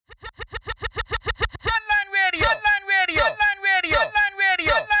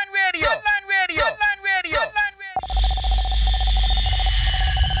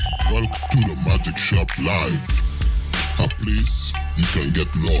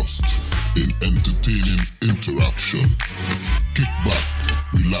lost in entertaining interaction. Kick back,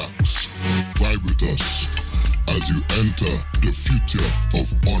 relax, vibe with us as you enter the future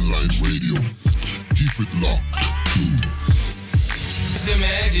of online radio. Keep it locked to The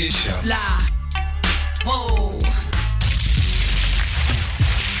Magic Shop. La. Whoa.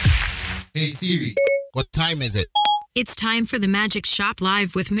 Hey Siri, what time is it? It's time for the Magic Shop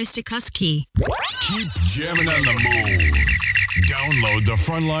Live with Mr. Kusky. Keep jamming on the move. Download the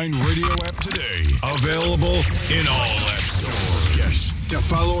Frontline Radio app today. Available in all app stores. Yes. To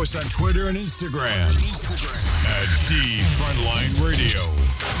follow us on Twitter and Instagram. At Frontline Radio.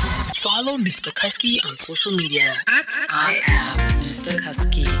 Follow Mr. Kusky on social media at I am Mr.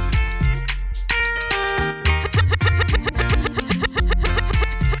 Kusky.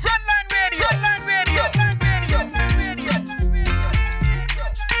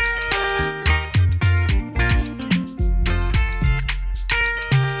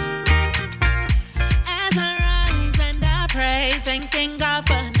 Thanking God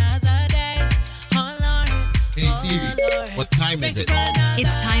for another day. Oh Lord. Hey Siri, what time is it?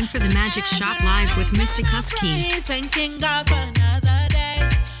 It's time for the Magic Shop Live with Mr. Kusky. Thanking God for another day.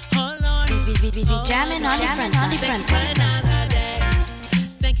 Oh Lord. Be jamming on the front.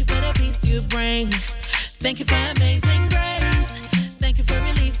 Thank you for the peace you bring. Thank you for amazing grace. Thank you for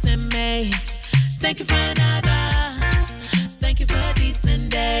releasing me. Thank you for another. Thank you for a decent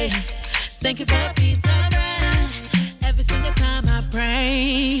day. Thank you for a piece of bread. Every single time I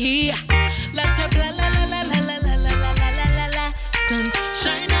pray, let your blah la la la la la la la la la la la suns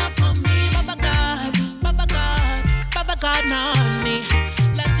shine up on me, Baba God, Baba God, Baba God, on me.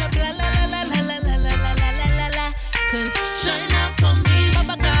 Let your blah la la la la la la la la la la la suns shine up on me,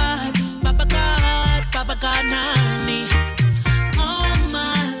 Baba God, Baba God, Baba God, on me. All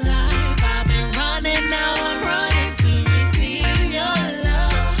my life I've been running, now I'm running to receive your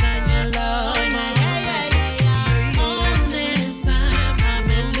love, shine your love.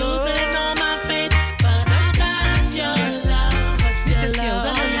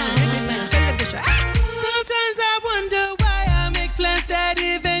 Sometimes I wonder why I make plans that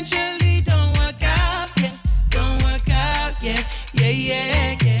eventually don't work out, yeah.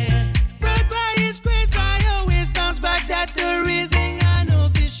 But by His grace I always bounce back, that the reason I know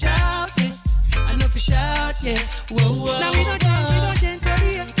fi shout, yeah. Whoa. Now we don't change,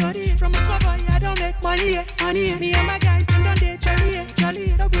 Tori. From a small boy I don't make money, yeah. Me and my guys, them don't date, jolly.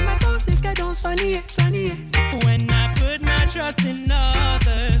 Don't be my boss, this guy don't sunny. When I put my trust in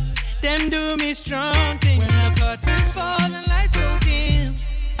others, them do me strong things. When the curtains fall and lights go dim,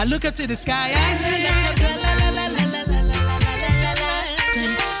 I look up to the sky, I say, let your la la la la la la la la la la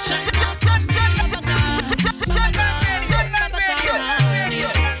shine up on me, Baba God.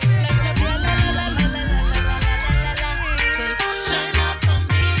 Shine up on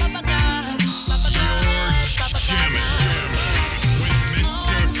me, Baba God. Jamming with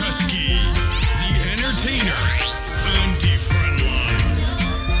Mr. Kusky, the entertainer, on Frontline.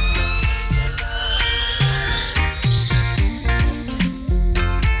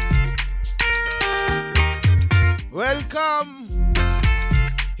 Welcome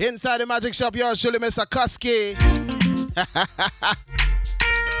inside the Magic Shop. Yours truly, Mr. Kusky.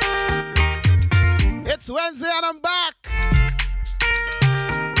 It's Wednesday and I'm back.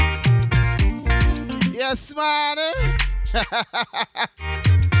 Yes, man.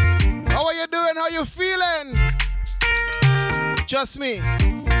 How are you doing? How you feeling? Trust me.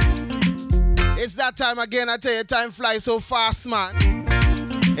 It's that time again. I tell you, time flies so fast, man.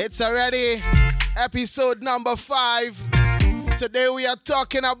 It's already episode number 5. Today we are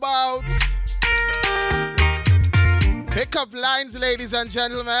talking about pickup lines, ladies and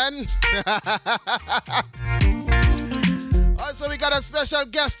gentlemen. Also, we got a special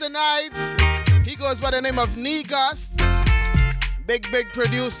guest tonight. He goes by the name of Negus. Big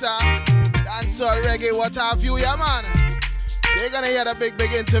producer. Dancehall, reggae, what have you, yeah, man. So you're gonna hear the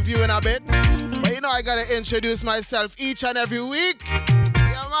big interview in a bit. But you know I gotta introduce myself each and every week.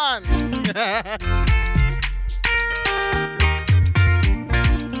 Yeah, man.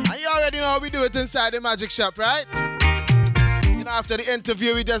 And you already know how we do it inside the Magic Shop, right? You know, after the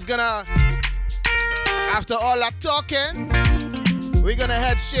interview, we just gonna, after all that talking, we're gonna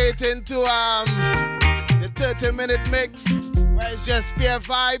head straight into the 30-minute mix, where it's just pure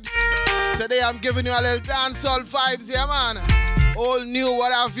vibes. Today I'm giving you a little dancehall vibes, yeah, man. Old, new,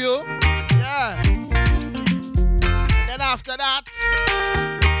 what have you. Yeah. And then after that,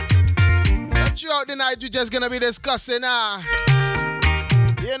 throughout the night, we're just gonna be discussing,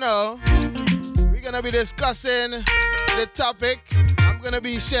 you know, we're gonna be discussing the topic. I'm gonna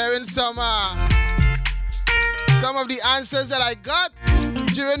be sharing some some of the answers that I got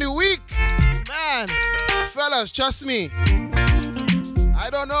during the week. Man, fellas, trust me.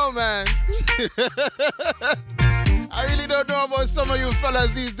 I don't know, man. I really don't know about some of you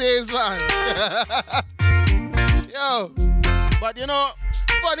fellas these days, man. Yo, but you know,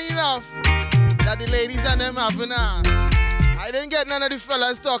 funny enough that the ladies and them having I didn't get none of the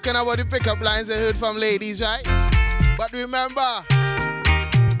fellas talking about the pickup lines they heard from ladies, right? But remember,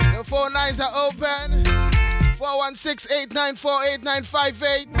 the phone lines are open.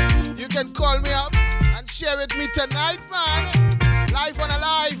 416-894-8958. You can call me up and share with me tonight, man. Live on a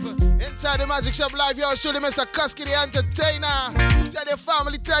live. Inside the Magic Shop Live. Yo, surely Mr. Kusky, the entertainer. Tell your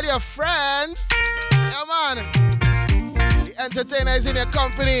family, tell your friends. Yeah, man. The entertainer is in your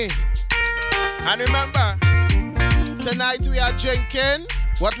company. And remember, tonight we are drinking.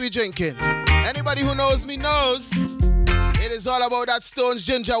 What we drinking? Anybody who knows me knows. It is all about that Stones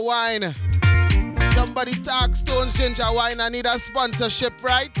Ginger Wine. Somebody talk Stones Ginger Wine. I need a sponsorship,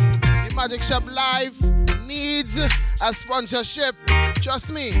 right? The Magic Shop Live needs a sponsorship.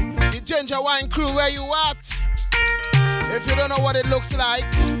 Trust me, the Ginger Wine crew, where you at? If you don't know what it looks like,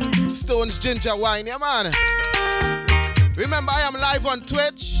 Stones Ginger Wine, yeah, man. Remember, I am live on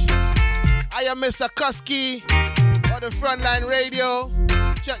Twitch. I am Mr. Kusky on the Frontline Radio.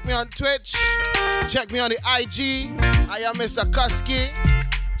 Check me on Twitch. Check me on the IG. I am Mr. Kusky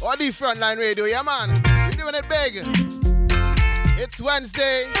on the Frontline Radio. Yeah, man. We're doing it big. It's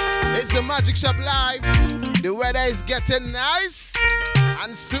Wednesday. It's the Magic Shop Live. The weather is getting nice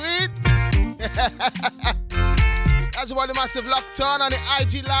and sweet. That's why the massive locked on the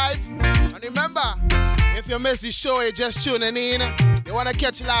IG Live. And remember, if you missed the show, you're just tuning in. You want to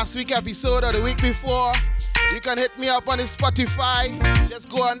catch last week's episode or the week before, you can hit me up on the Spotify. Just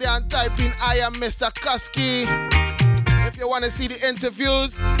go on there and type in I am Mr. Kusky. If you want to see the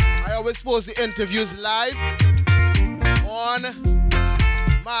interviews, I always post the interviews live on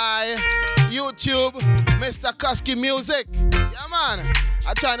my YouTube, Mr. Kusky Music. Yeah, man.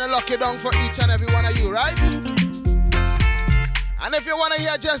 I'm trying to lock it down for each and every one of you, right? And if you want to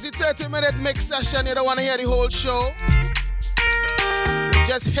hear just the 30-minute mix session, you don't want to hear the whole show,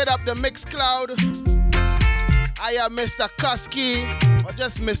 just hit up the Mixcloud. I am Mr. Kusky, or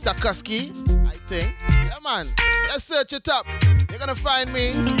just Mr. Kusky, I think. Yeah, man. Just search it up. You're going to find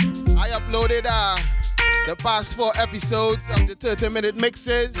me. I uploaded the past 4 episodes of the 30-minute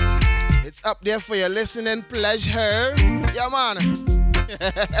mixes. It's up there for your listening pleasure. Yeah, man.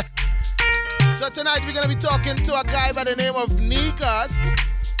 So tonight we're going to be talking to a guy by the name of Negus.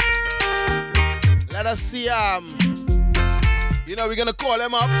 Let us see, we're going to call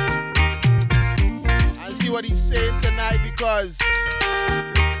him up and see what he's saying tonight, because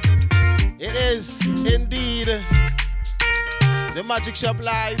it is indeed the Magic Shop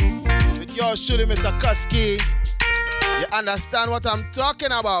Live with yours truly, Mr. Kusky. You understand what I'm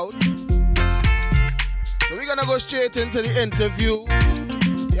talking about? So we're gonna go straight into the interview.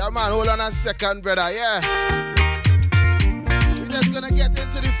 Yeah, man, hold on a second, brother, yeah. We're just gonna get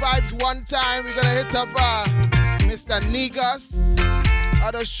into the vibes one time. We're gonna hit up Mr. Negus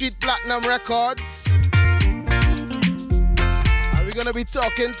out of Street Platinum Records. And we're gonna be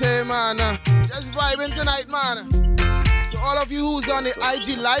talking to him, man. Just vibing tonight, man. So all of you who's on the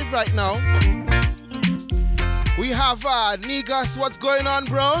IG Live right now, we have Negus. What's going on,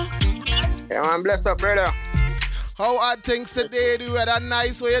 bro? Yeah, man, bless up, brother. How are things today? The weather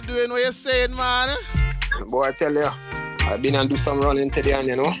nice? What you doing? What you saying, man? Boy, I tell you, I've been and do some running today, and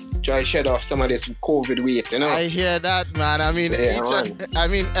try to shed off some of this COVID weight, I hear that, man. I mean,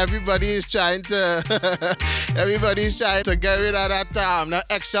 everybody's trying to get rid of that the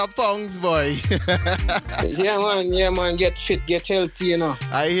extra pounds, boy. Yeah, man, get fit, get healthy,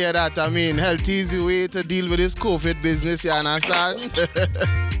 I hear that. I mean, healthy is the way to deal with this COVID business, you understand?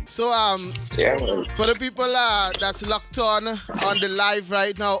 So, yeah, man. For the people that's locked on the live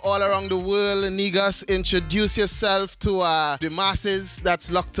right now all around the world, Negus, introduce yourself to the masses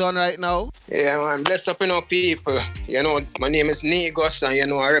that's locked on right now. Yeah, man, bless up, people. My name is Negus,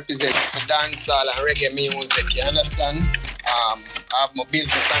 and I represent for dancehall and reggae music, you understand? I have my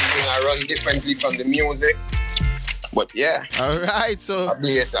business and I run differently from the music. But yeah. Alright, so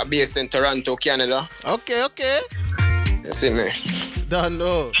I'm based in Toronto, Canada. Okay. You see me? Don't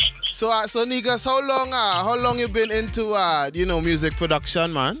know. So Negus, how long you been into music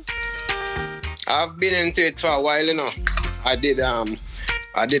production, man? I've been into it for a while, I did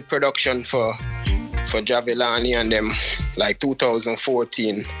production for Javelani and them like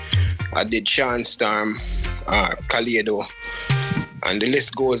 2014. I did Sean Storm, Kaledo, and the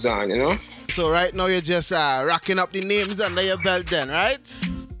list goes on, So right now you're just racking up the names under your belt then, right?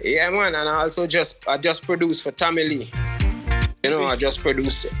 Yeah, man, and I just produced for Tommy Lee. You know, I just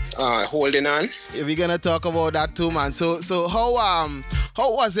produced Holding On. Yeah, we're gonna talk about that too, man. So how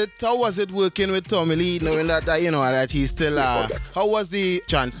was it working with Tommy Lee, knowing that that he's still how was the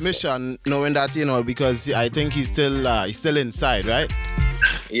transmission, knowing that because I think he's still inside, right?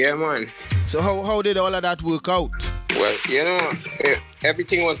 Yeah, man. So how did all of that work out? Well,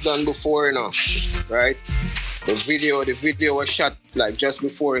 everything was done before, right? The video was shot like just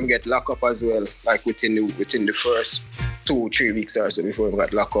before him get locked up as well, like within the first 2-3 weeks or so before him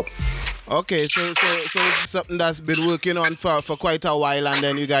got locked up. Okay, so it's something that's been working on for quite a while, and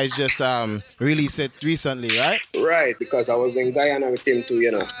then you guys just released it recently, right? Right, because I was in Guyana with him too,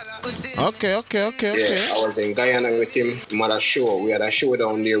 Okay. Yeah, I was in Guyana with him. We had a show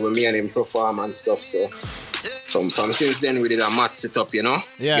down there where me and him perform and stuff. So from since then we did a mat set up, Yeah.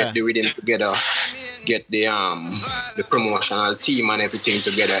 Get the rhythm together, get the promotional team and everything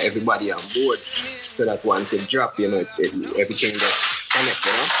together, everybody on board, so that once it drop, everything gets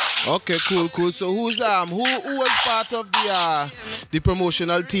connected, Okay, cool. So who was part of the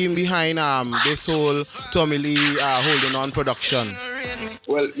promotional team behind this whole Tommy Lee Holding On production?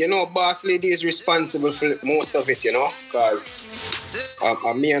 Well, Boss Lady is responsible for most of it, because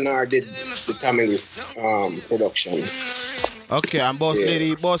me and her did the Tommy Lee production. Okay, and Boss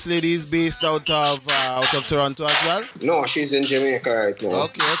Lady is based out of Toronto as well? No, she's in Jamaica right now.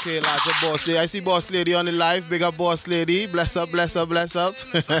 Okay, larger Boss Lady. I see Boss Lady on the live. Big up Boss Lady. Bless up.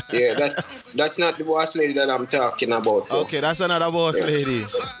 Yeah, that's not the Boss Lady that I'm talking about. Though. Okay, that's another Boss Lady.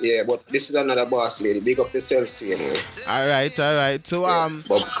 Yeah, but this is another Boss Lady. Big up yourself, anyway. All right.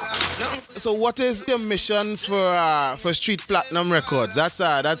 So what is your mission for Street Platinum Records?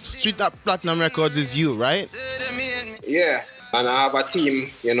 That's Street Platinum Records is you, right? Yeah. And I have a team,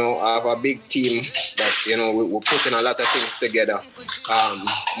 I have a big team that, we're putting a lot of things together.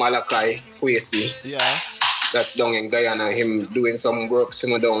 Malachi, Kwesi. Yeah. That's down in Guyana, him doing some work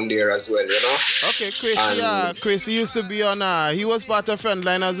down there as well, Okay, Kwesi used to be on, he was part of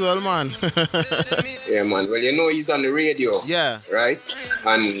Friendline as well, man. Yeah, man. Well, he's on the radio. Yeah. Right?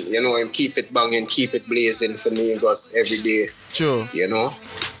 And, him keep it banging, keep it blazing for me, because every day. True. We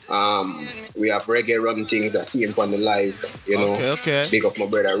have reggae run things. I see him on the live, Okay. Big up my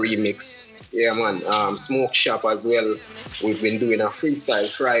brother Remix. Yeah, man. Smoke Shop as well. We've been doing a Freestyle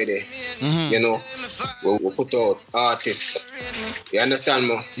Friday. Mm-hmm. We put out artists. You understand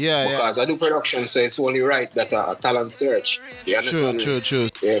me? Yeah. Because I do production, so it's only right that a talent search. You understand me? True.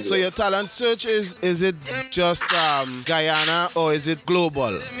 Yeah, so your talent search is it just Guyana or is it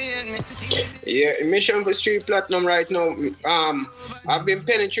global? Yeah, mission for Street Platinum right now. I've been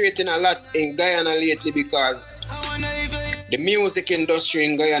penetrating a lot in Guyana lately because the music industry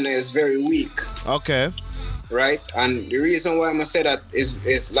in Guyana is very weak. Okay. Right? And the reason why I say that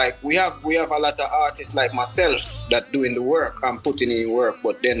is like we have a lot of artists like myself that doing the work and putting in work,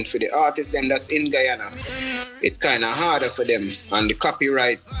 but then for the artists them that's in Guyana, it's kind of harder for them. And the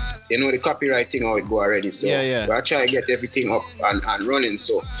copyright, the copyright thing how it go already. So I try to get everything up and running.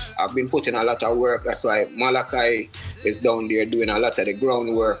 So I've been putting a lot of work. That's why Malachi is down there doing a lot of the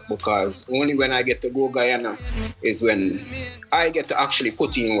groundwork, because only when I get to go Guyana is when I get to actually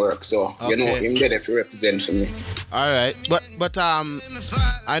put in work. So him there to represent for me. All right, but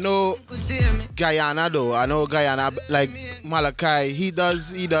I know Guyana though. I know Guyana, like Malachi. He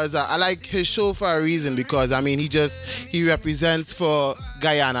does. I like his show for a reason, because he represents for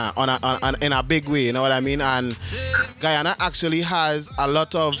Guyana in a big way. You know what I mean? And Guyana actually has a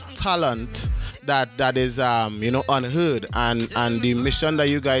lot of talent that is unheard, and the mission that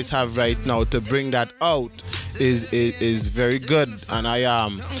you guys have right now to bring that out is very good, and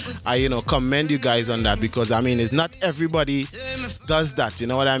I commend you guys on that, because it's not everybody does that. You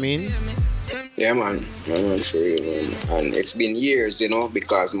know what I mean? Yeah, man, for real, man. And it's been years,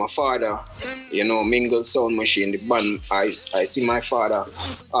 because my father, Mingle Sound Machine, the band, I see my father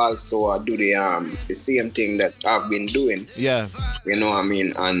also do the same thing that I've been doing. Yeah. You know what I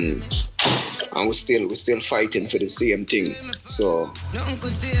mean? And we're still fighting for the same thing. So,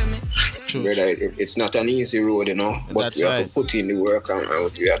 brother, it's not an easy road, but that's we have to put in the work, and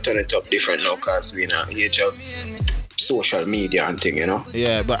we are turning it up different now, because we're in an age of social media and thing,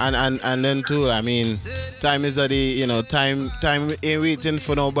 Yeah, but and then too, time is time ain't waiting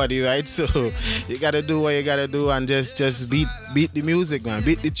for nobody, right? So you gotta do what you gotta do and just beat the music, man,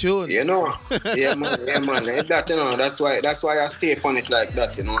 beat the tune. Yeah, man. That's why I stay on it like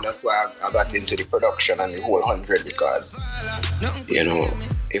that, That's why I got into the production and the whole 100, because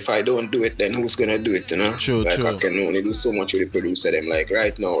if I don't do it, then who's gonna do it, you know? True, like true. I can only do so much with the producer them. Like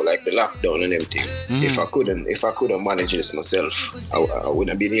right now, like the lockdown and everything. If I couldn't manage this myself, I wouldn't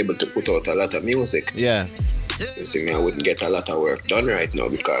have been able to put out a lot of music. Yeah. You see me, I wouldn't get a lot of work done right now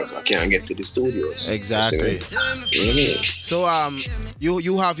because I can't get to the studios. Exactly. So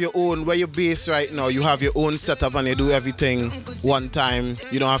you have your own, where you base right now, you have your own setup and you do everything one time.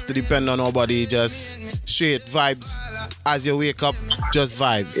 You don't have to depend on nobody, just straight vibes. As you wake up, just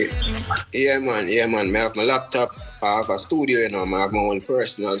vibes. Yeah man. I have my laptop. I have a studio, you know, I have my own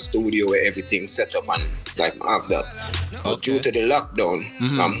personal studio where everything's set up and like I have that. But due to the lockdown,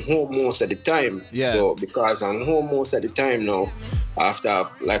 I'm home most of the time. Yeah. So because I'm home most of the time now, after I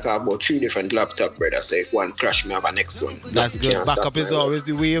have about 3 different laptops, brother. So if one crash, me have a next one. That's good. Backup is always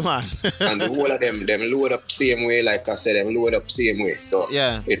the way, man. And the whole of them load up same way, like I said, them load up same way. So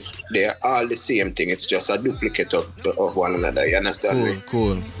yeah, they're all the same thing. It's just a duplicate of one another. You understand me?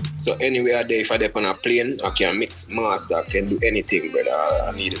 Cool. So anywhere there, if I dip on a plane, I can mix, master, I can do anything, brother.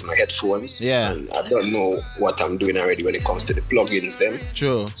 I need is my headphones. Yeah. And I don't know what I'm doing already when it comes to the plugins them.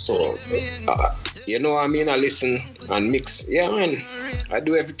 True. So, you know what I mean? I listen and mix. Yeah, man. I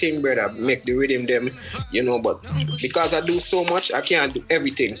do everything, brother. Make the rhythm them, you know, but because I do so much, I can't do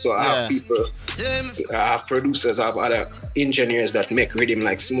everything. So I have people, I have producers, I have other engineers that make rhythm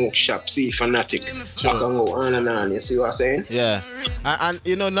like Smoke Shop, C Fanatic. I can go on and on. You see what I'm saying? Yeah. And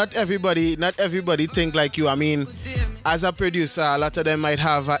you know, not everybody think like you. I mean, as a producer, a lot of them might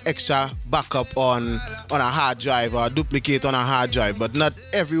have an extra backup on a hard drive or a duplicate on a hard drive, but not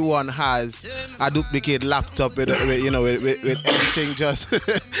everyone has a duplicate laptop with everything just.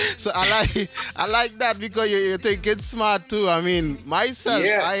 So I like that because you think it's smart too. I mean, myself,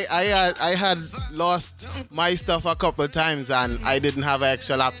 I had lost my stuff a couple of times and I didn't have an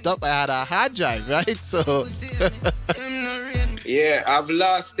extra laptop. I had a hard drive, right? So. Yeah, I've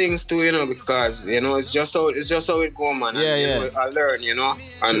lost things too, you know, because you know it's just how it go, man. Yeah, and, yeah. You know, I learn, you know,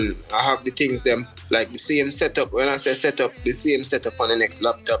 and I have the things them like the same setup. When I say setup, the same setup on the next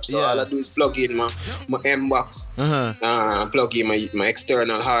laptop. So all I do is plug in my M-box, plug in my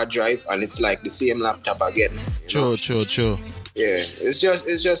external hard drive, and it's like the same laptop again. True. Yeah, it's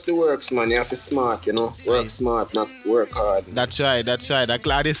just the works, man. You have to smart, you know. Work smart, not work hard. That's right. I'm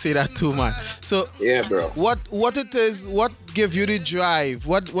glad you say that too, man. So yeah, bro. What it is? What give you the drive?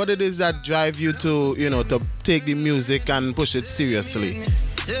 What it is that drive you to, you know, to take the music and push it seriously?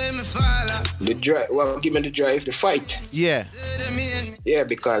 The drive. Well, give me the drive. The fight. Yeah. Yeah,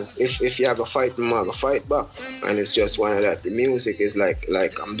 because if you have a fight, I'm gonna fight back, and it's just one of that. The music is like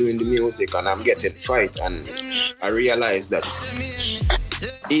I'm doing the music and I'm getting fight, and I realize that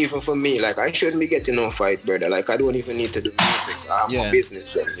even for me, like I shouldn't be getting no fight, brother. Like I don't even need to do music. I have my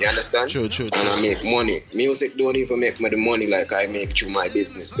business then. You understand? True. And I make money. Music don't even make me the money like I make through my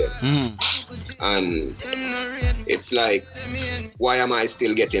business then. And it's like, why am I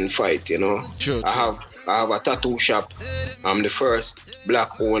still getting fight? You know? True. I have a tattoo shop. I'm the first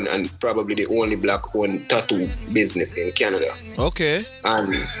black-owned and probably the only black-owned tattoo business in Canada. Okay.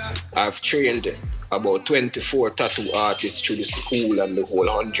 And I've trained about 24 tattoo artists through the school and the whole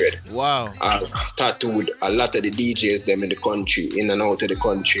 100. Wow. I've tattooed a lot of the DJs them in the country, in and out of the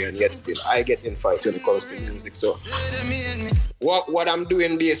country, and yet still I get in fight when it comes to music. So what I'm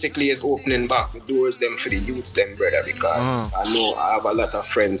doing basically is opening back the doors them for the youths them, brother, because I know I have a lot of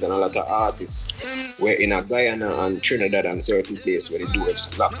friends and a lot of artists where in a Guyana and Trinidad and certain places where the doors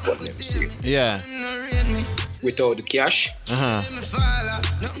locked for them, see. Yeah. Without the cash,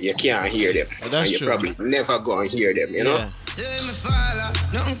 you can't hear them. That's and true. You probably never gonna hear them, you know? Yeah.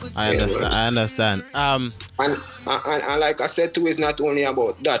 I understand. And like I said too, it's not only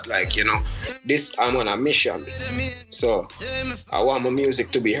about that. Like, you know, I'm on a mission. So I want my music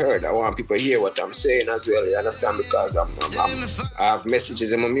to be heard. I want people to hear what I'm saying as well. You understand? Because I have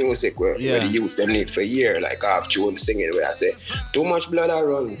messages in my music where the youth them need for a year. Like I have tunes singing where I say, too much blood I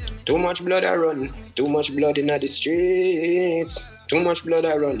run, too much blood I run, too much blood in the streets. Too much blood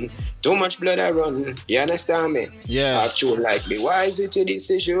I run, too much blood I run. You understand me? Yeah. I should like be wise with your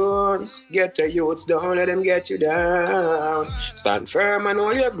decisions. Get the youths down, let them get you down. Stand firm and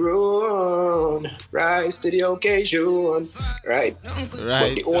hold your ground. Rise to the occasion. Right.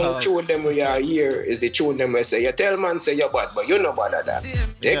 But the only tune them we are here is the tune them where say, you tell man say you're bad, but you know bad that.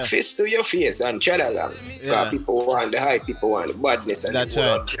 Take fist to your face and chat along. Because people want the hype, people want the badness. And that's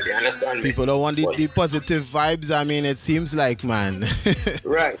right. You understand me? People don't want the positive vibes. I mean, it seems like, man.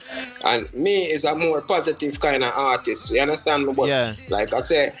 Right. And me is a more positive kind of artist. You understand me? But like I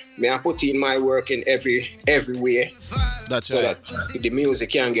said, me I put in my work in every way. That's so right. that the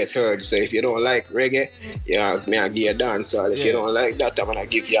music can get heard. So if you don't like reggae, me I give you a dancehall. If you don't like that, I'm gonna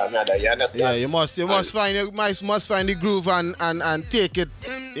give you another. You understand? Yeah, you must find the groove and take it.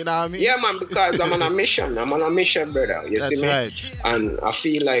 You know what I mean? Yeah, man, because I'm on a mission. I'm on a mission, brother. You see me? Right. And I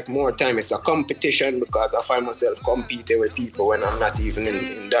feel like more time it's a competition because I find myself competing with people when I'm not even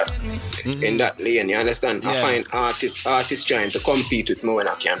in that lane. You understand? Yeah. I find artists trying to compete with me when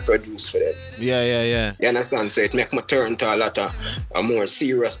I can produce for them. Yeah. You understand? So it make me turn to a lot of a more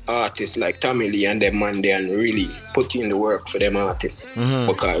serious artists like Tommy Lee and them man there and really put in the work for them artists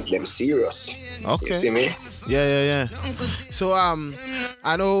because them serious. Okay. You see me? Yeah. So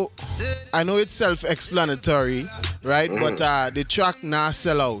I know it's self-explanatory, right? But the track now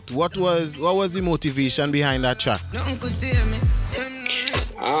sell out. What was the motivation behind that track?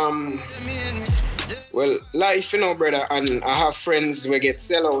 Well, life, brother, and I have friends who get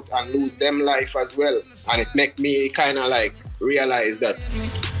sell out and lose them life as well. And it make me kind of like realize that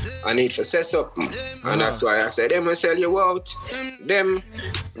I need to say something. And that's why I said, them will sell you out. Them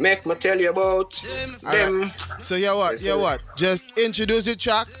make me tell you about them. Right. So yeah what? Just introduce the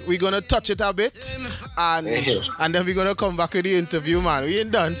track. We're gonna touch it a bit, and then we're gonna come back with the interview, man. We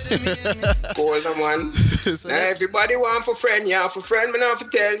ain't done. Cool, no, man. So now everybody want for friend, for friend, me not for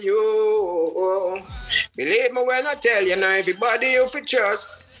tell you. Believe me when I tell you, now everybody you for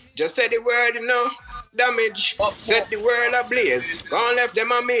trust. Just say the word, damage. Set the world ablaze. Gone left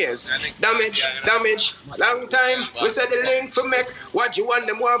them amazed. Damage. Long time. We said the link for make. What you want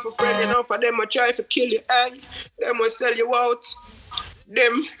them want for friend, for them I try to kill you. Them will sell you out.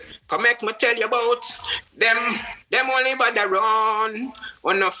 Them, come make me tell you about them. Them only bother run.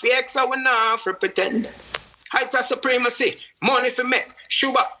 On no fake, so we not for pretend. Heights of supremacy, money for make.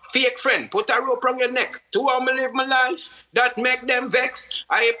 Shuba, fake friend, put a rope around your neck. To how me live my life, that make them vex.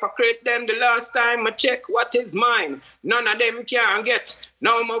 I hypocrite them the last time I check what is mine. None of them can get.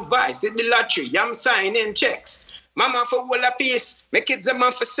 Now my vice in the lottery, I'm signing checks. Mama for all a piece, my kids a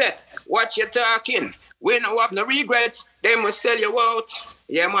man for set. What you talking? We no have no regrets, they must sell you out.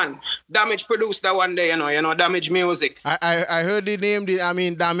 Yeah, man. Damage produced that one day, Damage Music. I heard the name.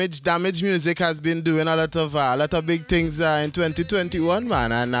 Damage Music has been doing a lot of big things in 2021,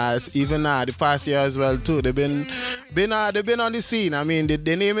 man, and even the past year as well too. They've been on the scene. I mean,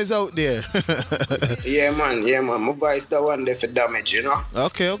 the name is out there. Yeah, man. My voice that one day for Damage,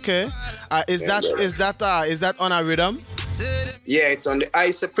 Okay. Is that on a rhythm? Yeah, it's on the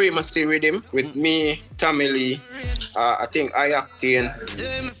High Supremacy rhythm with me, Tommy Lee, I think Iactine,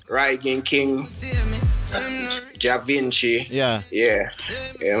 Rygan King, Ja Vinci. Yeah,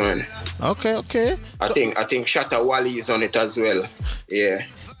 man. Okay. I think Shatta Wally is on it as well. Yeah.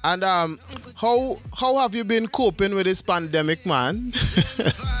 And how have you been coping with this pandemic, man?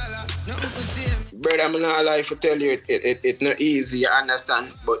 Brother, I'm not lie to tell you, it not easy, you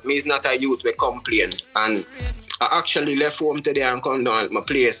understand? But me is not a youth we complain. And I actually left home today and come down at my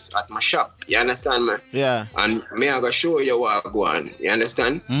place, at my shop. You understand, man? Yeah. And me I go show you what I go on. You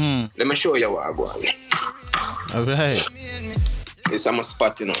understand? Let me show you what I go on. All right. It's on my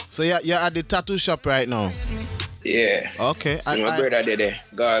spot, So you're at the tattoo shop right now? Yeah. Okay. So my brother did the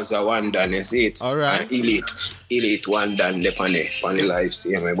Gaza one done, you see it? All right. And Elite one done on the live,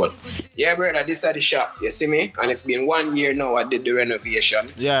 see me. But yeah, brother, this is the shop, you see me? And it's been 1 year now I did the renovation.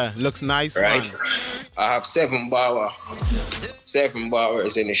 Yeah, looks nice, right? Man. I have 7 bowers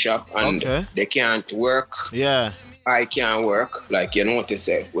in the shop and they can't work. Yeah. I can't work, like you know what they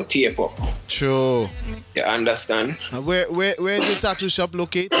say, we tape up. True. You understand? Where is the tattoo shop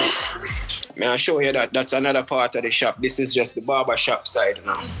located? May I show you that? That's another part of the shop. This is just the barber shop side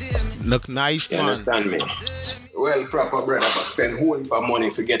now. Look nice, you man. Understand me? Well, proper brother, but spend whole heap of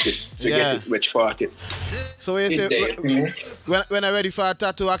money to get it. Get it which part it. So you say, when I'm ready for a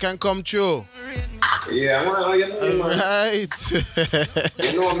tattoo, I can come through. Yeah, man. You know, right.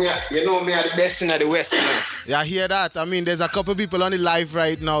 you know me are the best in the West now. Yeah, I hear that. I mean, there's a couple people on the live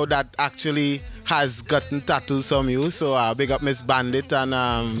right now that actually has gotten tattoos from you. So big up Miss Bandit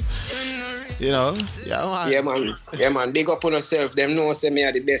and yeah, man. Big up on yourself. Them know say me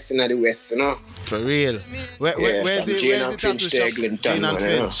are the best in the West, For real. Where's the tattoo shop? Jane and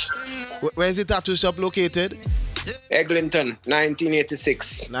Finch. Where's the tattoo shop located? Eglinton,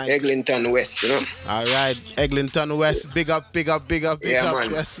 1986. Eglinton West, All right, Eglinton West. Big up. Man.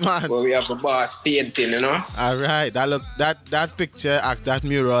 Yes, man. Well, we have a boss painting, All right, that picture, that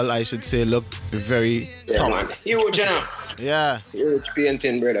mural, I should say, look very top. Man. Huge, Yeah. Huge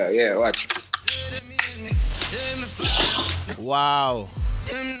painting, brother. Yeah, watch. Wow.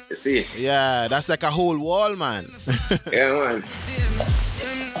 You see? Yeah, that's like a whole wall, man. Yeah, man.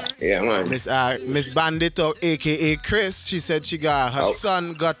 Yeah, man. Miss Bandit, or aka Chris, she said her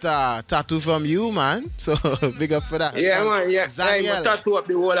son got a tattoo from you, man. So big up for that. Yeah, son, man. Yeah, Zaniel. I tattoo up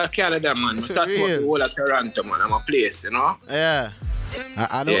the whole of Canada, man. I tattoo up the whole of Toronto, man. I'm a place, you know. Yeah.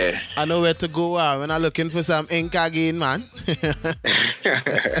 I know. Yeah. I know where to go when I'm looking for some ink again, man.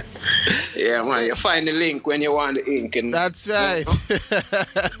 Yeah, man. You find the link when you want the ink. And, that's right.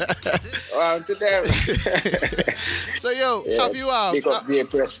 To them. So, yo, have you big up J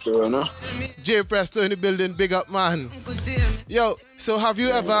Presto, you know? J Presto in the building, big up, man. Yo, so have you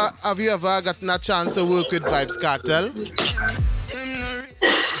ever gotten a chance to work with Vybz Kartel?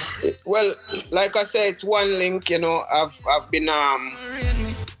 Well, like I said, it's one link, you know. I've been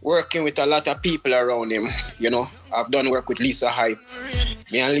working with a lot of people around him, you know. I've done work with Lisa Hype.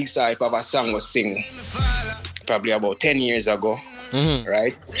 Me and Lisa Hype have a song was sing probably about 10 years ago. Mm-hmm.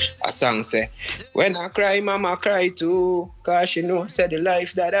 Right? A song say, when I cry, mama cry too, cause she know said the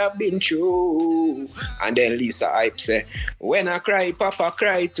life that I've been through. And then Lisa Hype say, when I cry, papa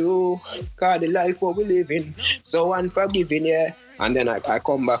cry too, cause the life what we living so unforgiving, yeah. And then I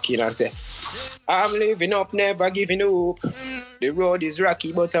come back in and say, I'm living up, never giving up. The road is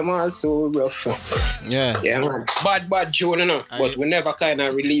rocky, but I'm also rough. Yeah. Yeah, man. Bad tune, you know. But we never kind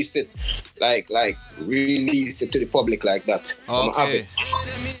of release it, like release it to the public like that. Okay.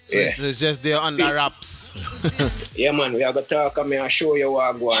 So it's just there under wraps. Yeah, man. We are going to talk and I'll show you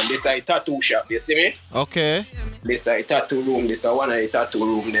what I go on. This is a tattoo shop, you see me? Okay. This is a tattoo room. This is one of the tattoo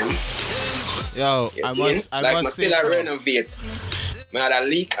room, them. Yo, I must say, still renovate. I had a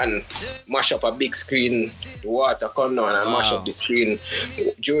leak and mash up a big screen. The water come down and mash up the screen.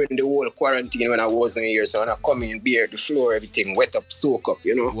 During the whole quarantine when I wasn't here, so when I come in, beer, the floor, everything wet up, soak up,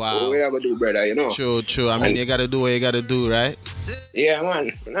 you know. Wow. What you ever do, brother, you know? True. I mean, you gotta do what you gotta do, right? Yeah,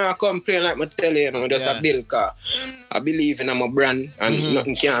 man. Now I complain like I tell you, you know, just a bill car. I believe in my brand and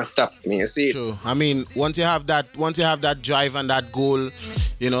nothing can stop me, you see? True. I mean, once you have that drive and that goal,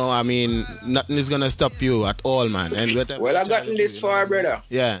 you know, I mean, nothing is gonna stop you at all, man. And well, I gotten this far, brother.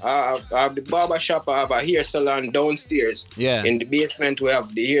 Yeah. I have the barber shop, I have a hair salon downstairs. Yeah. In the basement, we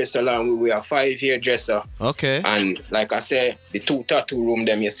have the hair salon, we have 5 hairdresser. Okay. And like I said, the 2 tattoo room,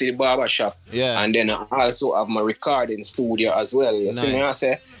 them, you see the barber shop. Yeah. And then I also have my recording studio as well. You see me, I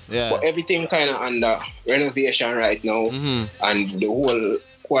say? Yeah. But everything kind of under renovation right now. Mm-hmm. And the whole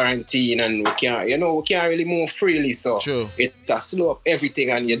quarantine and we can't really move freely, so true. It slow up everything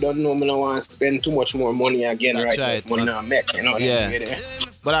and you don't know me no want to spend too much more money again. That's right. Money not make, you know. Yeah.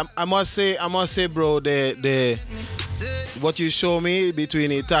 But I must say, bro, the what you show me between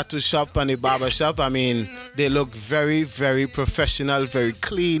the tattoo shop and the barber shop, I mean, they look very, very professional, very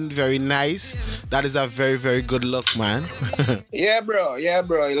clean, very nice. That is a very, very good look, man. Yeah, bro.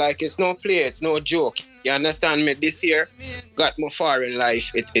 Like, it's no play, it's no joke. You understand me? This year got me far in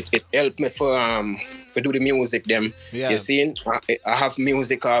life. It helped me for do the music them. Yeah. You see, I have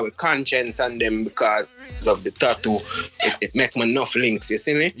music with conscience and them because of the tattoo. It make me enough links. You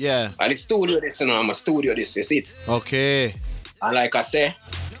see me? Yeah. And the studio this, you know, I'm a studio this. You see it? Okay. And like I say,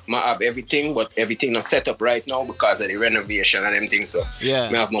 I have everything, but everything not set up right now because of the renovation and everything. So yeah,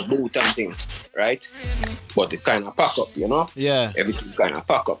 I have my boot and thing, right? But it kind of pack up, you know? Yeah. Everything kind of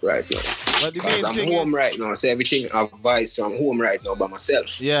pack up right now. But because I'm home right now, so everything I have vice, so I'm home right now by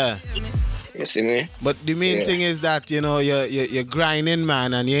myself. Yeah. You see me? But the main thing is that, you know, you're grinding,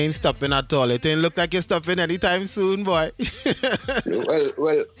 man, and you ain't stopping at all. It ain't look like you're stopping anytime soon, boy.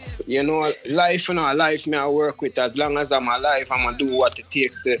 well, you know, life, me I work with. As long as I'm alive, I'm going to do what it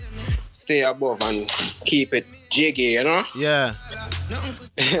takes to stay above and keep it jiggy, you know? Yeah.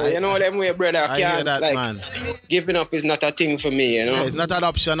 You know them way, brother. I hear that, man. Giving up is not a thing for me, you know? Yeah, it's not an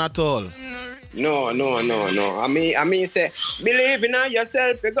option at all. No. I mean, say, believe in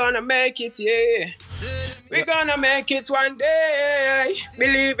yourself, you're gonna make it, yeah. We're gonna make it one day.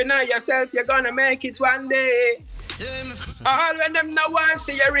 Believe in yourself, you're gonna make it one day. All when them no one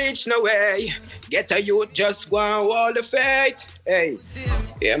see you reach no way. Get a youth, just go and hold the faith. Hey,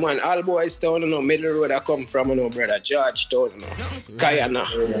 yeah, man, all boys town, you know, middle road I come from, you know, brother, Georgetown, you know,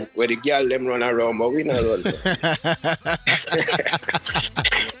 Kayana, where the girl them run around, but we not run.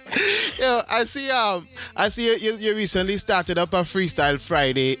 Yo, I see you recently started up a Freestyle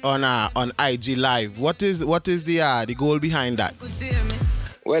Friday on IG Live. What is the goal behind that?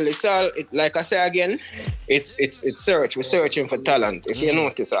 Well, it's all like I say again, it's search. We're searching for talent. If you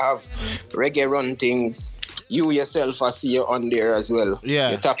notice, I have reggae run things, you yourself, I see you on there as well. Yeah.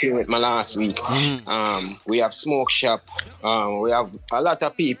 You're tapping with me last week. We have Smoke Shop. We have a lot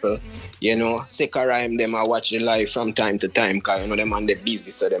of people, you know, Seka Rhyme, them I watch the live from time to time, because, you know, them and they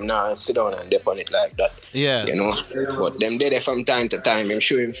busy, so them now sit down and dip on it like that. Yeah. You know, but them there from time to time. I'm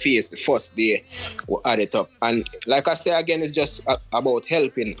show him face the first day, we add it up. And like I say again, it's just about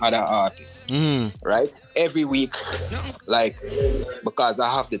helping other artists, right? Every week, like, because I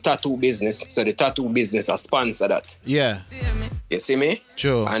have the tattoo business, so the tattoo business I sponsor that. Yeah. You see me?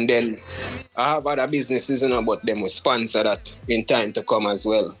 Sure. And then I have other businesses, you know, but them will sponsor that in time to come as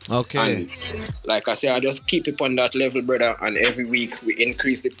well. Okay. And like I say, I just keep it on that level, brother. And every week we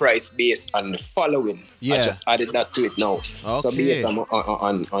increase the price based on the following. Yeah. I just added that to it now. Okay. So based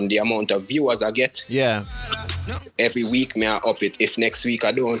on the amount of viewers I get, yeah, every week me I up it. If next week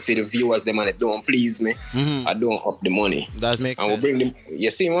I don't see the viewers, them and it don't please me, I don't up the money. That makes sense. We'll bring you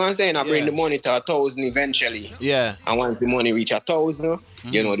see what I'm saying? I bring the money to 1,000 eventually. Yeah. And once the money reach 1,000,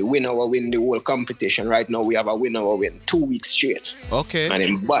 you know, the winner will win the whole competition. Right now we have a winner will win 2 weeks straight. Okay. And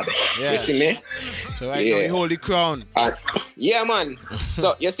in bad. Yeah. You see me? So right now you hold the crown. Yeah, man.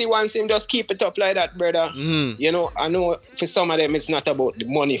 So you see, once him just keep it up like that, brother. You know, I know for some of them it's not about the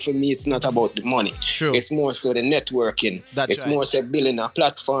money. For me, it's not about the money. True. It's more so the networking. That's it's right. more so building a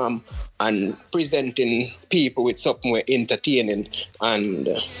platform and presenting people with something more entertaining and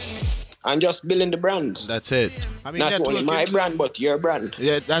just building the brands. That's it. I mean, not only my brand, but your brand.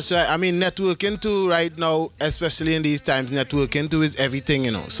 Yeah, that's right. I mean, networking too right now, especially in these times, networking too is everything,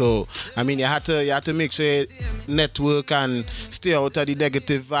 you know. So, I mean, you have to make sure you network and stay out of the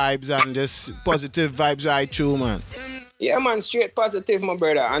negative vibes and just positive vibes right through, man. Yeah, man, straight positive, my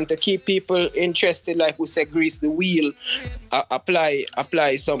brother. And to keep people interested, like we say, grease the wheel,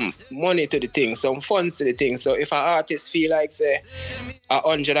 apply some money to the thing, some funds to the thing. So if an artist feel like, say,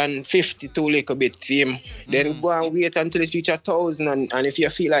 150 too little bit for him, then go and wait until it reach 1,000. And if you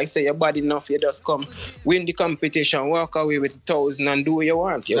feel like, say, you're bad enough, you just come win the competition, walk away with 1,000 and do what you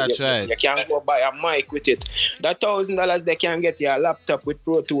want. That's right. You can't go buy a mic with it. That $1,000, they can get you a laptop with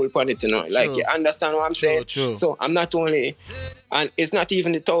Pro Tool on it, you know. Like, you understand what I'm saying? True. So I'm not only, and it's not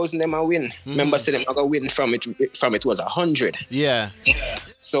even the 1,000 them I win. Remember, say them I got win from it was 100. Yeah.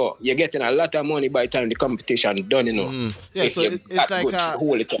 So you're getting a lot of money by the time the competition done, you know. Yeah, so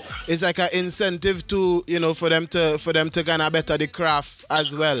it's like an incentive to, you know, for them to kind of better the craft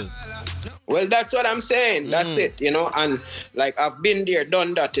as well. Well, that's what I'm saying. That's it, you know. And like I've been there,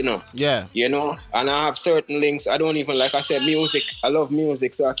 done that, you know. Yeah. You know, and I have certain links. I don't even, like I said, music. I love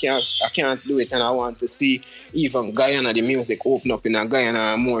music, so I can't do it. And I want to see even Guyana, the music open up in a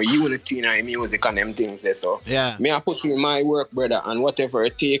Guyana, more unity in our music and them things there. So yeah, me I put in my work, brother, and whatever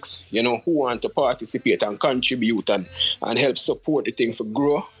it takes, you know, who want to participate and contribute and help support the thing for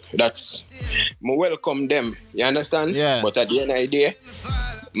grow. That's me welcome them. You understand? Yeah. But at the end of the day,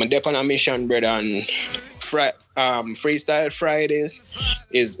 I'm dep on a mission, brother, and Freestyle Fridays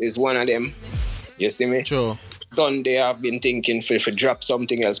is one of them. You see me? Sure. Sunday I've been thinking for drop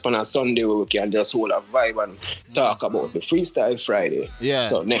something else on a Sunday where we can just hold a vibe and talk about the Freestyle Friday. Yeah.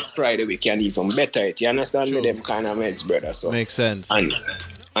 So next Friday we can even better it. You understand? True. Me them kind of meds, brother. So makes sense.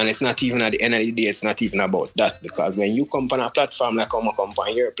 And it's not even at the end of the day, it's not even about that, because when you come on a platform like I'm come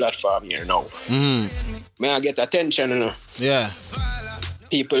on your platform here now, may I get attention, you know? Yeah.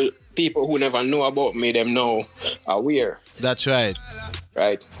 People who never know about me, them now aware. That's right.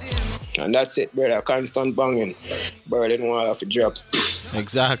 Right? And that's it, brother. Constant banging. Burden wall off a drop.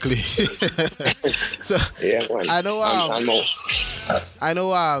 Exactly. So yeah, man. I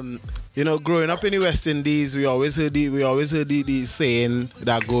know you know, growing up in the West Indies, we always heard the saying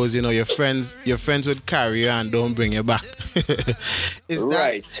that goes, you know, your friends would carry you and don't bring you back. Is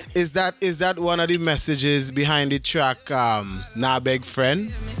that one of the messages behind the track Nah Beg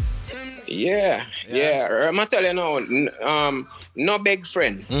Friend? Yeah. I'm tell you now, No Beg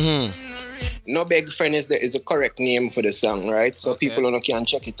Friend. No Beg Friend is the correct name for the song, right? So people who can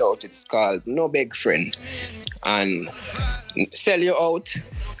check it out. It's called No Beg Friend. And Sell You Out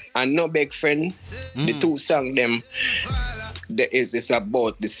and No Beg Friend, the two songs them, it's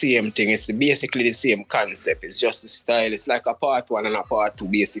about the same thing. It's basically the same concept. It's just the style. It's like a part one and a part two,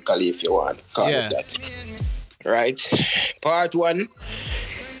 basically, if you want to call it that. Right? Part one,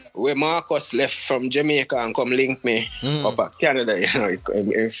 where Marcus left from Jamaica and come link me up at Canada, you know,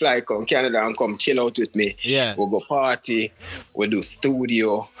 he fly come Canada and come chill out with me. Yeah. We'll go party, we'll do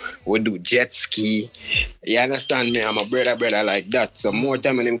studio, we'll do jet ski. You understand me? I'm a brother like that. So more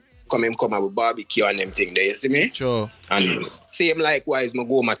time when him come have a barbecue and them thing there, you see me? Sure. And same likewise, I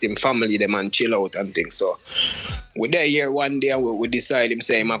go with him family, them and chill out and things. So we there here one day and we decide him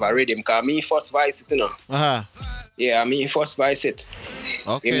say him have a rhythm, because me first vice it, you know. Uh-huh. Yeah, me first vice it.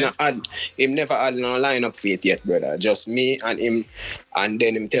 Okay. Him never had no lineup for it yet, brother. Just me and him, and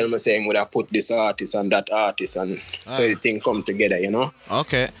then him tell me say him would have put this artist and that artist, and so the thing come together, you know.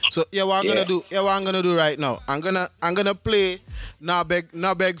 Okay. So what I'm gonna do right now. I'm gonna play Nah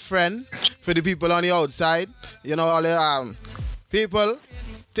Beg Friend for the people on the outside. You know, all the people,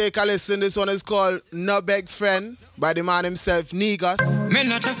 take a listen. This one is called Nah Beg Friend by the man himself, Negus. Me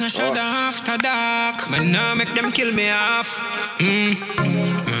not just no shut after dark. Man, now make them kill me off.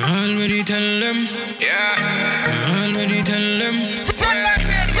 I already tell them. Yeah. I already tell them.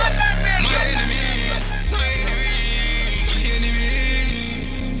 My enemies.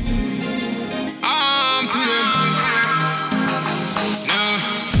 I'm to them. Nah,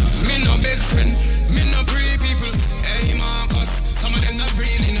 me no big friend. Me no pre people. Hey Marcus, some of them not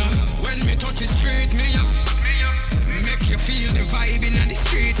really know. When me touch the street, me up. Make you feel the vibe in the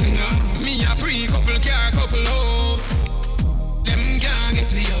streets, you know. Me a pre-couple car, couple house. Them can't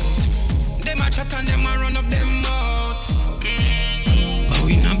get me out. Them a chat and them a run up them out. But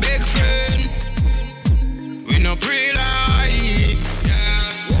we no big friend. We no pre-likes.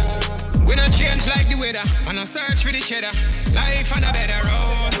 Yeah. We no change like the weather. We no search for the cheddar. Life on a better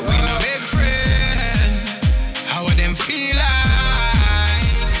road. We no big friend. How would them feel like?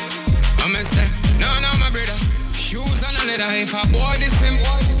 I'm a say, no, my brother. Shoes and a leather, if a boy this him.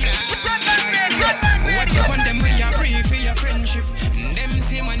 Watch up on them when you pray for your friendship. Them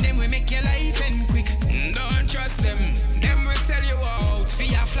same and them will make your life end quick. Don't trust them. Them will sell you out for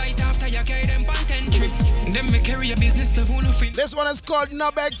your flight after you carry them on 10 trip. Them will carry your business to who no feel. This one is called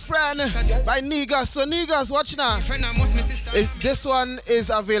Nah Beg Friend by Negus. So Negus, watch now. This one is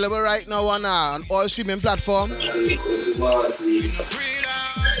available right now on all streaming platforms.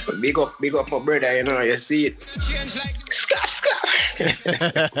 Big up my brother, you know, you see it. Scap.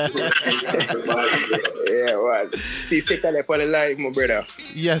 Yeah, what? See Sika on the live, my brother.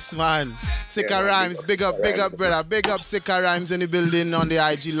 Yes, man. Sika Rhymes, big up, brother. Big up Sika Rhymes in the building on the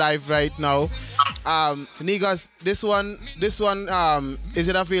IG live right now. Negus, this one, is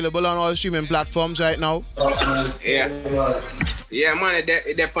it available on all streaming platforms right now? Yeah, man, it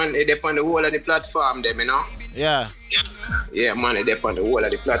depend the whole of the platform, them, you know. Yeah. Yeah, man, it depend the whole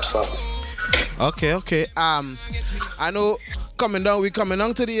of the platform. Okay. I know we coming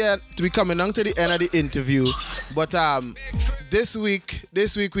on to the end of the interview, but this week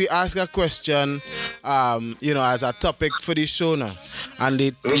we ask a question, as a topic for the show now, and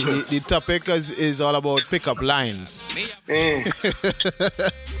the topic is all about pickup lines.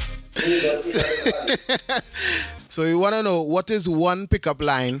 So we want to know, what is one pickup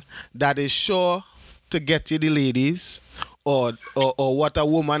line that is sure to get you the ladies, or what a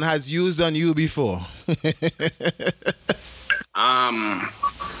woman has used on you before?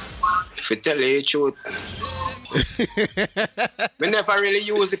 To tell you the truth, we never really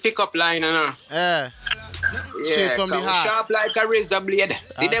use the pickup line, you know. Straight from the heart. Sharp like a razor blade.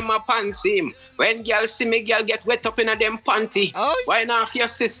 See them a pants him. When girl see me, girl get wet up in a them panty. Why not your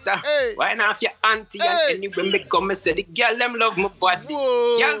sister? Hey. Why not your auntie? Hey. And when me come, I say the girl them love my body.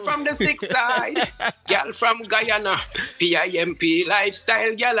 Whoa. Girl from the 6 side. Girl from Guyana. PIMP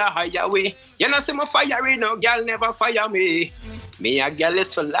lifestyle, girl a higher way. You know see my fire, no girl never fire me. Me a girl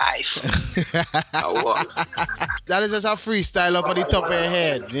is for life. That is just a freestyle up on the top of your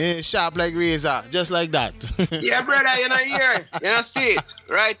head. Yeah, sharp like razor, just like that. Yeah, brother, you know here. You know see it.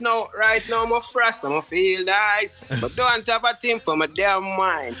 Right now, I'm a frost, I'm a feel nice. But don't have a thing for my damn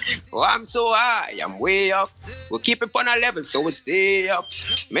mind. Oh, I'm so high, I'm way up. We keep it on a level, so we stay up.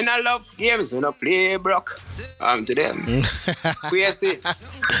 Me not love games, we not play broke. I'm to them. Crazy.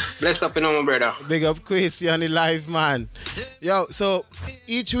 Bless up, you know, my brother. Big up Quasi on the live, man. Yo, so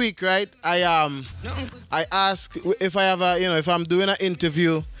each week, right, I ask if I have if I'm doing an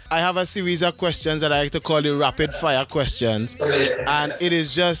interview, I have a series of questions that I like to call the rapid fire questions, and it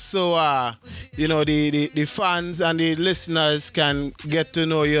is just so the fans and the listeners can get to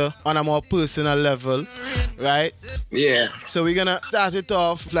know you on a more personal level, right? Yeah. So we're gonna start it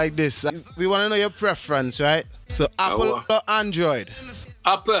off like this. We want to know your preference, right? So Apple or Android?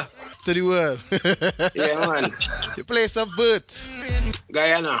 Apple. To the world. Yeah, man. The place of birth?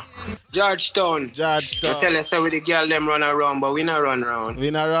 Guyana. Georgetown. I tell us how the girl them run around, but we not run around. Up.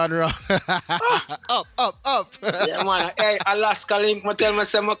 Yeah, man. Hey, Alaska link, I tell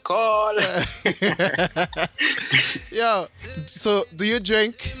myself I call. Yo, so do you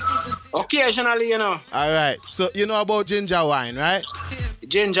drink? Occasionally, you know. All right. So you know about ginger wine, right?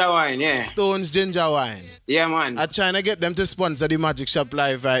 Ginger wine, yeah. Stone's ginger wine. Yeah, man. I'm trying to get them to sponsor the Magic Shop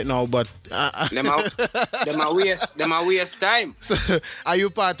Live right now, but them a waste time. So, are you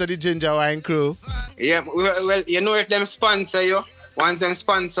part of the Ginger Wine crew? Yeah, well, you know, if them sponsor you, once them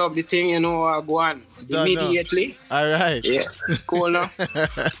sponsor up the thing, you know, I go on immediately. All right. Yeah, cool now.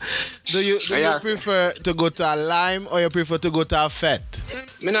 Do you prefer to go to a Lime or you prefer to go to a Fete?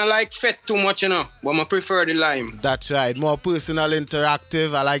 Me not like Fete too much, you know, but I prefer the Lime. That's right. More personal,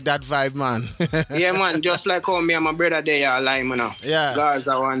 interactive. I like that vibe, man. Yeah, man. Just like how me and my brother there are Lime, you know. Yeah.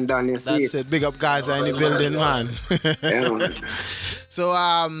 Gaza one done, you see. That's it. Big up Gaza in the building, man. Yeah, man. So,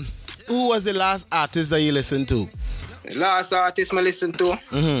 who was the last artist that you listened to? The last artist I listen to,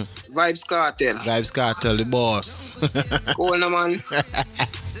 Vybz Kartel. Vybz Kartel, the boss. Cool, no, man.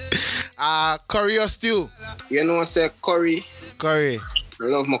 Curry or stew? You know, I say curry. Curry. I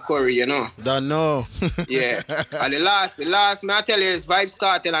love my curry, you know. Don't know. Yeah. And the last, may I tell you, is Vybz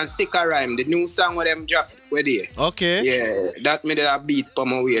Kartel and Sicka Rhyme, the new song with them dropped with there. Okay. Yeah, that made a beat on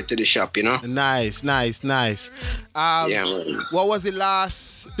my way to the shop, you know. Nice. Yeah, man. What was the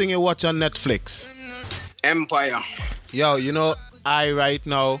last thing you watched on Netflix? Empire. Yo, you know, right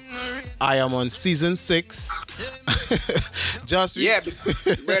now, I am on season 6.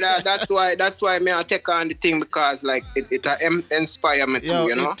 Brother, that's why me I take on the thing, because like it inspire me too,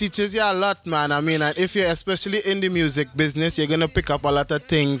 you know. It teaches you a lot, man. I mean, and if you're especially in the music business, you're gonna pick up a lot of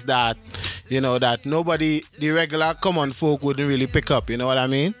things that, you know, that nobody, the regular common folk wouldn't really pick up, you know what I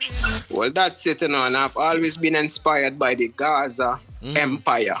mean? Well, that's it, you know, and I've always been inspired by the Gaza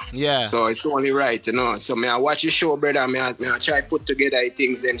Empire. Yeah. So it's only right, you know. So I watch the show, brother. I try put together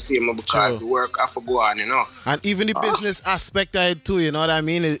things them same, because work have to go on, you know. And even the business aspect of it too, you know what I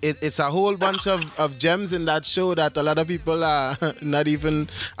mean? It's a whole bunch of gems in that show that a lot of people are not even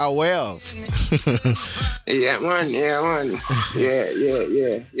aware of. Yeah, man. Yeah.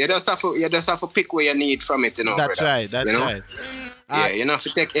 You just have to pick what you need from it, you know. That's brother. Right. That's you know? right. Yeah, you don't have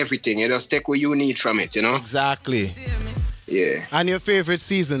to take everything. You just take what you need from it, you know. Exactly. Yeah. And your favorite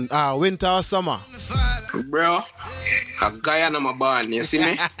season, winter or summer? Bro, a Guyana my born, you see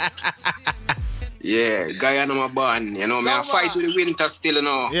me? Yeah, Guyana my born. You know, me I fight with the winter still, you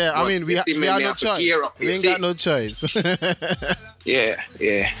know. Yeah, I mean, we have no choice. We ain't got no choice. Yeah.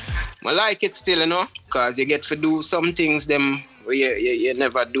 I like it still, you know, because you get to do some things them you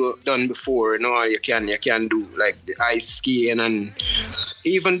never done before, you know. You can do like the ice skiing, and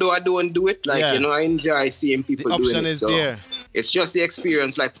even though I don't do it, like, you know, I enjoy seeing people doing it. The option is there. It's just the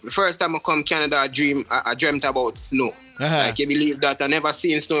experience. Like the first time I come Canada, I dreamt about snow. Like, you believe that I never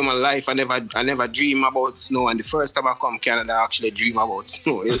seen snow in my life. I never dream about snow. And the first time I come Canada, I actually dream about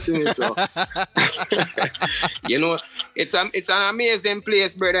snow. You see me? So, you know, it's an amazing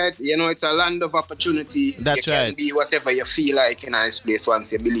place, brother. You know, it's a land of opportunity. That's you right. can be whatever you feel like in this place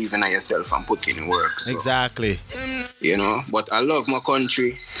once you believe in yourself and put in work. So, exactly. You know, but I love my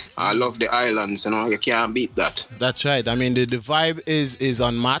country. I love the islands. You know, you can't beat that. That's right. I mean, the vibe is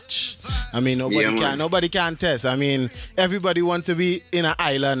unmatched. I mean, nobody can test. I mean, everybody wants to be in an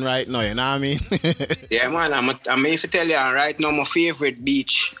island right now, you know what I mean? Yeah, man, I'm if I tell you right now, my favorite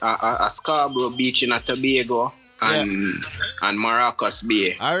beach, Scarborough Beach in Tobago and Maracas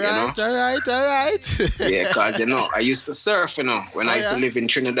Bay. All right. Yeah, because, you know, I used to surf, you know. When I used to live in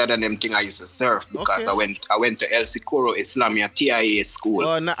Trinidad and them thing, I used to surf because I went to El Sicuro Islamia TIA school.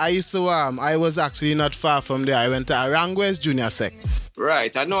 Oh, no, I used to, I was actually not far from there. I went to Aranguez Junior Sec.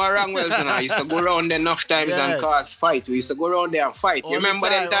 Right, I know Aranguez, and I used to go around there enough times and cause fight. We used to go around there and fight. You remember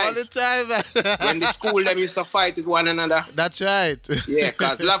that time? All the time, man. When the school them used to fight with one another. That's right. Yeah,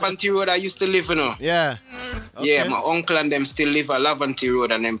 because Laventry Road I used to live, you know. Yeah. Okay. Yeah, my uncle and them still live at Laventry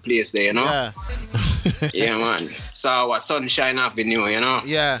Road and them place there, you know. Yeah. Yeah, man. So Sunshine Avenue, you know.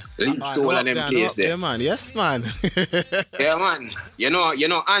 Yeah. Lead Soul and them place there. Yeah, man. Yes, man. Yeah, man. You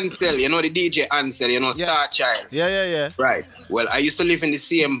know Ansel, you know the DJ Ansel, you know, Star Child. Yeah. Right. Well, I used to live in the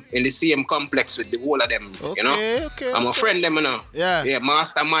same complex with the whole of them, you know. Okay. I'm a friend them, you know. Yeah. Yeah,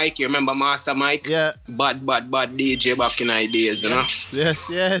 Master Mike, you remember Master Mike? Yeah. Bad DJ back in the days, you know. Yes.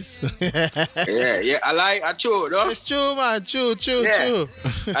 Yeah. I true, though. It's true, man. True.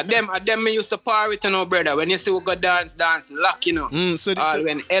 At them me used to par with, you know, brother. When you see we go dance, lock, you know.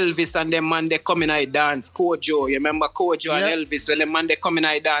 When Elvis and them man they come in I dance, Kojo, you remember Kojo and Elvis when them man they come in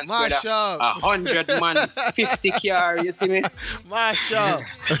I dance, brother. 100 man, 50 car, you see me? Masha.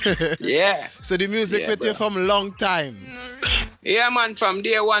 Yeah. So the music with you from long time. Yeah, man, from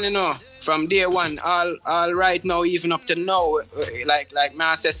day one, you know. from day one, all right now, even up to now, like me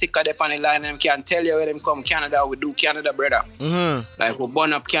I say, sick of them on the line, and can tell you where them come Canada, we do Canada, brother. Like we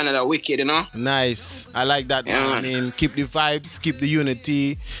burn up Canada wicked, you know. Nice. I like that, Yeah, man. I mean, keep the vibes, keep the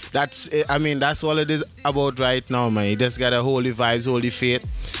unity. That's all it is about right now, man. You just gotta hold the vibes, hold the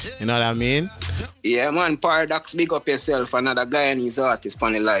faith. You know what I mean? Yeah, man. Paradox, big up yourself. Another Guyanese artist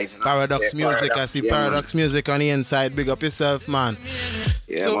on the live. You know? Paradox Yeah, music. I see Paradox music on the inside. Big up yourself, man.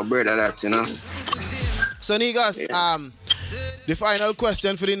 Yeah, So- my brother, that, you know. So Niggas, the final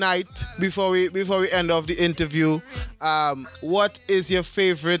question for the night before we end off the interview. What is your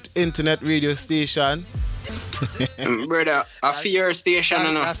favorite internet radio station? Brother, a fear station,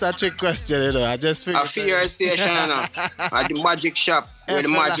 you know. That's a trick question, you know. I just figured. A fear station, you know. At the magic shop where the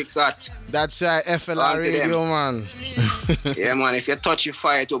FLR. magic's at. That's right, FLR On to radio, them. man. Yeah, man. If you touch your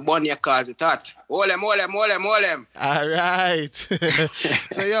fire to burn your cars, it's hot. Hold them. All right.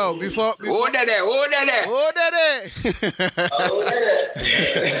 So yo, before Hold it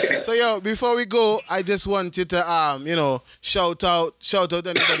there. So yo, before we go, I just want you to shout out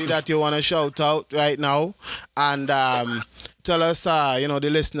anybody that you want to shout out right now, and tell us the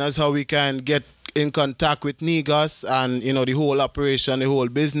listeners how we can get in contact with Niggas and the whole operation, the whole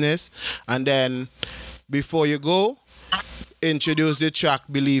business. And then before you go, introduce the track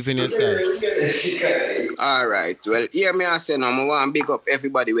Believe in Yourself. All right. Well, hear me I say now, I want to big up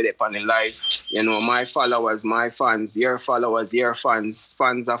everybody with it on the live. You know, my followers, my fans, your followers, your fans,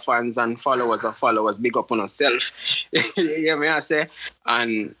 fans are fans and followers are followers. Big up on yourself. You hear me I say?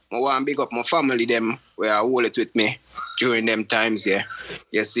 And I want to big up my family, them, where I hold it with me during them times, yeah.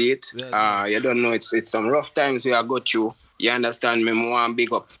 You see it? You don't know, it's some rough times we I go through. You understand me? I want to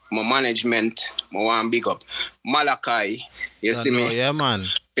big up my management. I want to big up Malachi. You see me? Yeah, man.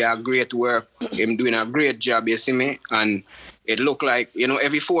 They are great work. Him doing a great job, you see me? And it look like,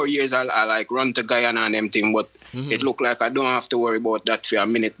 every 4 years I like run to Guyana and them thing, but it look like I don't have to worry about that for a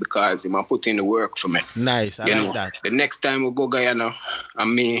minute because him a put in the work for me. Nice, I like that. The next time we go Guyana,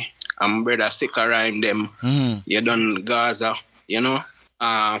 and me, and brother Sika Rhyme them, you done Gaza,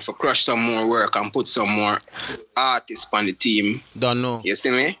 for crush some more work and put some more artists on the team. Don't know. You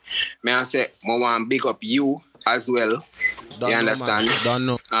see me? May I say, I want to big up you as well. You understand? Don't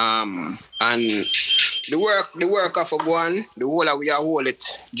know. And the work of a go on, the whole of we are hold it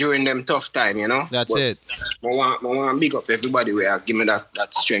during them tough time, That's it. I want to big up everybody where give me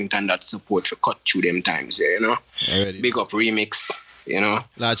that strength and that support for cut through them times, Big up Remix,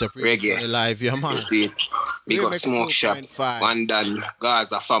 Large up reggae. on the live, yeah, man. You see, big up Remix Smoke Shop, 2.5. and then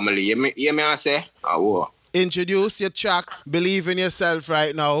Gaza family. You me I say? Introduce your track, Believe in Yourself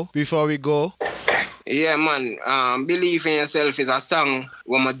right now before we go. Yeah, man. Believe in Yourself is a song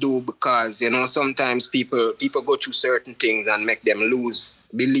what I do because, sometimes people go through certain things and make them lose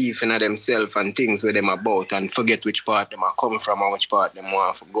belief in themselves and things where them about and forget which part them are coming from and which part them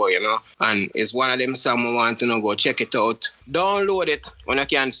want to go, And it's one of them songs I want to go check it out. Download it when I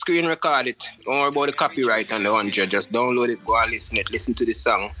can screen record it. Don't worry about the copyright and the 100. Just download it, go and listen it. Listen to the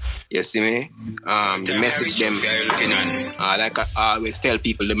song. You see me? The message them. Like I always tell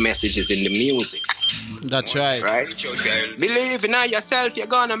people, the message is in the music. That's right. Believe in yourself, you're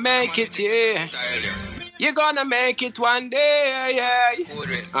gonna make it, yeah. You're gonna make it one day,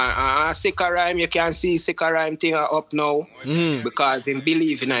 yeah. Sika Rhyme, you can see Sika Rhyme thing up now because he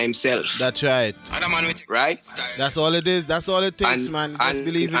believe in himself. That's right. Right? That's all it is. That's all it takes, man. Just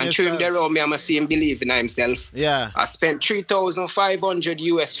believe in yourself. And yourself. through him around me, I'm seeing believe in himself. Yeah. I spent $3,500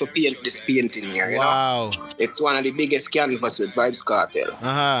 US for paint this painting here. Wow. It's one of the biggest canvas with Vybz Kartel.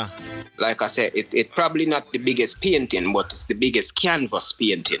 Like I said, it probably not the biggest painting, but it's the biggest canvas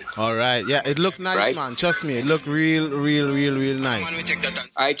painting. All right. Yeah, it looked nice, Right? man. Trust me, it looked real nice.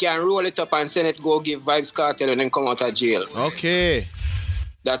 I can roll it up and send it, go give Vybz Kartel and then come out of jail. Okay.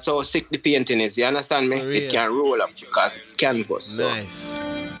 That's how sick the painting is. You understand me? For real. It can roll up because it's canvas. So. Nice.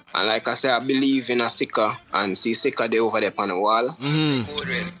 And like I say, I believe in a Sika and see Sika there over there on the wall.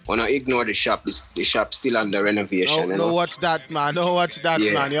 When I ignore the shop, the shop still under renovation. No, watch that, man. Don't watch that,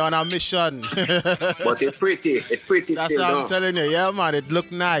 man. You're on a mission. But it's pretty. It's pretty. That's still what I'm telling you. Yeah, man. It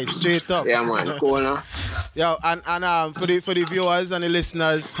looked nice, straight up. Yeah, man. Cool, no? Yo, and for the viewers and the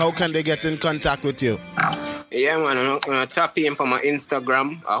listeners, how can they get in contact with you? Yeah, man. I'm gonna tap in for my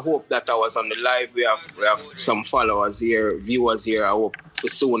Instagram. I hope that I was on the live. We have some followers here, viewers here. I hope for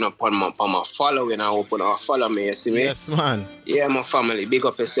soon upon my following. I hope you follow me. You see me? Yes, man. Yeah, my family. Big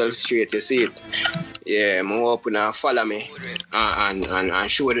up yourself straight. You see it? Yeah, I hope you follow me and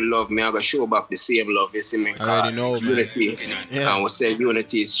show the love. Me I gotta show back the same love. You see me? I already know, man. Unity. Yeah. And we say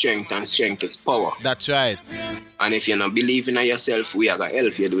unity is strength and strength is power. That's right. And if you don't believe in yourself, we are going to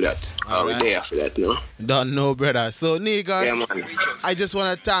help you do that. We're there for that, no? Don't know, brother. So, Niggas, I just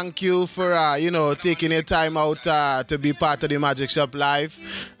want to thank you for, taking your time out to be part of the Magic Shop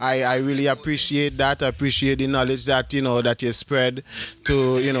Live. I really appreciate that. I appreciate the knowledge that, that you spread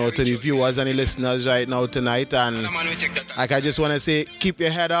to the viewers and the listeners right now tonight. And like, I just want to say, keep your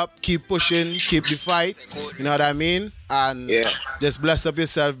head up, keep pushing, keep the fight. You know what I mean? And just bless up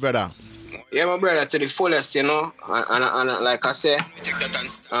yourself, brother. Yeah, my brother, to the fullest, and like I say,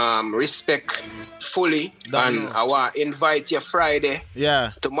 respect fully. I want to invite you Friday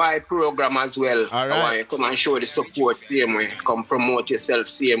to my program as well. All right. I want you to come and show the support same way. Come promote yourself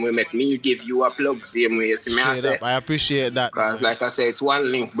same way. Make me give you a plug same way. You see me? I appreciate that. Because like I say, it's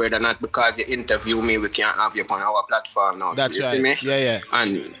one link, brother. Not because you interview me, we can't have you on our platform now. That's you right. See me? Yeah.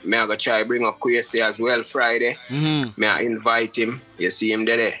 And me I go try bring up Kwesi as well Friday. Me I invite him. You see him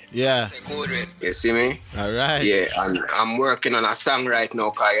there? Yeah. You see me? All right. Yeah, and I'm working on a song right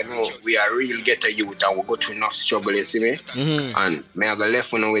now because, we are real ghetto youth and we go through enough struggle, you see me? And me I go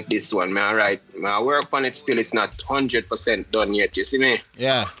left with this one. I work on it still, it's not 100% done yet, you see me?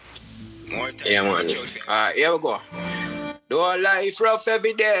 Yeah. Yeah, man. Here we go. Though life rough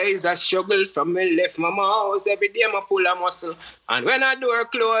every day is a struggle. From me left my house, every day I pull a muscle. And when a door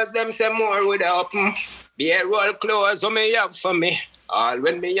close, them say more would happen. The air roll close, what me have for me? All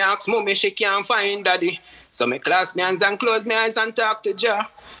when me ask mommy, she can't find daddy. So me clasp me hands and close my eyes and talk to Jah.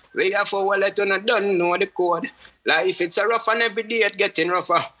 We have for wallet and I don't know the code. Life it's a rough and every day it getting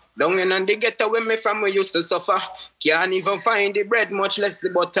rougher. Down in and the ghetto where me from we used to suffer. Can't even find the bread, much less the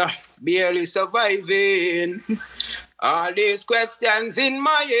butter. Barely surviving. All these questions in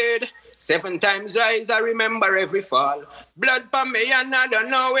my head. 7 times rise, I remember every fall. Blood for me and I don't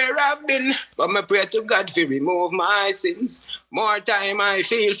know where I've been. But me pray to God to remove my sins. More time I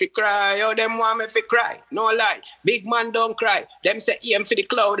feel fi cry. Oh, them want me fi cry. No lie, big man don't cry. Them say aim for the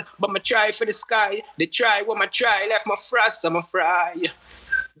cloud, but me try for the sky. They try what me try, left my frost, so me fry.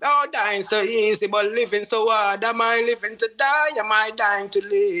 Oh, dying so easy, but living so hard. Am I living to die? Am I dying to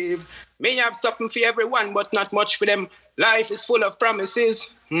live? Me have something for everyone, but not much for them. Life is full of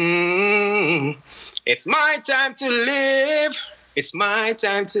promises. It's my time to live. It's my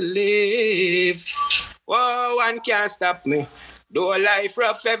time to live. Whoa, one can't stop me. Though life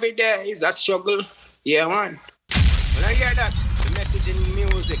rough every day is a struggle. Yeah, man. When I hear that, the message in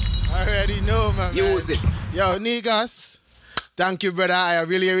music. I already know, man. Use it. Yo, Niggas. Thank you, brother. I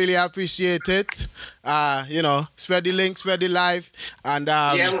really, really appreciate it. Spread the link, spread the live. And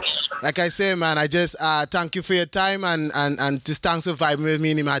like I say, man, I just thank you for your time and thanks for vibing with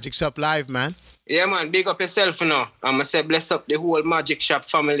me in the Magic Shop Live, man. Yeah, man. Big up yourself, I'm going to say bless up the whole Magic Shop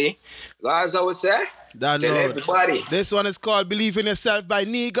family. As I would say, tell everybody. This one is called Believe in Yourself by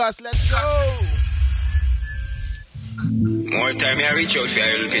Niggas. Let's go. More time I reach out for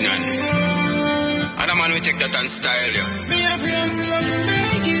your helping hand. And a man we take that and style you.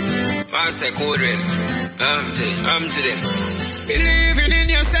 Man say code red. I'm to them. Believing in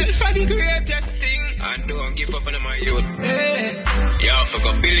yourself are the greatest thing. And don't give up on my youth. You have to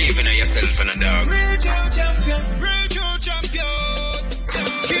go believing in yourself and a dog. Real true champion.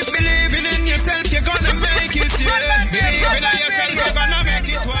 Keep believing in yourself, you're gonna make it, yeah. Believing in yourself, you're gonna make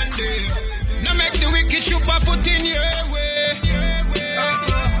it one day. Now make the wicked shoot a foot in your way.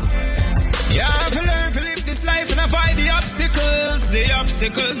 You have to learn to live this life and avoid the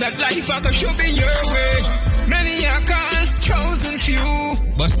obstacles that life should be your way. Many are called, chosen few,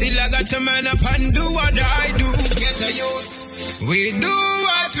 but still I got to man up and do what I do. Get a youth, we do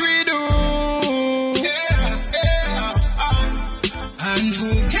what we do. And who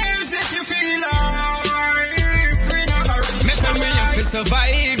cares if you feel alright? Mr. Me have to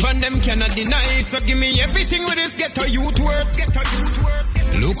survive and them cannot deny. So give me everything with this ghetto youth worth.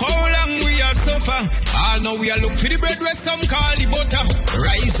 Look how long we are suffer. All know we are look for the bread where some call the butter.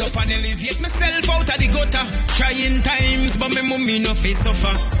 Rise up and elevate myself out of the gutter. Trying times, but my mummy no face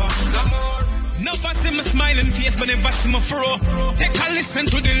suffer. No more. Never see my smiling face, but never see my fro. Take a listen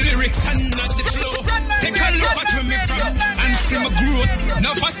to the lyrics and not the flow. Take a look at where me from and see my growth.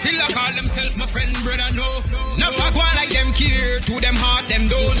 Never still I call themselves my friend, brother, no. Never go like them care, to them heart, them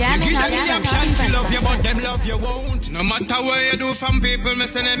don't. You give them the option to love you, but them love you won't. No matter what you do from people, me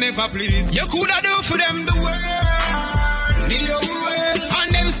say them never please. You coulda do for them the world, the whole world,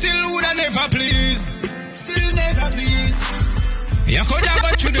 and them still woulda never please. Still never please. You coulda go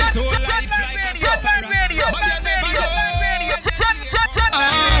through this whole life like Frontline Radio.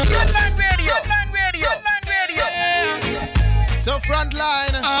 So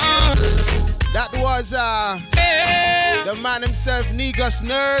Frontline, that was the man himself, Niggas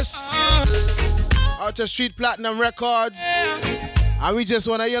Nurse. out to Street Platinum Records. And we just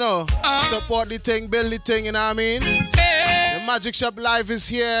wanna, support the thing, build the thing, you know what I mean? The Magic Shop Live is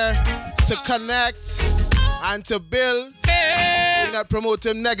here to connect and to build. We're not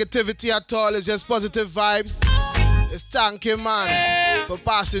promoting negativity at all, it's just positive vibes. It's thank you, man, for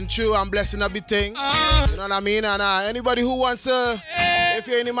passing through and blessing up the thing. You know what I mean? And anybody who wants to, if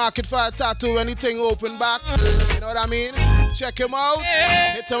you're in the market for a tattoo, anything open back, you know what I mean? Check him out.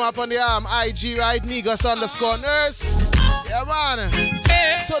 Hit him up on the IG, right? Negus_nurse. Yeah, man.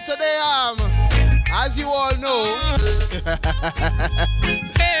 So today, as you all know,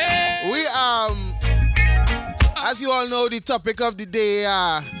 as you all know, the topic of the day,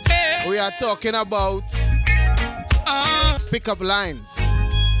 we are talking about pickup lines.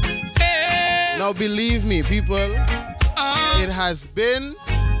 Now, believe me, people, it has been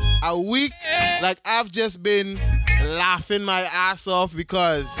a week. Like, I've just been laughing my ass off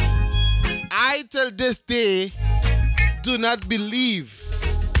because I, till this day, do not believe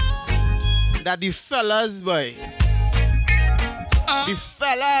that the fellas,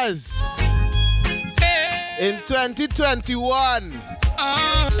 in 2021,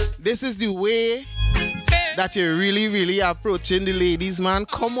 this is the way that you're really, really approaching the ladies, man.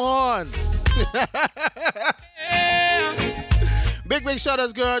 Come on. Big shout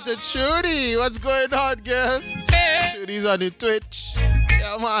outs going out to Trudy. What's going on, girl? Trudy's on the Twitch.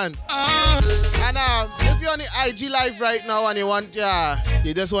 Yeah, man. And if you're on the IG Live right now and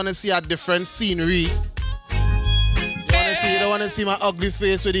you just want to see a different scenery, you don't want to see my ugly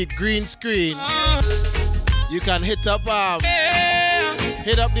face with the green screen, you can hit up the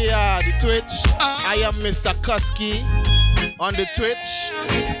Twitch. I am Mr. Kusky on the Twitch,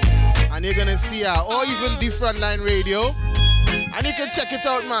 and you're gonna see or even the Frontline Radio, and you can check it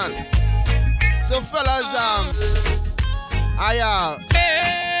out, man. So fellas,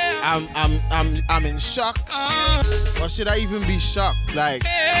 I'm in shock, or should I even be shocked? Like,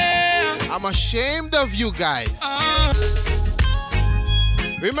 I'm ashamed of you guys.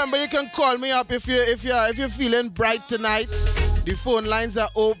 Remember, you can call me up if you're feeling bright tonight. The phone lines are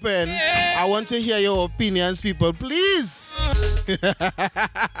open. I want to hear your opinions, people. Please.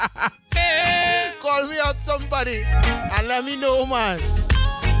 Call me up, somebody, and let me know, man.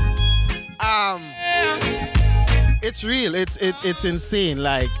 It's real. It's insane.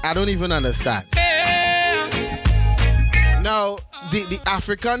 Like, I don't even understand. Now, the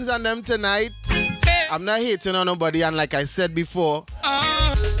Africans and them tonight, I'm not hating on nobody, and like I said before,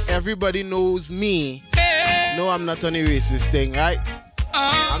 everybody knows me. No, I'm not on the racist thing, right?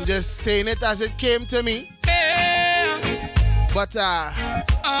 I'm just saying it as it came to me. But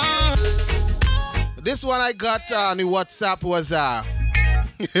this one I got on the WhatsApp was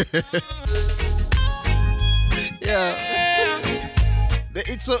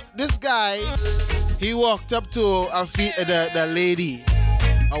this guy, he walked up to the lady,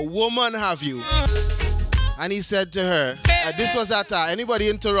 a woman have you, and he said to her, this was at anybody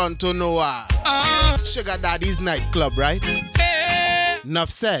in Toronto know Sugar Daddy's nightclub, right? Enough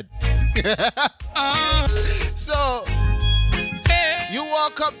said. So you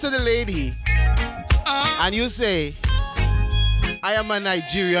walk up to the lady and you say, I am a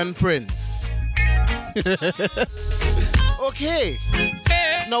Nigerian prince. Okay.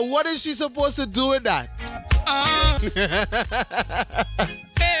 Now what is she supposed to do with that?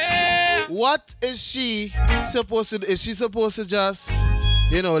 What is she supposed to do? Is she supposed to just,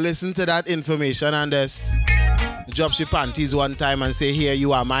 listen to that information and just drop she panties one time and say, here,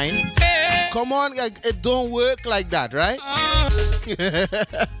 you are mine? Come on, it don't work like that, right?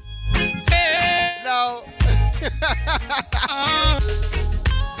 Now,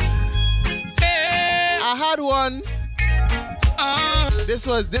 I had one. This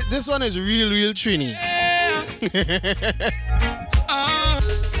one is real Trini.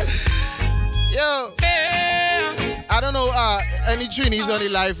 Yo, I don't know any Trinis on the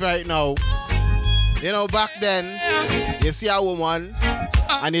live right now. Back then, you see a woman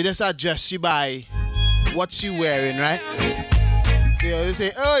and you just adjust she by what she wearing, right? So you say,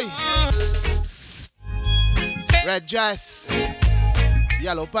 oi, psst, red dress,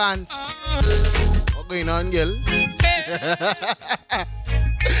 yellow pants. What's going on, girl?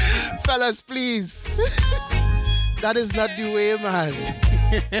 Fellas, please. That is not the way, man.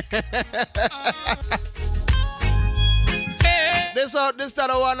 This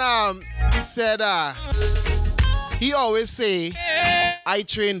other one said he always say, I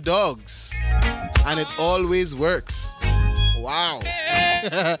train dogs and it always works. Wow.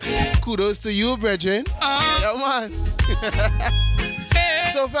 Kudos to you, brethren. Yeah, man.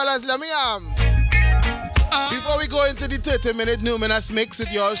 So fellas, let me before we go into the 30-minute Numinous mix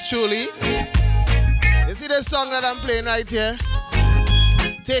with yours truly, You see this song that I'm playing right here?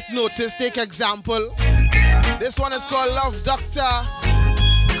 Take notice, take example. This one is called Love Doctor.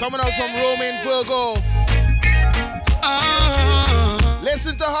 Coming out from Romain Virgo.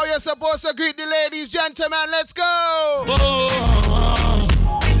 Listen to how you're supposed to greet the ladies, gentlemen. Let's go. Love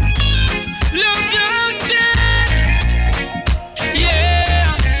Doctor.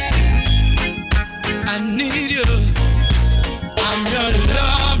 Yeah. I need you. I'm your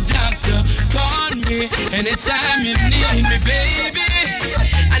love doctor. Call me anytime you need me, baby.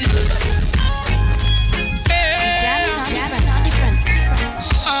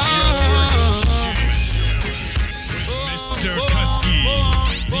 Mr. Kusky,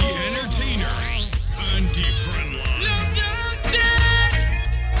 the entertainer on different line.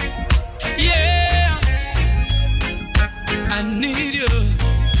 Yeah, I need you.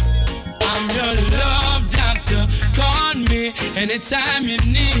 I'm your love doctor. Call me anytime you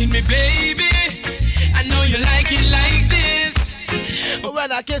need me, baby. I know you like it like this.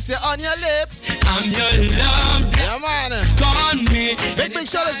 When I kiss you on your lips, I'm your love doctor. Yeah, man. Call me. Big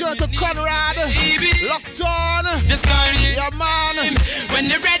shout outs going to Conrad. Baby. Locked on. Just call me. Yeah, man. When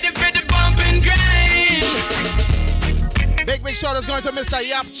you're ready for the bump and grind. Big shout outs going to Mr.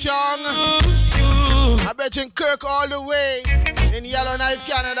 Yap Chong. I bet you in Kirk all the way in Yellowknife,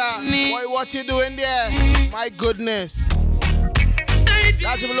 Canada. Boy, what you doing there? My goodness.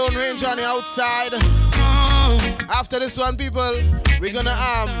 That's a Lone Ranger on the outside. After this one, people, we're gonna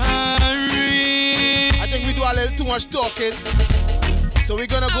I think we do a little too much talking. So we're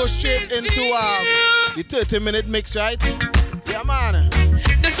gonna go straight into the 30-minute mix, right? Yeah, man.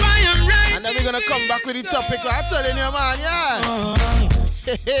 That's why I'm right. And then we're gonna come back with the topic. I'm telling you, man, yeah.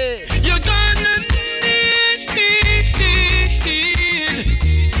 You're gonna need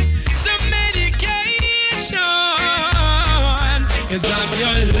some medication. 'Cause I'm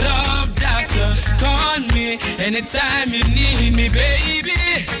your love doctor. Call me anytime you need me, baby.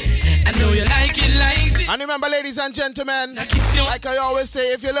 I know you like it like this. And remember, ladies and gentlemen, like I always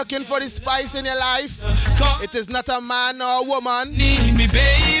say, if you're looking for the spice in your life, it is not a man or a woman. Need me,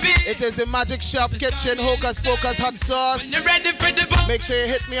 baby. It is the Magic Shop Kitchen Hocus Pocus Hot Sauce. You're ready for the bump. Make sure you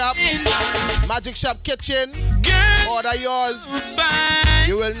hit me up. Magic Shop Kitchen. Girl, order yours. Fine.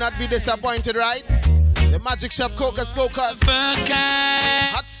 You will not be disappointed, right? The Magic Shop Hocus Pocus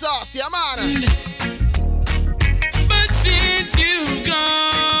Hot Sauce, yeah, man. But since you've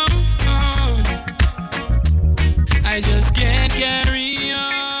gone, I just can't carry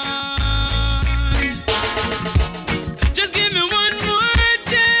on. Just give me one more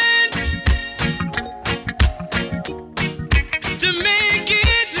chance to make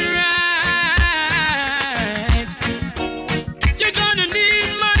it right. You're gonna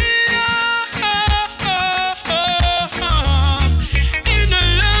need my love in a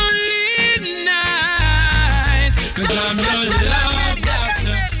lonely night. 'Cause I'm your love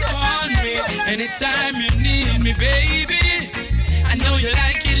doctor. Call me anytime you need me, baby. I know you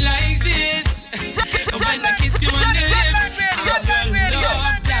like it like this. When I kiss you on the lips, I'm your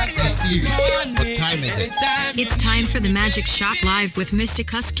love doctor. What time is it? It's time for the Magic Shop Live with Mr.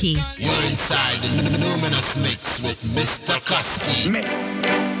 Kusky. You're inside the luminous mix with Mr. Kusky. Me,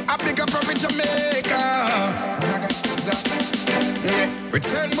 I pick up from Jamaica. Zaga, zaga. Yeah,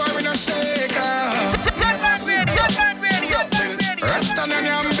 return boy with no shaker. Rasta and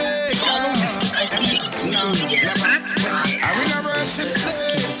Yambeka. Follow Mr. Kusky on social media. I will worship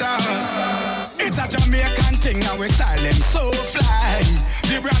Satan. It's a Jamaican thing now, we style them so fly.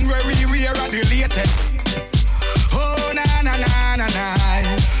 The brand where we wear are the latest. Oh, na na na na na.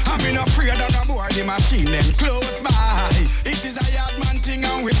 I'm not afraid of no board, the machine them close by. It is a yard man thing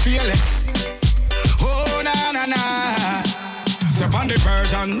and we fearless. Oh, na na na. Step on the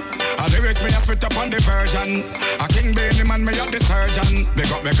version. A lyrics me a spit up on the version. A King Bailey man me up the surgeon.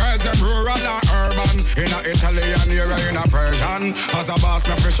 Make up me girls them rural and urban. In a Italian here in a Persian. As a boss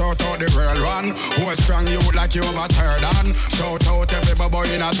me fish out the real one. Who is strong you like you over third on. Shout out every boy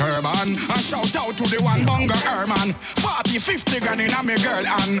in a turban. And shout out to the one bunger Herman. 40-50 grand in a me girl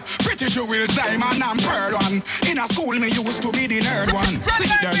and pretty jewels diamond and pearl one. In a school me used to be the nerd one. See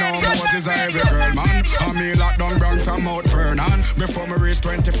there now Moses a every girl man. And me lock down Bronx and Mount Vernon. Before me reach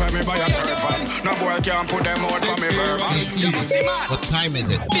 25 me buy a third van. No boy can't put them out for me bourbon. What time is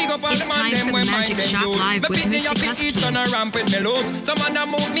it? It's time for the Magic Shop Live with Mr. Kusky. On a ramp with me load. Someone that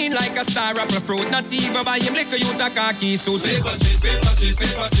move me like a star apple fruit. Not even buy him liquor, you take a key suit. Paper chase, paper chase,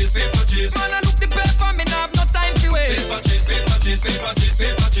 paper chase, paper chase. Man, I look the paper, me nah have no time to waste. Paper chase, paper chase, paper chase,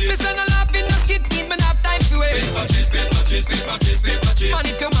 paper chase. Me say no laughing, no skid, me nah have time to waste. Paper chase, paper chase, paper chase, paper chase. Man,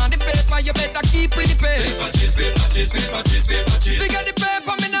 if you want the paper, you better keep with the pace. Paper chase, paper chase, paper chase, paper chase. They get the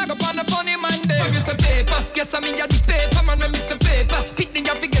paper, me nah go on the funny man day. You say paper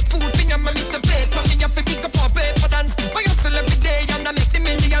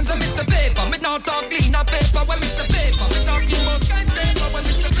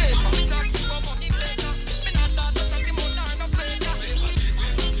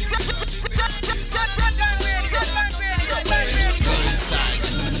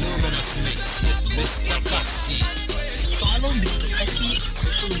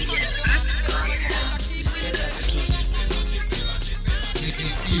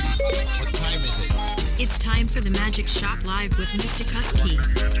for the Magic Shop Live with Mr. Kusky.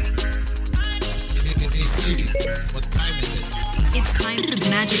 What time is it? It's time for the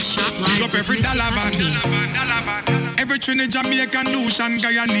Magic Shop Live with every Mr. Dalavan. Kusky. Every Trinidad, Jamaican, Lucian,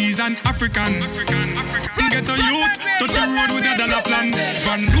 Guyanese and African. Get a youth, touch a road with a dollar plan.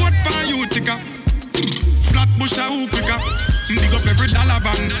 Van road pan Utica, flat bush a hoop pick up. Big up every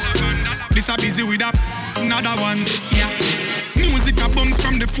Dalavan. This a busy with a another one. Yeah. Music a bounce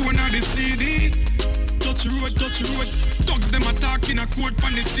from the phone or the CD. Touch road, thugs them attack in a quote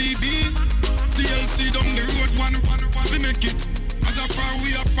from the CD. TLC down the road, one, we make it. As a far we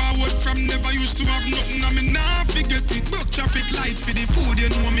are forward from never used to have nothing, I mean nah forget it. Broke traffic light for the food, you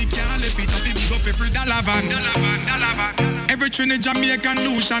know me can't left it. I feel big up every Dalavan. Every Trinidad, Jamaican,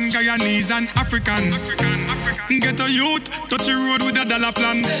 Lucian, Guyanese and African. Get a youth, touch a road with a dollar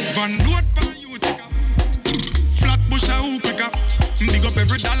plan. Van road pan youth, flat bush a hoop pick up. Big up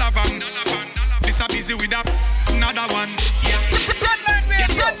every Dalavan. This a busy with a another one. Yeah.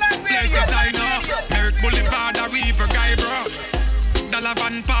 Places I know. Merritt Boulevard, a River Guy, bro.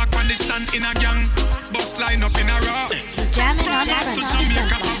 Dalavan Park on the stand in a gang. Bus line up in a row. Just to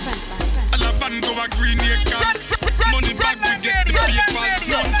Jamaica. Dalavan go a Green Acres. Money back we get the papers.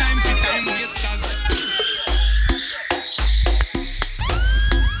 Long time for time wasters.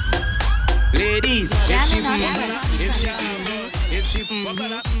 Ladies,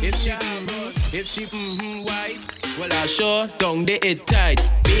 if she white, well I sure don't they it tight.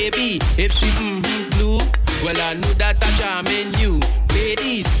 Baby, if she blue, well I know that I charming you.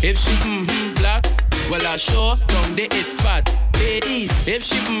 Ladies, if she black, well I sure don't they it fat. Ladies, if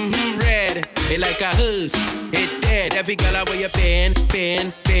she red, it like a hearse, it dead. Every girl I wear your pen.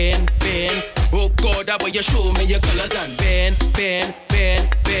 Oh God, I wear you show me your colors and pen.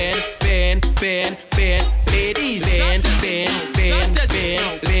 Ladies,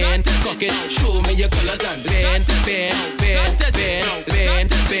 pen, cock it, show me your colors and pen.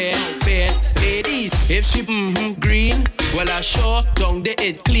 Ladies, if she green, well I sure don't they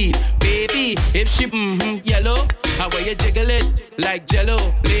it clean. Baby, if she yellow, how will you jiggle it like jello?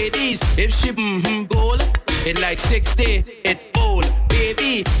 Ladies, if she gold, it like 60, it old.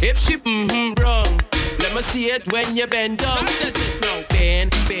 Baby, if she brown, let me see it when you bend down. Does it now? Pen,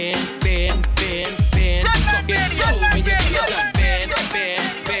 cock it, show me your colors and pen.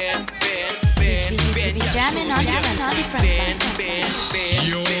 Jamming on different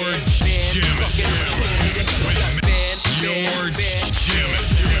You're jamming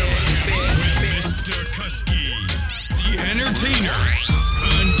with Mr. Kusky, the entertainer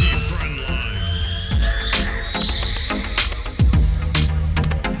on the front line.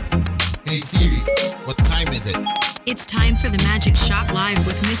 Hey Siri, what time is it? It's time for the Magic Shop Live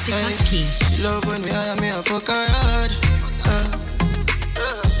with Mr. Kusky. She love when me I fuck her hard.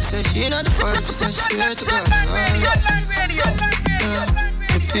 Say she not the first, she said she let to go.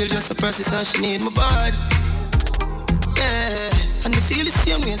 The feel just a process and she need my body. Yeah, and the feel the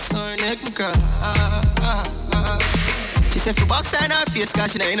same way, so her neck me cry. She said for box her in her face,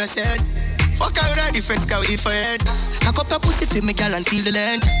 cause she not innocent. Fuck her with her different sky with different. Cock up her pussy for me, girl, and feel the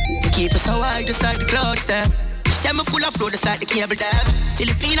length. Me keep her so high, just like the clouds, them. She said me full of flow, just like the cable, them.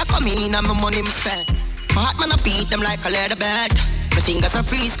 Filipina come in, and my money me spend. My heart man, I beat them like a leather bag. My fingers are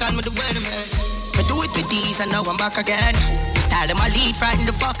freeze, call me the weatherman. I do it with these and now I'm back again. The style them I lead, frighten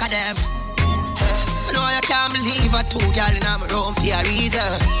the fuck of them. I know I can't believe I two girl in my room for a reason.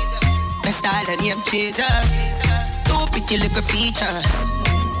 My style and name chaser. Two pretty little features.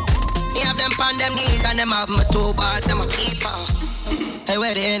 Me have them on them knees and them have my two balls, them a keeper. Hey,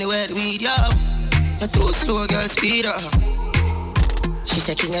 where they anywhere to weed, yo. The two slow girl speed up. She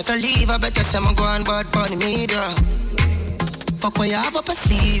said, King, if I leave, I better say I'm going bad bunny media. Fuck what you have up a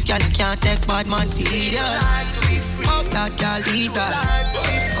sleeve, girl, you can't take bad man feed ya. Fuck that girl, leave that.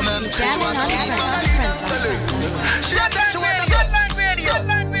 Come on, Jamming on different. She said she would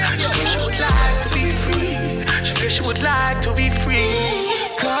like to be free. She said she would like to be free.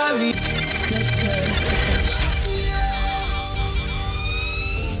 Call me.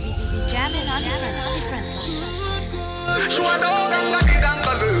 Jamming on different. She want all that money down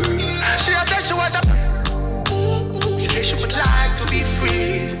balloon. She said she want she would like to be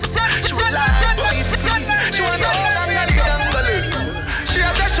free. She would like to be free. She want all that money down balloon. She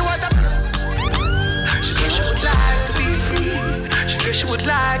said she want she said she would like to be free. She said she would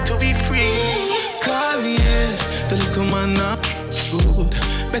like to be free. Call me, yeah. The little man not good.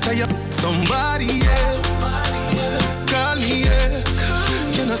 Better you somebody else. Call me, yeah.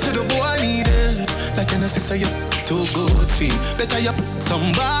 Can I say the boy need it? Like can I say you too good feel? Better you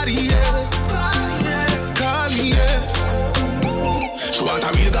somebody else. Call me, yeah. She want a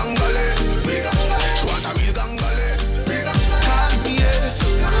real gangle. She want a real gangle.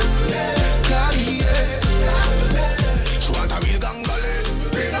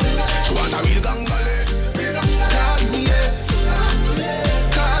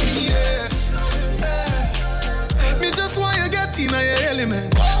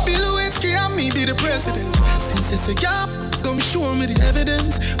 president. Since you say, yeah, come show me the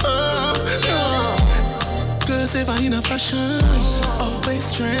evidence. Cause if I in a fashion,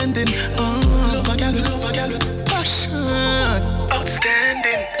 always trending. Love a gal with passion.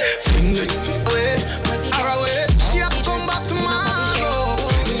 Outstanding. Finger away, away. She have to come back tomorrow.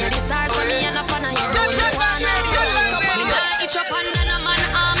 Finger the stars on me and up on a It's up under a man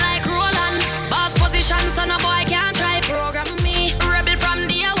arm like Roland. Boss position, son a boy can't try program me. Rebel from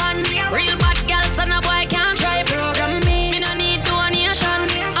day one. Real bad girl, son a boy can't try program me. Me no need donation.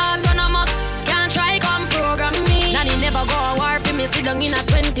 Autonomous can't try come program me. Nanny never go a war for me. Sit down in a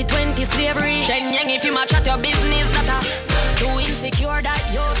 2020 slavery. Shen Yang if you match at your business that too insecure that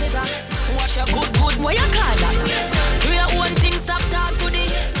you is a. Watch your good, what you call that? Do your own thing, stop talk to the.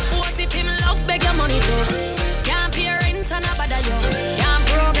 What if him love beg your money too? Can't pay rent and a bother you. Can't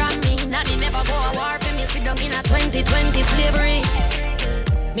program me, nanny never go a war for me. Sit down in a 2020 slavery.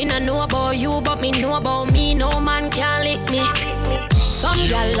 Me no know about you, but me know about me. No man can lick me. Some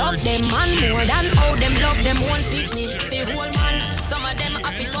girl love them man more than how them love them one picnic. They whole man, some of them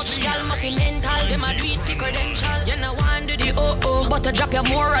have to touch girl, must be mental. Them a do it for credential. You know want do the but to drop your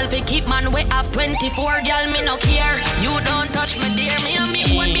moral fi keep man we have 24 girl. Me no care. You don't touch me dear. Me and me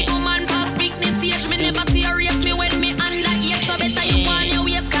one big woman pass picnic stage. Me never serious me when me under 8. So better you want your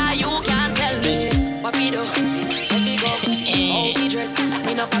waist, cause you can't tell me what we do. If we go, how we dress.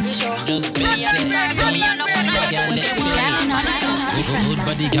 Me no papi show. Me and the stars, so me and no fun. Good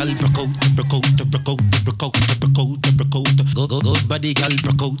body gal, broke out. Good body gal,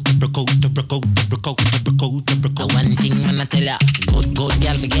 broke out. One thing I'ma tell ya, good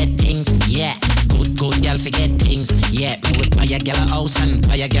gal forget things, yeah. Good gal forget things, yeah. Me would buy a gal a house and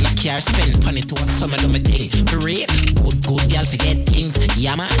buy a gal a car, spend money to a summer do me thing. For real, good gal forget things,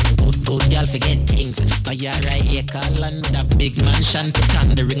 yeah man. Good gal forget things. Buy a right acre and a big mansion, put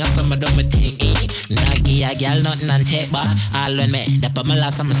on the ring of summer do me thing. Nah give a gal nothing and take back. All when me, that my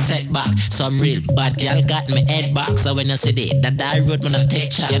last I'm a setback. Some real bad gal got me head back. So when you see that road when I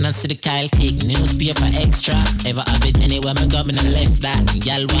take shot, you know see the Kyle take newspaper extra. Ever have it anywhere me go, me no left that.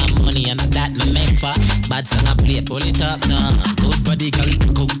 Y'all want money and that me make for. Bad song I play, pull it up now. Good body girl,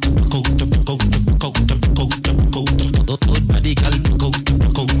 good body girl,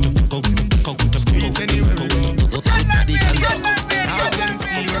 streets anywhere we go. Good body girl,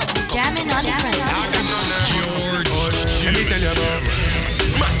 jamming on the front. Let me tell you about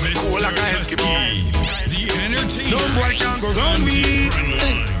cool like a Eskimo. No boy can go round me.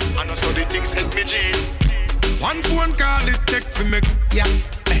 I know so the things hit me G. One phone call it take for me, yeah.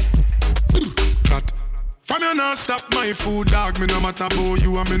 But from you not stop my food, dog. Me no matter about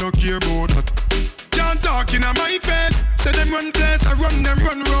you and me no care about that. Can't talk in my face. Say them run place, I run them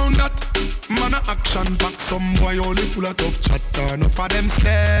run round that. Man a action back, some boy only full of tough chatter. Enough of them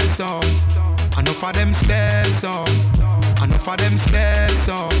stairs up, enough of them stairs up, enough of them stairs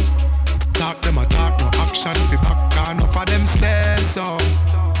up. Talk them a talk, no action fi back. Enough of them stairs up,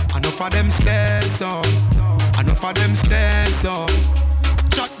 enough of them stairs up. Enough of them stairs up.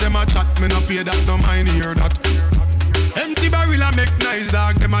 Chat them a chat, me no pay that, no mind hear that. Empty barrel a make nice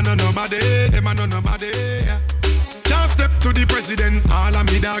dog, them a no nobody, yeah. Can't step to the president, all of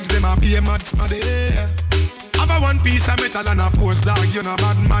me dogs, them a be a mad smaddy, yeah. Have a one piece of metal and a post dog, you know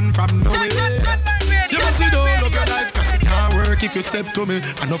bad man from nowhere. You must see all of your life, cause it can't work if you step to me.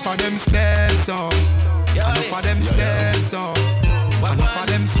 Enough of them stairs up, enough of them stairs up, enough of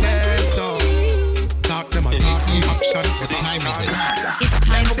them stairs up. It's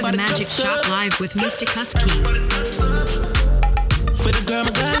time for the Magic Shop Live with Mr. Kusky. For the girl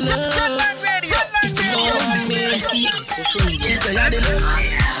my God loves. Follow Mr. Kusky on social media. I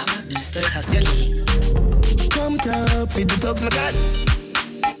am Mr. Kusky. Come top, feed the dogs my God.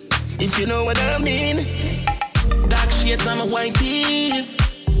 If you know what I mean. Dark shades on my white tees.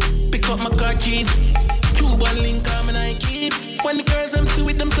 Pick up my car keys. Cuban link on my Nikes. When the girls I'm see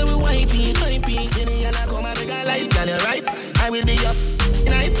with them, so we whitey, hypey. See me and I come and make a light, and you're right. I will be up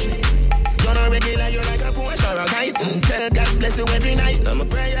tonight. You're not regular, you're like a Porsche or a kite. Tell God bless you every night. I'm a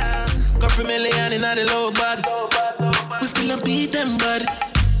prayer. Couple million in the low bag. We still don't beat them, bud.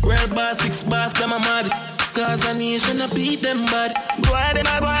 Real boss, 6 bars, them a mad. Cause a nation, I beat them, bud. Boy, them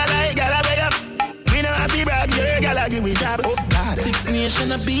a go like, gotta wake up. We know I feel brag, your girl, I give we job. Oh, God. 6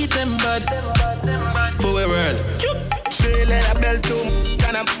 nation, I beat them, bud. For a world. Straight let a belt to me.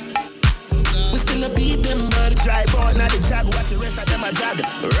 We still a beat them, bud. Drive out, now the jag. Watch the rest of them a jag.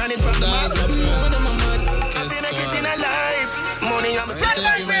 Running from the mouth. I feel like it in a life. Money, I'm a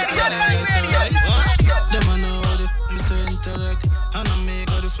satellite radio. Them I know how the so intellect. And I make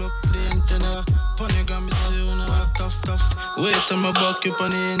all the flop the internet. Ponygram is soon tough. Wait till my buck up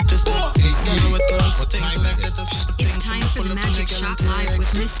on the internet. You know what I'm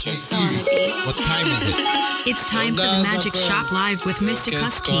What time is it? It's time for the Magic Shop Live with Mr.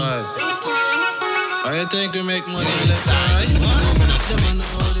 Kusky. I think we make money left and right.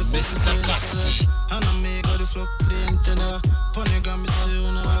 Mr. Kusky. And I make all the flow the internet. Polygram is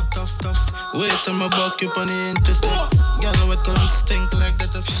soon tough. Wait till my buck up on the internet. Girl, what color stink like that?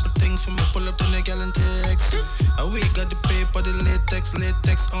 A thing for me pull up to the gal and text. We got the paper, the latex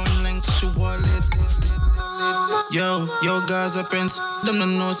online to wallet. Yo, Gaza Prince. Them the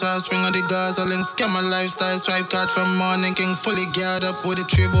nose I spring on the Gaza links. Get my lifestyle swipe card from morning king. Fully geared up with the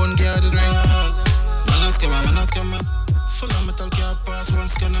tribune geared ring. Man a scammer. Full of metal car pass one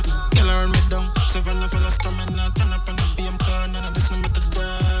scanner. Girl around me down. Savannah full of stamina. Turn up on the BM corner and this no metal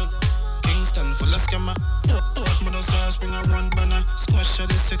dog. Kingston full of scammer. Mother sauce bring a run banner. Squash of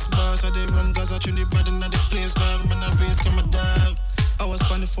the 6 bars. I they run Gaza tune the bread in the place dog. Man a race come a dog. I was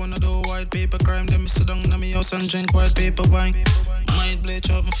on the phone, I do white paper crime. Then me sit down in my house and drink white paper wine. Might bleach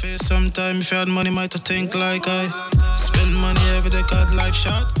out my face sometime. If you had money, might have think like I spend money every day, got life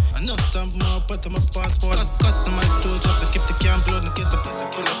shot. Enough stamp more, put on my passport. That's customized too, just to keep the camp load in case I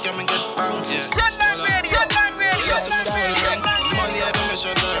pull a scam and get bounced. Yeah. Run that radio. Money, I don't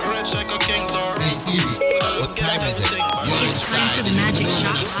measure that. Red check a king door. What time is it? It's time for the Magic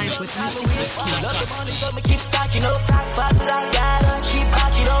Shop Live with Mr. Kusky. Love the money, so me keep stacking up. Fat girl, keep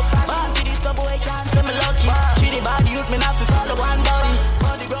backing up. Man, for this double, I can't say me lucky. Treat the body youth, me not fi follow one body.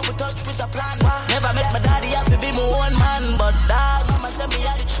 Body broke, we touch with a plan. Never met my daddy, I fi be my own man. But dog, mama said me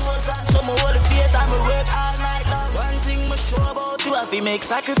had the chosen. So me hold the faith and me work all night long. One thing me sure about you, I fi make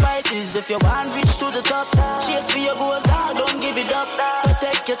sacrifices. If you want reach to the top, chase for your goals, dog, don't give it up.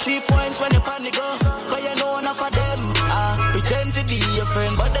 Protect your 3 points when you panic go. Cause you know enough of them. Pretend to be your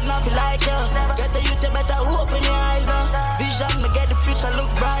friend, but them not feel like you. Get the youth, you better open your eyes now. Vision, me get the future look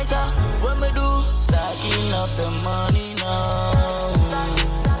brighter. What me do? Stacking up the money now.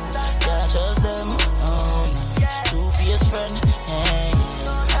 Can't trust them. Two-faced friend. Hey.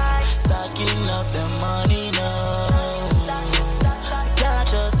 Stacking up the money now. Can't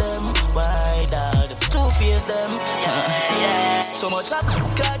trust them. Why dog? Two-faced them. So much up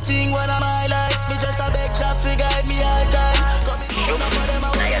cutting when I'm my life. Me just a beg traffic guide me all time. Come in for them I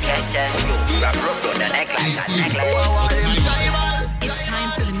want your chest. You got broke on the neck like a necklace. It's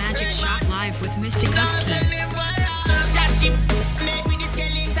time for the Magic Shop Live with Mr. Kusky. Make with the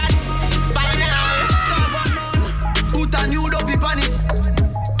skeleton. Final. Put a new dopey on it.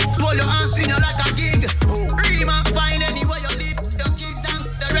 Pull your hands spin like a gig. Rima, find anywhere you live. The kids and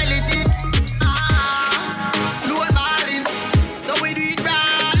the relatives. Load balling. So we do it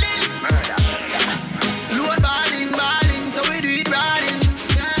rolling. Load balling. So we do it rolling.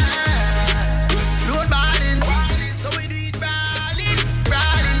 Load balling. So we do it rolling.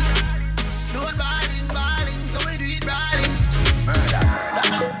 Load balling. So we do it rolling.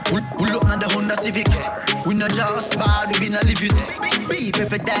 Pull up on the Honda Civic. We not just bad, we been a live it. Beep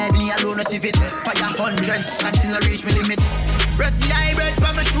if it dead, me alone a civ it. Fire 100, I still not reach my limit. Press the hybrid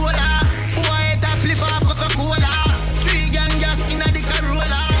from my shoulder. Boy, it a flip off Coca-Cola. 3 gang gas in a the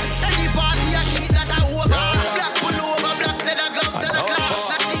Corolla. Any party I keep that I over. Black pull over, black leather gloves and a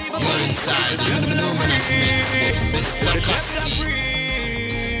clock. Not even You're inside the luminous mix with Mr.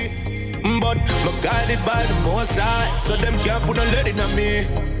 Kusky. But I'm guided by the Most High, so them can't put no lead in me.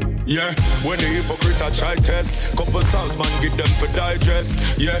 Yeah, when the hypocrite a try test, couple songs man get them for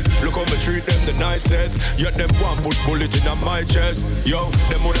digest. Yeah, look how me treat them the nicest. Yet them want put bullet in my chest. Yo,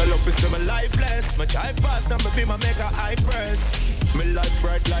 them woulda love to see me lifeless. My drive fast, now me be my make a high press. Me life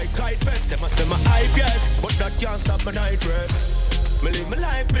bright like kite vest. Them a say my hype yes, but that can't stop my night rest. Me live my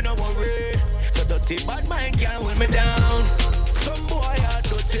life, me no worry. So dirty bad mind can't hold me down. Some boy are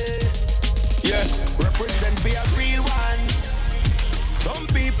dirty. Yeah, represent for a real one. Some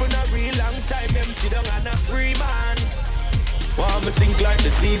people not real long time, them sit down and a free man. Want me sink like the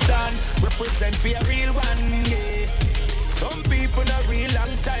season, represent for a real one, yeah. Some people not real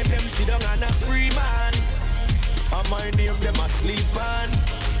long time, them sit down and a free man. And my name, them a sleep man.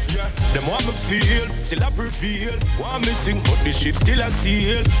 Yeah, them want me feel, still a prevail. Want me sing, but the ship still a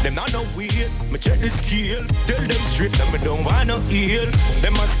sail. Them not no weird, me check the scale. Tell them straight that me don't want no heal.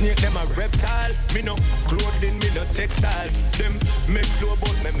 Them a snake, them a reptile. Me no clothing, me no textile. Them make slow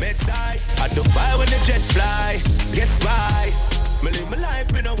but me met die. I don't buy when the jet fly. Guess why? Me live my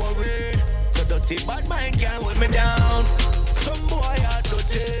life, me no worry. So dirty bad mind can't hold me down. Some boy are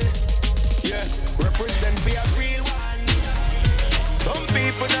dirty. Yeah, represent for a real one. Some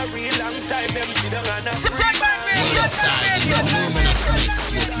people not real long time, them sit down and a free man. You're inside the luminous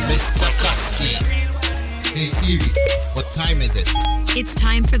mix with Mr. Kusky. Hey Siri, what time is it? It's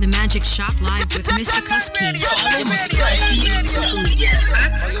time for the Magic Shop Live with Mr. Kusky. Follow Mr. Kusky on social media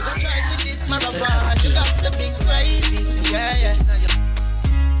at Mr. Kusky. Yeah.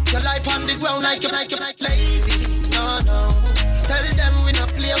 You lie on the ground like you're lazy. No. Tell them we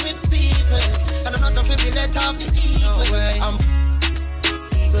not play with people. And I'm not gonna be let off the evil. I'm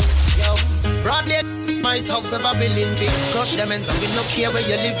evil, yo. Broadly, my thugs have a billion feet. Crush them and we no care where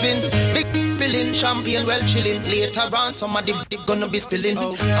you living. Big billion champion, well chilling. Later on, somebody gonna be spilling.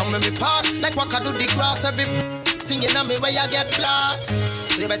 And when we pass, like what I do the grass, every thing you know me where you get blast.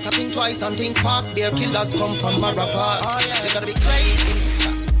 So you better think twice and think fast. Bear killers come from Marapart. You gotta be crazy.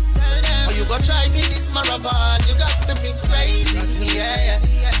 You go drive in this Maravan, you got to be crazy, yeah.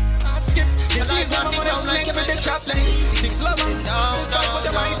 Skip, you see them on the like you the trap lazy. Six lover,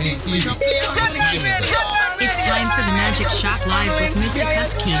 It's time for the Magic Shop Live with Mr.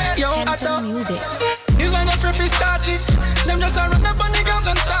 Kusky. Cancel music. These are not free to start it. Them just a run up on the ground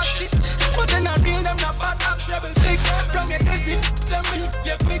and start it. But then I real them not bad up 7-6. From your tasty, them will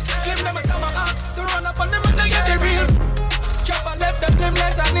get quick. Claim them a come out. To run up on them and they get it real. Chopper left them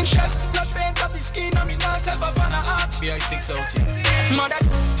blameless and in chest. Blood paint up his skin and me not self a fan of art. BI6 out here. Mother,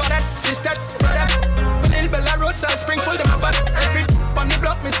 father, sister, brother. Little Bella Road, South Spring, full them up. Every on the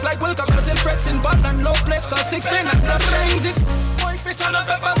block, miss like welcome. Brazil frets in bad and low place. Cause 6 pain and blood rings it. Boy face on a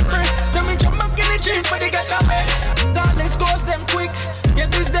pepper spray. Then we jump up in the gym for the get away. Darkness goes them quick. Yeah,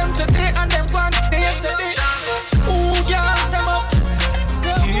 this them today and them gone yesterday. Ooh, gas them up. So,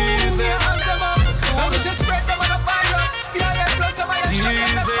 ooh, gas them up. And we just spread them on the virus. Yeah, plus some of your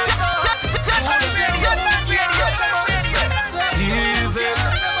easy.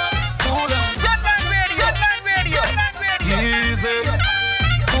 Cool on. Frontline radio. Easy.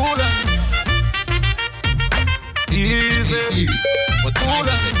 Cool on. Easy. Siri, what time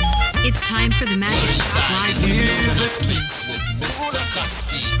is it? It's time for the Magic Shop Live with Mr.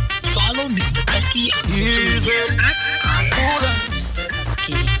 Kusky. Follow Mr. Kusky on social media at Mr.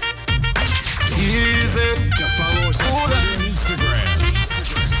 Kusky. Easy. To follow us on Twitter and Instagram.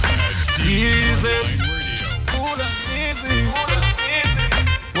 Easy.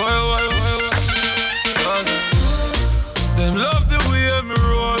 Why? Them love the way me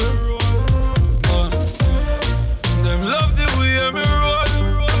roll. Them love the way me roll.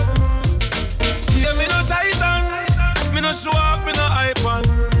 Yeah, me no titan. Me no show off, me no hype on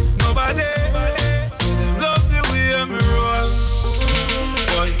nobody. So them love the way me roll.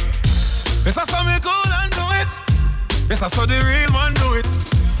 Boy. Better so me cool and do it. Better so the real man do it.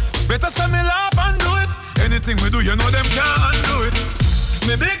 Better so me laugh and do it. Anything we do, you know them can't do it.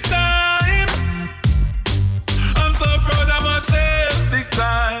 Me big time. I'm so proud of myself. Big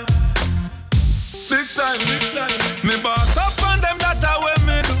time. Me boss up on them, that's how we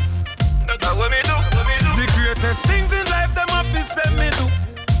me do. The greatest things in life, them have to say me do.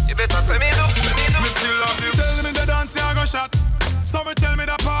 You better say me do. Me still love you. Tell me the dance I go shot. Some tell me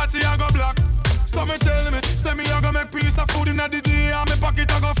the party I go block. Some tell me, say me I go make piece of food in the day and me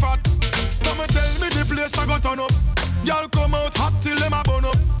pocket I go fat. Some tell me the place I go turn up. Y'all come out hot till them a burn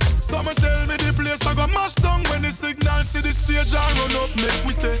up. Some tell me the place I go mash down when the signal see the stage I run up. Make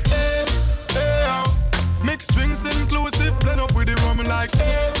we say hey, oh. Mix drinks inclusive, blend up with the rum like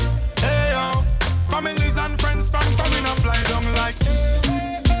hey, oh. Families and friends from in a fly down like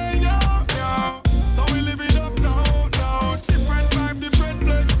hey, yo. So we live it up now. Different vibe, different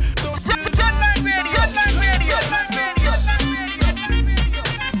flex. Frontline radio.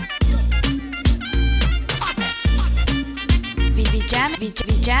 We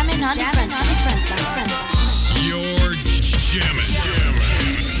jamming on the front. You're jamming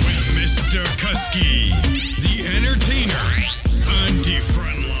with Mr. Kusky, the entertainer, on the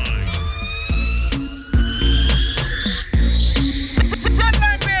front line.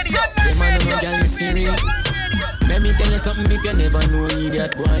 Frontline radio. Let me tell you something if you never know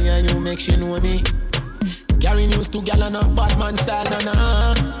idiot boy and you make she know me. Carry news to gal and a bad man style,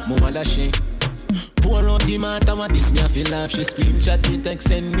 na. Mama da she. Pour out the matter what this me a feel laugh. She scream chat, she text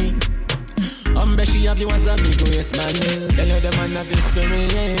send me. She have you as a big waist man. Tell you the man have his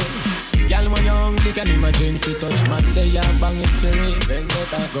spirit, yeah. Gal when young, they can imagine fi touch man. They a bang it for me. Then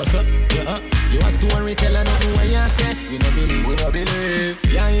get a goss up, yeah. You a storyteller, nothing what you say. We no believe.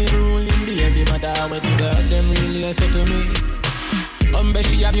 Yeah, ain't ruling baby mother. When you got them really say to me.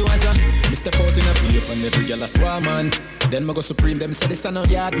 She have you as a Mr. Out in a paper and every girl a swarm man. Then me go supreme, them say this a no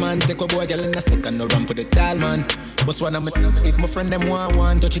yard man. Take a boy girl in a second, no run for the tall man. But one of me, if my friend them want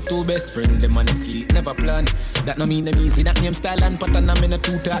one, touch it two best friend, them honestly never plan. That no mean them easy, that name style and pattern, I'm in a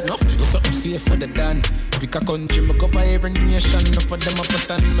two talk enough. No something safe for the done. Pick a country, me cover every nation. Enough for them a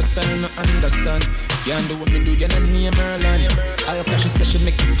pattern, my style no understand. Can't do what me do, you know name Merlin. I'll catch a session,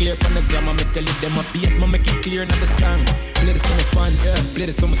 make it clear from the grammar. Me tell you them a beat, me make it clear, not the song. Play this for my fans, play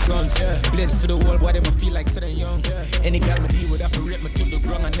this for my sons, play this to the world, why them a feel like sitting young. Any girl me deal with have to rape me to the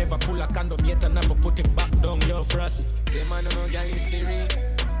ground. I never pull a condom yet, I never put it back down, yo, for us. Them man no girl is free.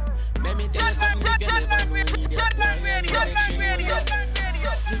 Let me tell you something if you never know it.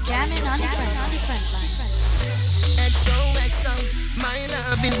 You're jamming on the front line. XOXO, my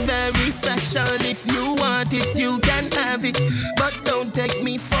love is very special. If you want it, you can have it. But don't take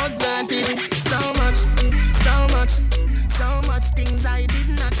me for granted. So much things I did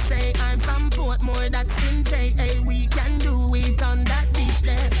not say. I'm from Portmore, that's in JA. We can do it on that beach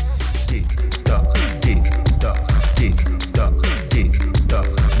there. Tick tock, tick tock, tick tock, tick tock.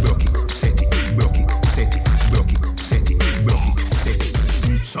 Broke it, set it, broke it, set it, broke it, set it, broke it, set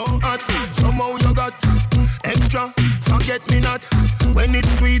it. So hot, somehow you got extra, forget me not. When it's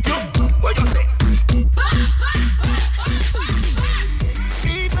sweet, you, what you say?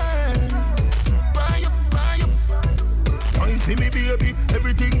 Fever, buy up. Wine for me baby,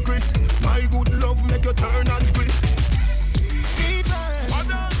 everything crisp. My good love make you turn and crisp. Fever, buy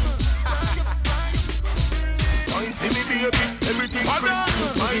up. Wine for me baby, everything crisp.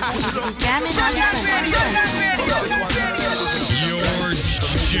 My good love jamming on the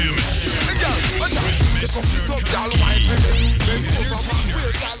You're jamming. Just come to talk, y'all wine for me. Then over my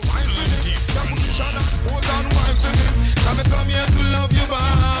waist, y'all wine for me. Y'all position and pose and wine for me. Come here to love you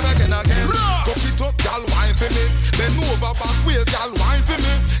bad again. Come to talk, y'all wine for me. Then over back waist, y'all wine for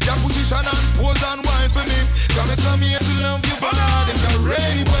me. Y'all position and pose and wine for me. Come here to love you bad in the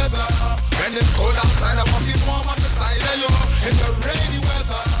rainy weather. When it's cold outside, I want you warm on the side of you. In the rainy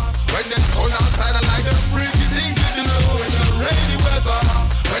weather. When it's cold outside, I like the freaky things you do. In the rainy weather.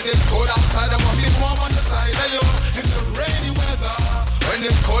 When it's cold outside, I want you warm on the side of you. In the rainy weather. When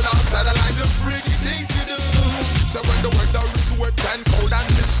it's cold outside, I like the freaky things you do. So when the weather is wet and cold and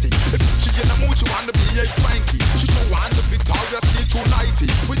misty, she in a mood, she want to be a swanky. She don't want the Victoria's Secret 290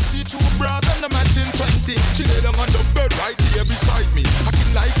 with see-through bras and the matching 20. She lay down on the bed right here beside me,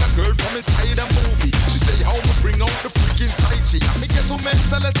 acting like a girl from inside a movie. She say how me bring out the freaking side chick. I make it to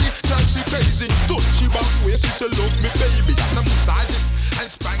mentality, that she crazy. Don't she back way, she say love me baby. And I massage it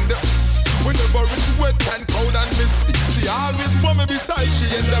and spank them. Whenever it's wet and cold and misty, she always want me beside. She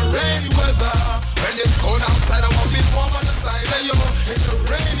in the rainy weather. When it's cold outside, I want me warm on the side of you. In the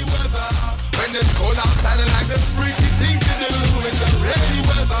rainy weather. When it's cold outside, I like the freaky things you do. In the rainy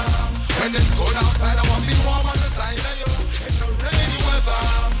weather. When it's cold outside, I want me warm on the side of you. In the rainy weather.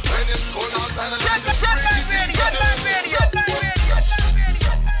 When it's cold outside, I like the freaky things you do.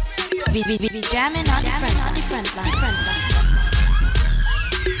 We jamming on the front line.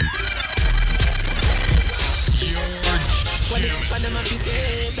 When it's them up,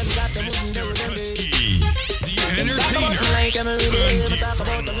 them got them moving there with them. The entertainer. Like I'm every day, but talk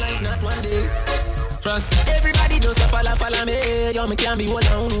about them like not one day. Trust everybody just a follow me. Yo, me can't be one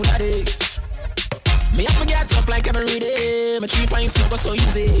on who that day. Me have to get up like every day. My 3 pints never so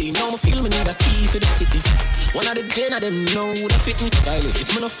easy. Now me feel me need a key for the city. One of the gen of them know who that fit me.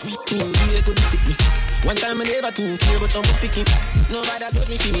 If me no free too, they could sick me. One time I never too clear, but I'm picking. Nobody got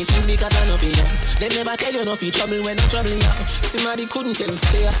me feel me things because I know fear. They never tell you no feel trouble when I'm troubling you. Somebody couldn't tell you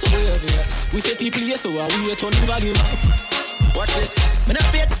stay a so obvious. We set the place so I wait on the volume. Watch this. Me not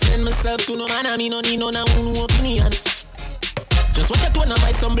pay explain myself to no man. I mean no need no opinion. Just watch a tone and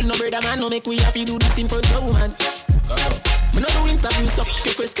buy some bill, no brother man. No make we happy do this in front of woman. Me no do interviews, so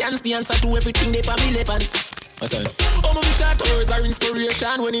the questions, the answer to everything they probably live on. Oh, my short words are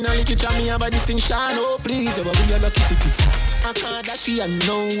inspiration. When in a literature, me have a distinction. Oh, please, you be a lucky city. I can't dash you and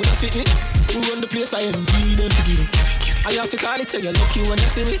know that fit me. Who run the place, I am bleeding for you. I have to call it, tell you lucky when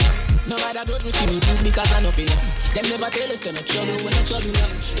you see me. Nobody don't me feel me things because I know fear. Them never tell us you're not trouble when I trouble you.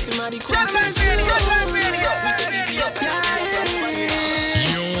 Somebody come to us. You're jamming.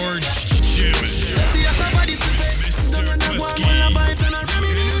 Mr. Husky.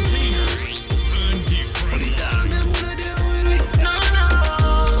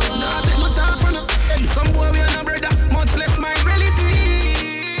 Some boy we are no brother, much less my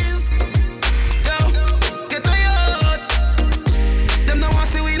relative. Yo, get a yacht. Them no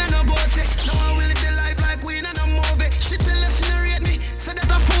want see we no go check. No one will live the life like we no movie. She tell us she no rate me, say that's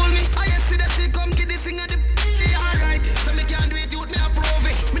a fool me. I see that she come get this thing at the alright. So me can't do it, youth me a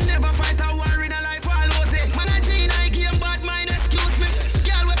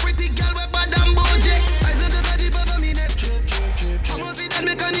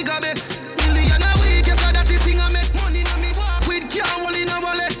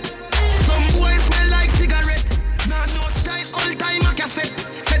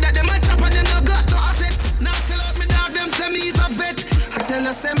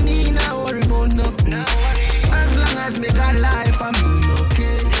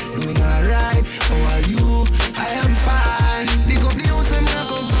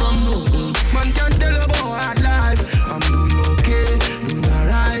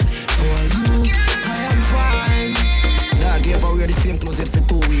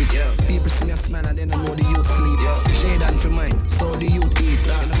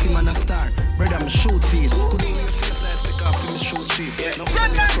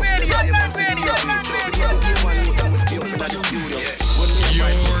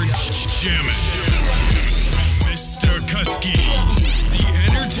Jammin'. Mr. Kusky, the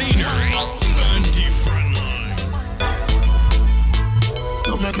entertainer, on the front line.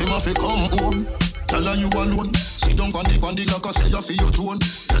 You make him have to come home. Tell her you alone. Sit down on the like I say you feel your drone.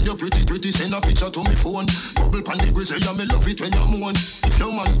 Tell you pretty, send a picture to me phone. Bubble pan the grizzly, yeah, me love it when you moan. If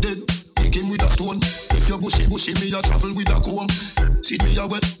your man dead, dig him with a stone. If you bushy, me a travel with a comb. See me a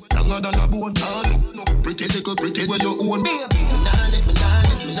wet, longer than a bone. No, pretty little pretty where you own.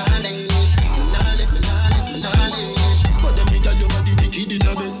 But them nigga you are the wicked in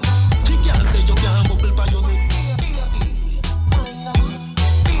a bed. She can't say you can't bubble for your bed.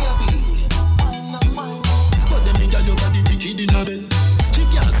 But them nigga you are the wicked in a bed. She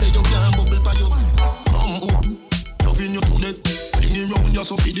can't say you can't bubble for your bed. Come home, loving you to death. Fling around you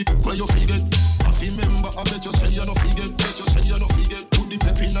so feed it where you feed it. I remember I bet you say you no forget. Bet you say you no forget. Put the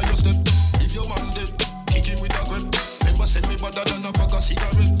pep in your step. If your man dead, kick him with a grip. Remember send me better than a pack of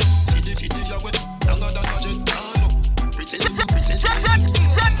cigarette. See the you wet, longer than a jet. Pretty. Run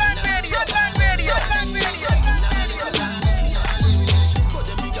radio.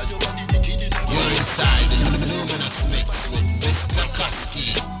 You're inside the luminous mix with Mr. Kusky.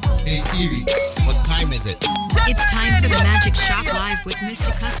 Hey Siri, what time is it? It's time for the Magic Shop Live with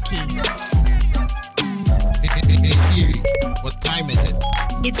Mr. Kusky. Hey Siri, what time is it?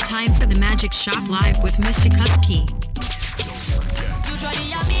 It's time for the Magic Shop Live with Mr. Kusky.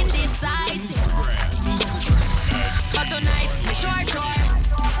 Usually I'm indecisive, but tonight me sure.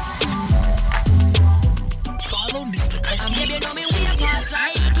 Follow Mr. Kusky. Baby, you know me we a pass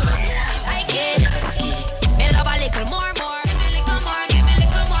like it. Me love a little more. Give me little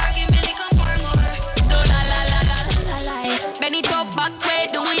more. Do la. Bend it up back way,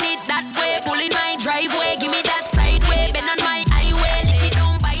 doing it that way. Pulling my driveway, give me that side way. Bend on my highway, lick it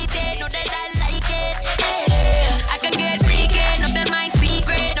down, bite it. Know that I like it. I can get freaky, nothing my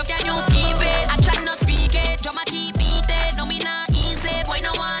secret. No can you keep it? I cannot speak it. Drama keep beating. No me not easy, boy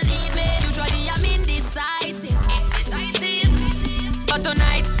no one leave it. Usually I'm indecisive, but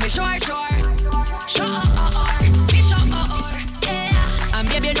tonight me sure. And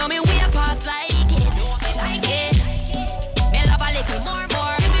baby you know me we a pass like it. Me love a little more.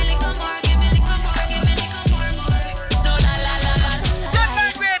 Give me little more. No la.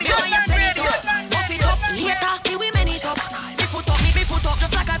 Me want you set it up, bust it up. Later me we many it up. Me put up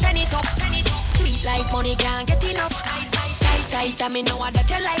just like a penny top. Sweet like money can't get enough. Tight, and me know that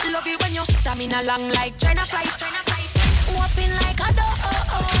you like. Love you when you stamina long like China flight. Open like a door.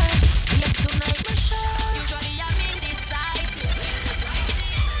 Let's tonight me sure. Usually I'm indecisive,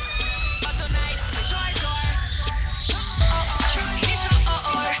 but tonight me sure.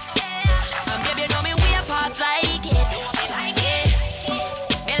 And baby you know me we a pass like it.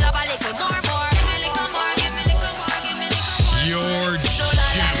 Me love a little more. Give me little more. You're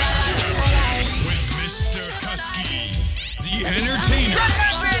jamming with Mr. Kusky, the entertainer.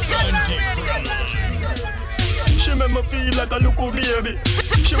 She make me feel like a little baby.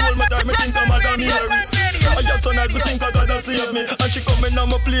 She hold my time, me think I'm Madam Mary. I just so nice, me think I gotta save me. And she come in on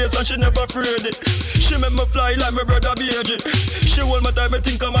my place and she never afraid it. She make me fly like my brother BG. She hold my time, me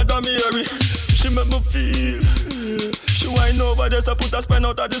think I'm Madam Mary. She make me feel. She whine over there, so put a spine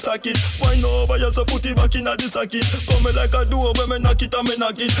out of the socket. Whine over here, so put it back in the socket. Come me like a door, when me knock it and me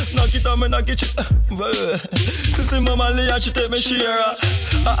knock it. Knock it and me knock it. Sissy mama lay and she take me share.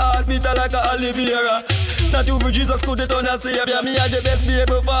 I heartbeat her like a Oliveira. Not you for Jesus could it on a savior. Me are the best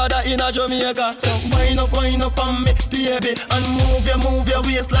baby father in a Jamaica. So wind up on me, baby. And move your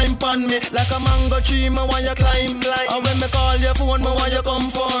waistline pon me. Like a mango tree, me want you climb. And when me call your phone, me want you come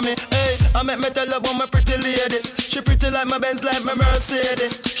for me. Hey, I make me tell her about my pretty lady. She pretty like my Benz, like my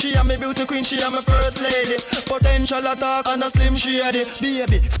Mercedes. She am my beauty queen, she am my first lady. Potential attack and a slim shady.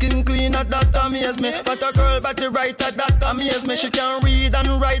 Baby, skin clean at that amaze me. But a girl body right at that amaze me. She can read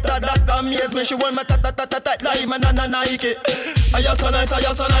and write at that amaze me. She want my tat like my nana Nike. Are you so nice? Are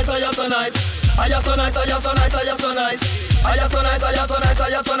you so nice? Are you so nice? Are you so nice? Are you so nice? Are you so nice? Are you so nice? Are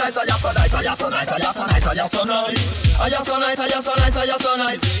you so nice? Are you so nice? Are you so nice? Are you so nice? Are you so nice? Are you so nice? Are you so nice? Are you so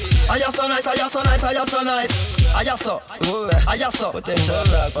nice? Are you so nice? Are you so nice? Are you so nice? Are you so nice? Are you so potential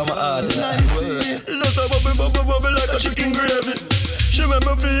rock from my heart tonight. Lots of bubble like a chicken gravy. She make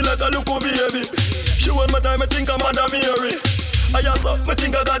me feel like a little baby. She want my time, I think I'm Madam Mary. I saw me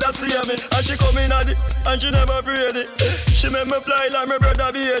think I gotta see me. And she come in at it, and she never afraid it. She make me fly like my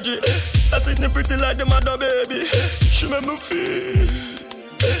brother BG. I sit me pretty like the mother baby. She make me feel.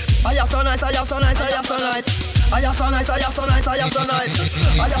 Are you so nice? Are you so nice? Are you so nice? Are you so nice? Are you so nice? Are you so nice?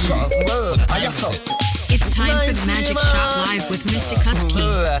 Are you so? Are you so? It's time for the Magic Shot Live with Mr. Kusky.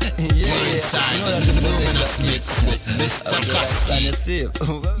 Mr. Kusky.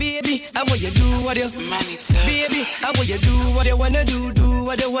 Baby, I want you do what you baby, I want you do what you wanna do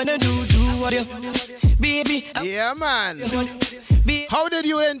what you wanna do what you baby. Yeah, man. How did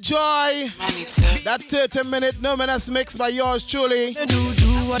you enjoy that 30-minute Numinous mix by yours truly?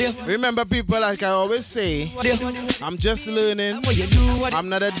 Remember, people, like I always say, I'm just learning. I'm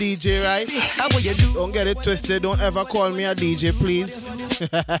not a DJ, right? Don't get it twisted. Don't ever call me a DJ, please.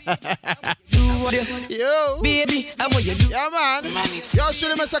 Yo, baby, yeah, man. Yours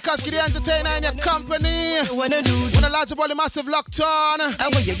truly, Mr. Kusky, the entertainer in your company. Wanna launch about the massive lockdown.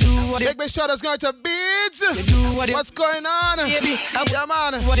 Big shout outs going to Beads. What's going on? Yeah,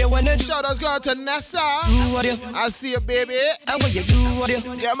 man. Shout outs going to Nessa. I see you, baby.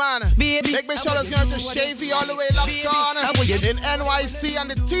 Yeah, man. Big shout outs going to Shavy all the way locked on in NYC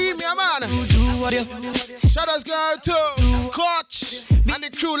and the team, yeah, man. Shout outs going to Scotch and the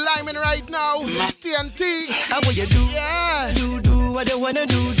crew liming right now. TNT. Yeah.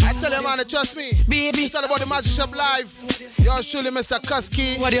 I tell you, man, trust me. It's all about the Magic Shop Live. Yours truly, Mr.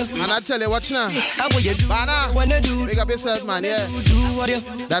 Kusky. And I tell you, watch now. Bana, big up yourself, man, yeah.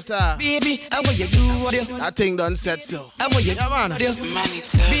 That, that thing done said so. Yeah, man.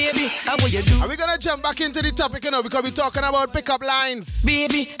 Are we gonna jump back into the topic, you know, because we're talking about pickup lines?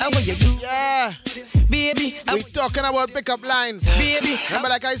 Yeah. We're talking about pickup lines. Remember,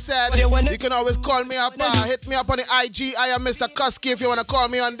 like I said, you can always call me up, hit me up on the IG. I am Mr. Kusky if you want to call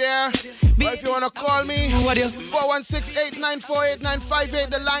me on there. Or if you want to call me, 416-894-8958.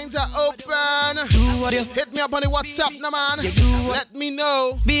 The lines are open. Hit me up on the WhatsApp, nah, man. Let me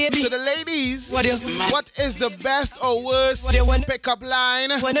know, to the ladies, what is the best or worst pickup line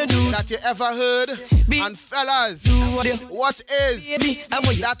that you ever heard? And fellas, what is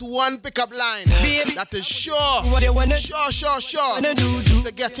that one pickup line that is sure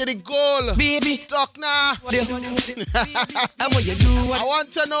to get you the goal? Talk now. I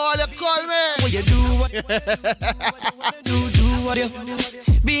want to know all you call me.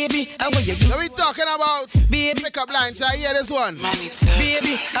 So we talking about pickup lines. I hear this one.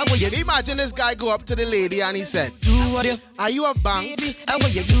 Imagine this guy go up to the lady and he said, are you a bank?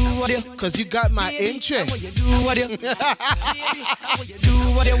 Cause you got my interest.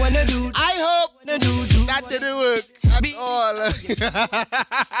 I hope that didn't work at all.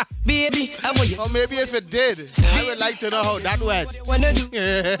 Or maybe if it did, I would like to know how that went.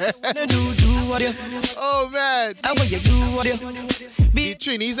 Oh man. The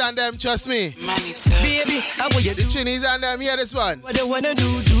Trinis and them, trust me. The Trinis and them, hear this one.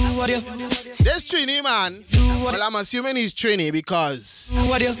 This Trini man, well, I'm assuming he's Trini because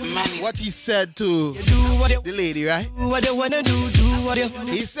what he said to the lady, right?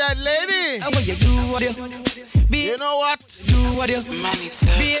 He said, lady, you know what?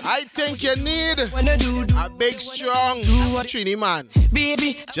 I think you need a big, strong Trini man.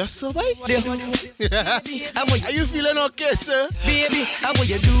 Just so, boy. Are you feeling okay, sir? What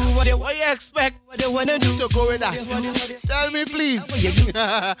you expect to go with that? Tell me, please.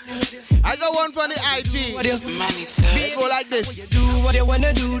 I got one from the IG. They go like this.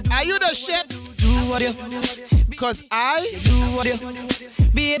 Are you the shit? Because I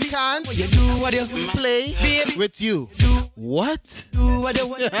can't play with you. What? What?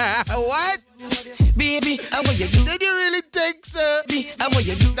 Did you really think, sir,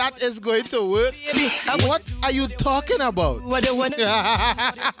 that is going to work? What are you talking about? Nah,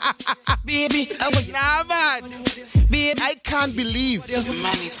 man. I can't believe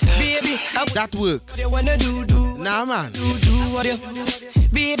that work. Nah, man.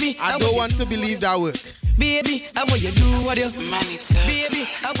 I don't want to believe that work.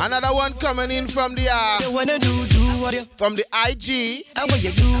 Another one coming in from the IG.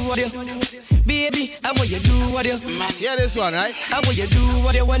 Yeah, this one, right?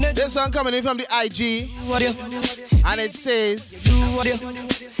 This one coming in from the IG, and it says,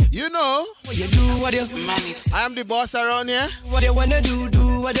 you know, I am the boss around here.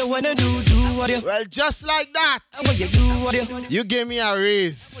 Well, just like that, you gave me a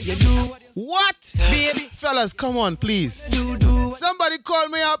raise. What? Fellas, come on, please. Somebody call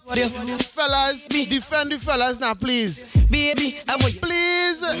me up. Fellas, defend the fellas now, please.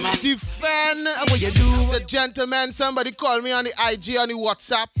 Please defend the gentleman. Somebody call me on the IG, on the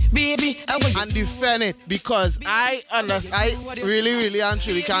WhatsApp, and defend it, because I really and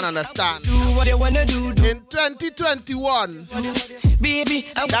truly can't understand. In 2021,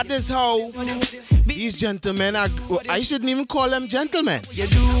 that is how these gentlemen are. I shouldn't even call them gentlemen.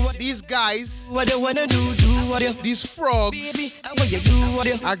 These guys guys, what you wanna do what you, these frogs, baby, what you do what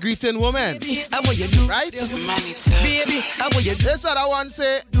you, are greeting women, baby, what you do, right? Baby, what you do, this other one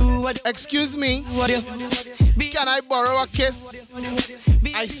say, excuse me, what you, can I borrow a kiss?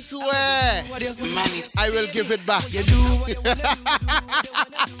 I swear, I will give it back.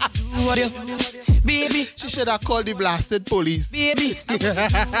 Baby, she should have called the blasted police. Baby,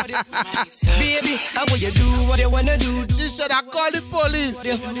 baby, what you do what you wanna do. She should have called the police.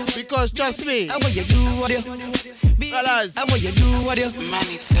 Because trust me, what you do what you, fellas, what you do what you,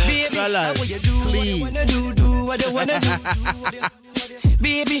 baby, fellas, what you do please. what you wanna do what you wanna do.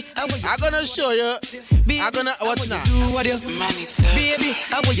 Baby, I'm gonna show you. I'm gonna watch now. What you, baby,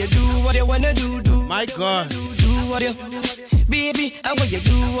 what you do what you wanna do. My God. Do what you, baby, what you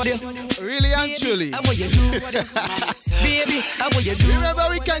do what you, really and truly. What you do what you, baby, what you do. Remember,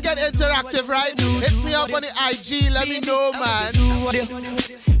 we can get interactive, right? Hit me up on the IG. Let me know, man.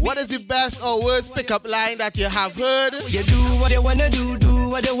 What is the best or worst pickup line that you have heard? You do what you wanna do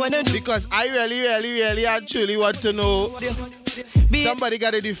what you wanna do. Because I really and truly want to know. Somebody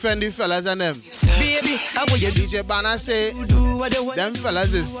gotta defend the fellas and them. Baby, DJ Banner say them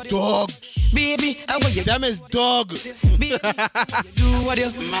fellas is dogs. Baby, them is dog. Baby,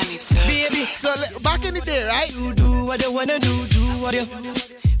 so back in the day, right? Do what you wanna do what you,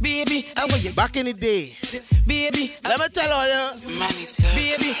 baby, back in the day, baby, let me tell all you,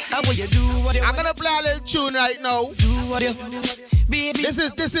 baby, what you do what you, I'm gonna play a little tune right now. Do what you, baby, this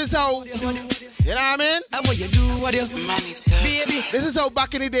is how, you know what I mean? What you do what you, baby, this is how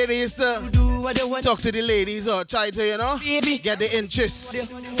back in the day they used to talk to the ladies or try to, you know, baby, get the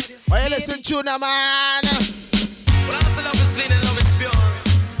interest. Why you listen to now, man? Well, I love is clean and love is pure.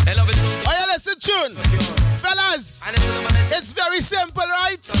 I love it so. Why you listen tune? Fellas, it's very simple,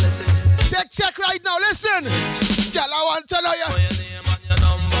 right? Take check right now, listen. Girl, I want to know you.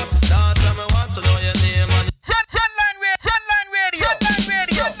 Frontline radio.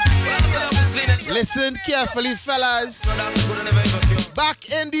 Listen carefully, fellas. Back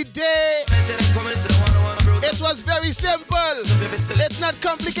in the day, it was very simple. It's not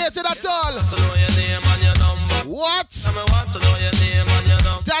complicated at all. What?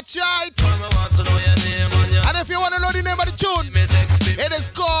 That's right. And if you want to know the name of the tune, it is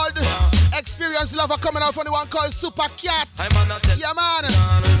called Experience Lover, coming out from the one called Super Cat. Yeah, man.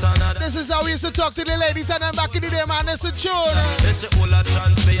 This is how we used to talk to the ladies and then back in the day, man. It's a tune. It's a whole lot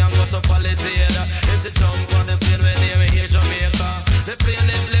chance me and go to policy. It's a jump on the plane when they hear Jamaica. The plane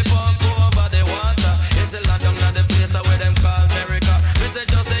they play for over the water. It's a lot of the place where them call America. This is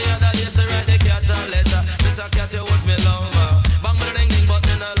just the other day, so write the cat and letter. This a cat, you was me lover. Bang ding ding, but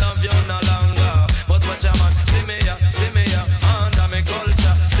then I love you no longer. But watch your man, see me ya, under me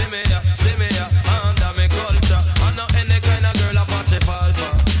culture. See me ya, under me culture. I'm not any kind of girl Apache fall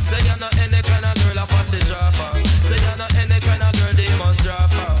for. Say you're not any kind of girl Apache draw for. Say you're not any kind of girl they must draw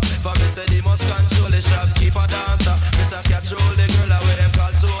for. For me say they must control the shopkeeper dancer. Miss a cat roll the girl away them call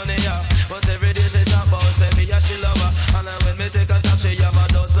Sonia. But every day she talk about say me a she lover. And then when me take a stop she have a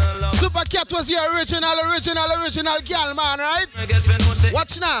dozen love. Super Cat was the original girl, man, right?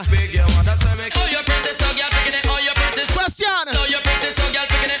 Watch now. Oh, you're pretty, so girl picking it. Oh, you're pretty. Question. Oh, you're pretty, so girl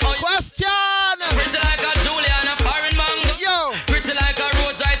picking it. Question. Pretty like a Julia and a foreign mango. Yo. Pretty like a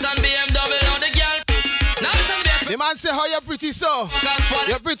Rolls Royce and BMW. Now the girl. Now the man say how you're pretty, so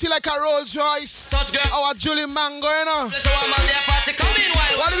you're pretty like a Rolls Royce. Our Julie Mango, you know.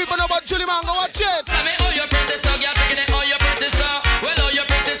 What do people know about Julie Mango? Watch it. Oh, you're pretty, so girl picking it. Oh, you're pretty, so. Well, oh, you're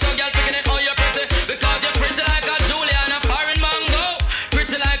pretty, so girl picking it. Oh, you're pretty. Because you're pretty like a Julia and a foreign mango.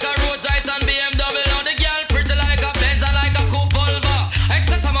 Pretty like a Rolls Royce and BMW. Now the girl pretty like a Benz and like a coupe Volvo.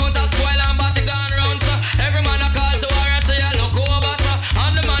 Excess amount of spoil and body gone round, so every man a call to her and say I look over, so.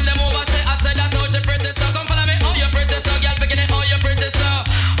 And the man them over say I said that how she pretty, so come follow me. Oh, you're pretty, so girl picking it. Oh, you're pretty, so.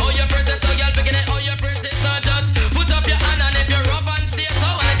 Oh, you're pretty, so girl picking it. Oh, you're pretty, so just put up your hand and if you're rough and stay so.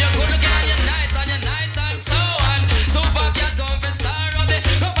 And if you're good looking and you're nice and so on. Super Cat come for star of it.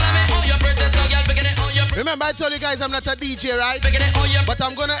 Come follow me. Oh, you're pretty, so girl picking it. Oh, you're pretty. Remember I told you guys I'm not a DJ, right? But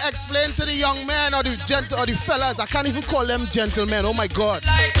I'm gonna explain to the young men or the fellas. I can't even call them gentlemen. Oh my God.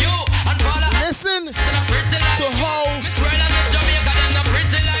 Listen to how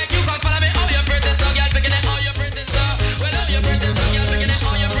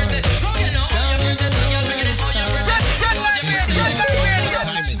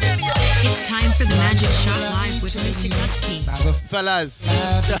It's time for the Magic Shot Live with Mr. Kusky. Fellas.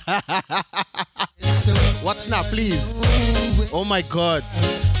 Watch now, please. Oh my God.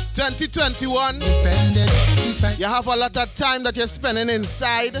 2021. You have a lot of time that you're spending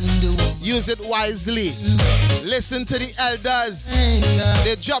inside. Use it wisely. Listen to the elders.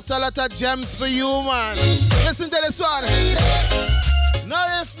 They dropped a lot of gems for you, man. Listen to this one. No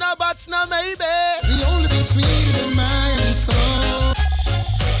if, no buts, no maybe. The only thing sweeter than Miami Cold.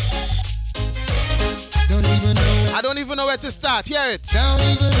 I don't even know where to start. Hear it.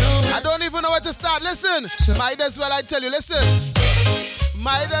 I don't even know where to start. Listen. Might as well I tell you. Listen.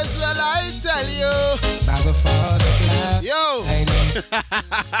 Might as well I tell you. Yo.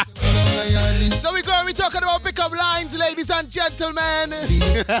 So we talking about pickup lines, ladies and gentlemen.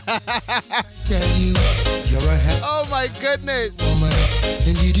 Oh my goodness.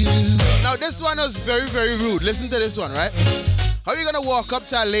 Now this one was very, very rude. Listen to this one, right? How are you gonna walk up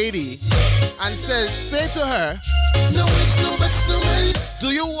to a lady and say to her, no ifs, no buts, no maybe.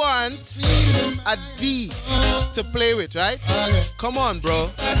 Do you want a D to play with, right? Come on, bro.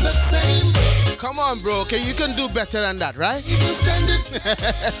 Come on, bro. Okay, you can do better than that, right?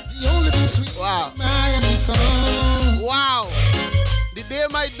 Wow. Wow. The day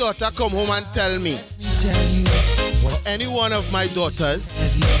my daughter come home and tell me, or any one of my daughters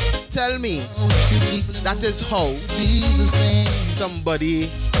tell me that is how somebody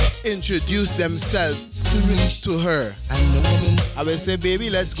introduced themselves to her, I will say, baby,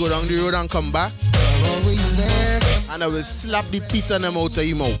 let's go down the road and come back. And I will slap the teeth on them out of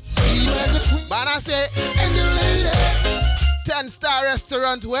your mouth. But I say, 10-star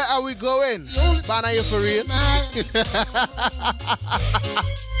restaurant, where are we going? Bana, you for real?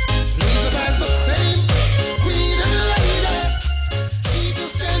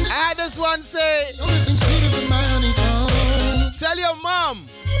 I just want to say, tell your mom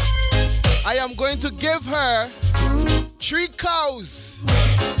I am going to give her 3 cows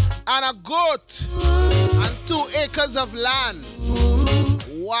and a goat and 2 acres of land.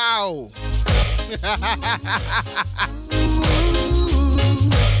 Wow.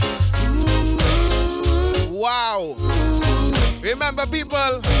 Wow. Remember,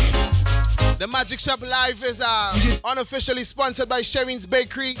 people, the Magic Shop Live is unofficially sponsored by Sherwin's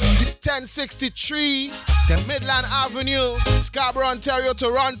Bakery, 1063 Midland Avenue, Scarborough, Ontario,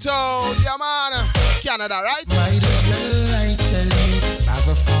 Toronto. Yeah, man. Canada, right?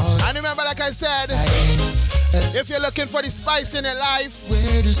 And remember, like I said, if you're looking for the spice in your life,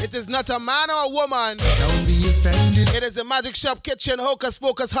 it is not a man or a woman. It is the Magic Shop Kitchen, Hocus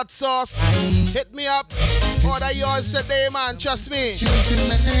Pocus Hot Sauce. Hit me up. Order yours today, man. Trust me.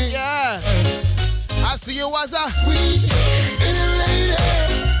 Yeah. I see you as a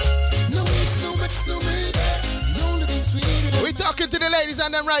we talking to the ladies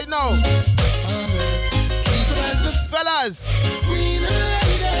and them right now. Fellas.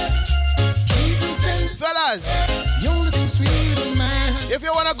 Fellas. If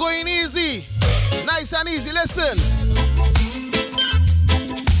you want to go in easy, nice and easy, listen.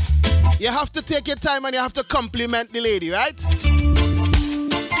 You have to take your time and you have to compliment the lady, right?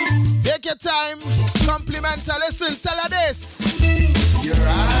 Take your time, compliment her, listen, tell her this. Your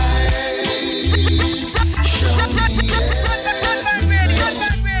eyes show me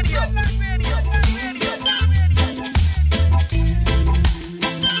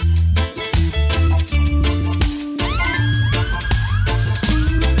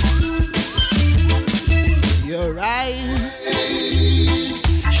your eyes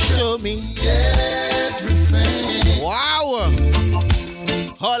show me everything. Wow.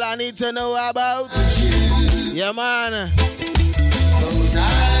 All I need to know about you. Yeah, man. Those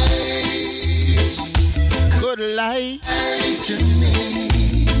eyes could lie to me.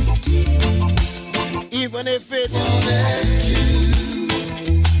 Even if it wanted you.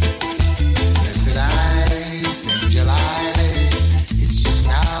 Blessed eyes, angel eyes. It's just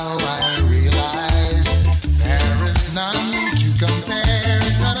now I realize there is none to compare.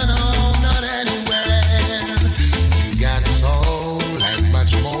 No, no, no, not anywhere. You got soul and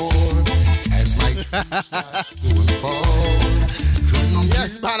much more as my dreams start to unfold.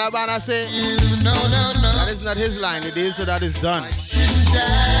 Yes, Bana say. No, no, no. That is not his line. It is, so that is done.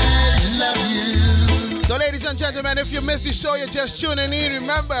 Love you. So, ladies and gentlemen, if you missed the show, you're just tuning in.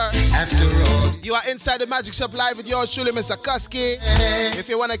 Remember, after all, you are inside the Magic Shop Live with yours truly, Mr. Kuski. If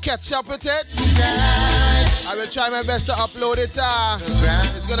you want to catch up with it, I will try my best to upload it.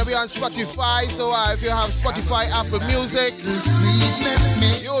 It's going to be on Spotify. So, if you have Spotify, Apple Music,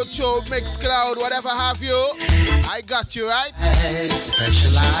 YouTube, Mixcloud, whatever have you, I got you, right?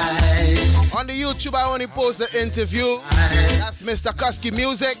 Specialize. On the YouTube, I only post the interview. That's Mr. Kuski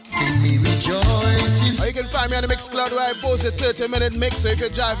Music. Or you can find me on the Mixcloud where I post a 30-minute mix. So if you're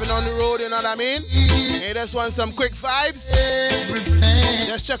driving on the road, you know what I mean? Hey, just want some quick vibes?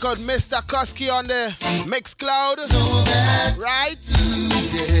 Just check out Mr. Kusky on the Mixcloud, right?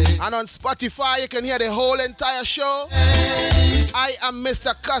 And on Spotify, you can hear the whole entire show. I am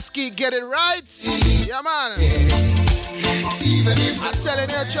Mr. Kusky, get it right? Yeah, man. I'm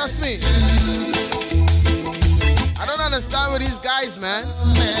telling you, trust me. I don't understand with these guys, man.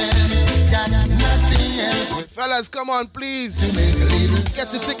 Fellas, come on, please.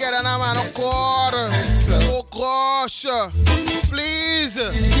 Get it together now, man. Oh, gosh. Please.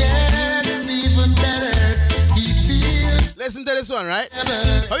 Listen to this one, right?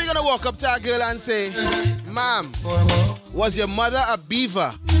 How are you gonna walk up to a girl and say, Ma'am, was your mother a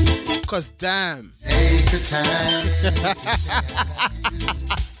beaver? Cause damn.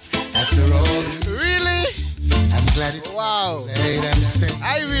 After all, really? I'm glad it's wow. Late,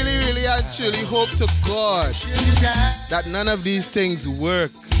 I really actually hope to God that none of these things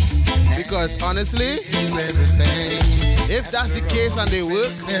work. Because honestly, if that's the case and they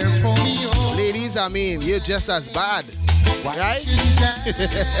work, ladies, I mean, you're just as bad. Right?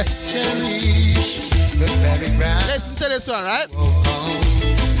 Listen to this one, right?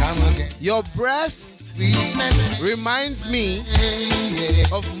 Your breast reminds me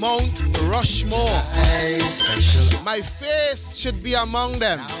of Mount Rushmore. My face should be among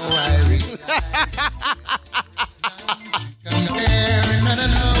them.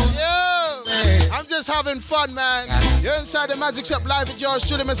 Yo, I'm just having fun, man. You're inside the Magic Shop live with yours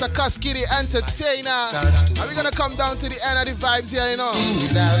truly, Mr. Kusky, the entertainer. Are we gonna come down to the end of the vibes here, you know?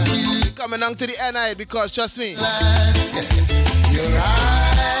 Coming down to the end of it because, trust me,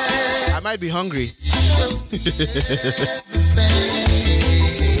 I might be hungry.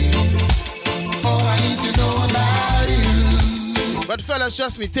 But fellas,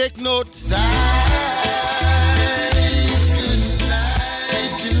 trust me, take note.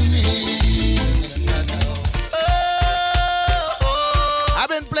 I've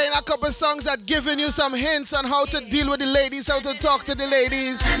been playing a couple songs that giving you some hints on how to deal with the ladies, how to talk to the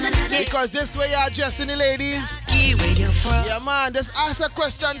ladies. Because this way you're addressing the ladies. Yeah, man, just ask a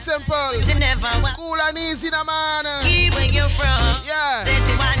question simple. Cool and easy, nah, man. Where you from? Yeah. Say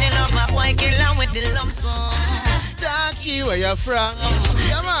she wanna love my boy, kill her with the lump sum. Taki, where you from?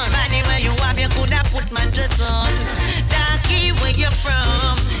 Yeah, man. Money where you have, you coulda put my dress on. Taki, where you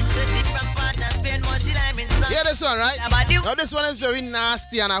from? Say she from Port of Spain, but she live in Sun. Yeah, this one, right? Now this one is very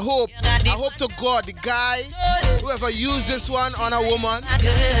nasty, and I hope to God the guy, whoever used this one on a woman,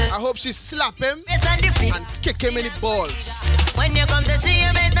 I hope she slap him and kick him in the balls. When you come to see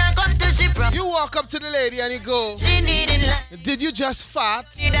you, better come to see from. You walk up to the lady and you go, did you just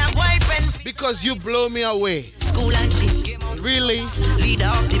fart? Because you blow me away. School and she really? Leader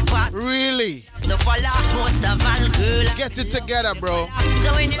of the park. Really? The follow most of all girl. Get it together, bro.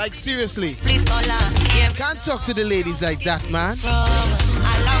 Like seriously. Please call her. Yeah. Can't talk to the ladies like that, man.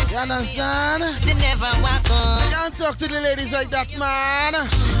 You understand? You never walk on. Can't talk to the ladies like that, man.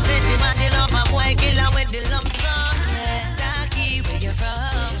 Say she want the love, my boy, kill her with the lump sum. Darky, where you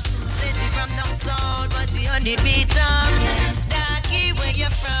from? Say she from down south, but she on the beat up. Darky, where you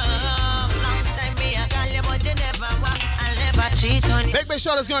from? Long time me I call you, but you never walk. I'll never cheat on you. Big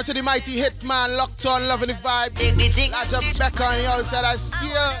shout outs going to the mighty Hitman, locked on, loving the vibe. Large up back on the outside, I see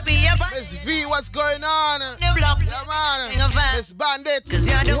you. Miss V, what's going on? Yeah, man. Miss Bandit,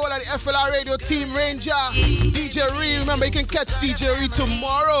 the whole of the FLR Radio Team Ranger. DJ Ree, remember you can catch DJ Ree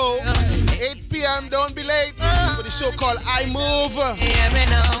tomorrow, 8 p.m. Don't be late for the show called I Move.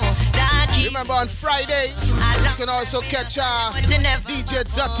 Remember on Friday, you can also catch DJ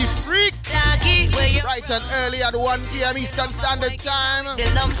Dirty Freak right and early at 1 p.m. Eastern Standard Time.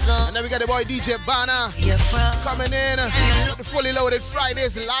 And then we got the boy DJ Banner coming in with the fully loaded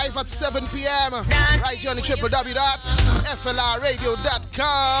Fridays live at 7 p.m. right here on the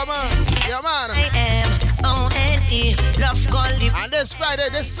www.flrradio.com. Yeah, man. And this Friday,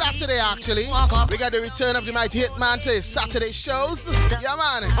 this Saturday actually, we got the return of the mighty Hitman to his Saturday shows. Yeah,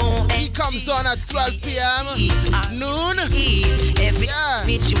 man. He comes on at 12 p.m. noon. Yeah.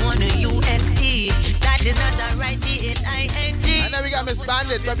 That is not a right H-I-N-G. And then we got Miss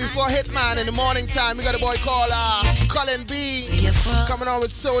Bandit, but before Hitman in the morning time, we got a boy called Colin B coming on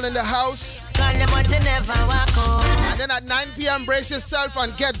with Soul in the House. And then at 9 p.m. brace yourself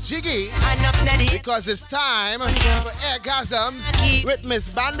and get jiggy because it's time for Airgasms with Miss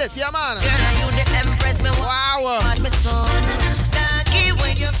Bandit. Yeah, man. Wow.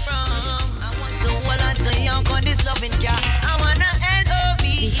 Where you from? I want to hold on to your God is loving ya. I wanna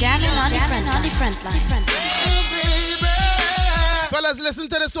L-O-V. Be jamming on the front line. Fellas, listen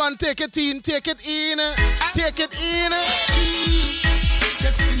to this one. Take it in, take it in, take it in.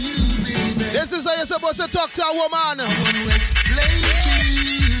 Just for you, baby. This is how you're supposed to talk to a woman. I want to explain to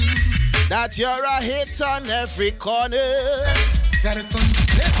you that you're a hit on every corner. Gotta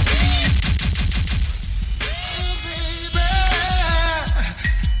confess to you. Oh, baby,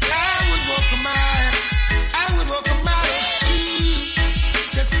 I would walk a mile too,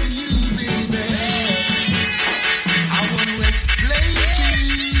 just for you, baby. I want to explain to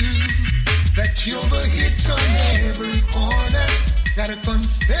you that you're the hit on every corner. Gotta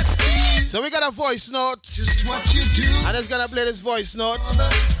confess to you. So we got a voice note. Just what you do. I'm just gonna play this voice note.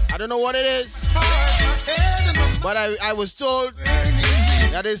 I don't know what it is, but I was told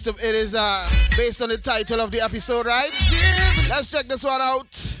that it is based on the title of the episode, right? Let's check this one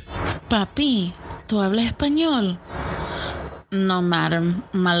out. Papi, ¿tú hablas español? No, madam.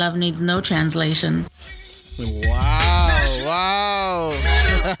 My love needs no translation. Wow.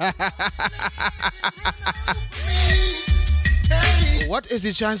 What is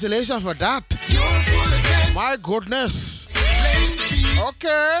the translation for that? My goodness.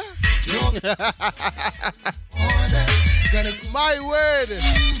 Okay. My word.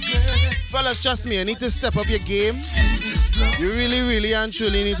 Fellas, trust me, you need to step up your game. You really and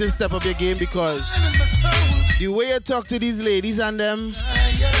truly need to step up your game, because the way you talk to these ladies and them,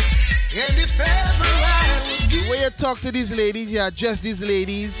 the way you talk to these ladies, you address these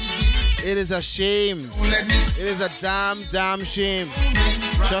ladies, it is a shame. It is a damn shame.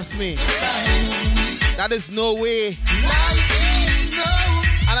 Trust me. That is no way.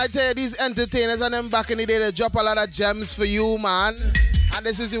 And I tell you, these entertainers and them back in the day, they drop a lot of gems for you, man. And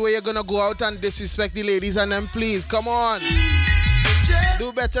this is the way you're gonna go out and disrespect the ladies and them. Please, come on.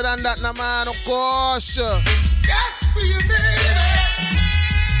 Do better than that, nah, man. Of course.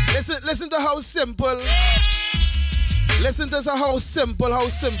 Listen to how simple. Listen to how simple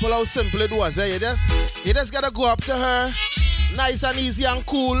it was. Eh? You just gotta go up to her, nice and easy and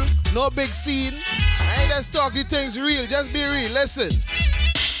cool, no big scene. And you just talk the things real. Just be real. Listen.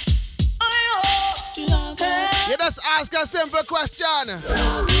 You just ask a simple question.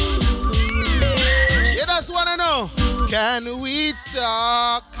 You just wanna know, can we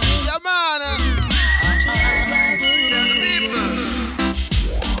talk? Yeah, man.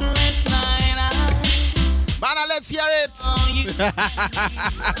 Man, let's hear it.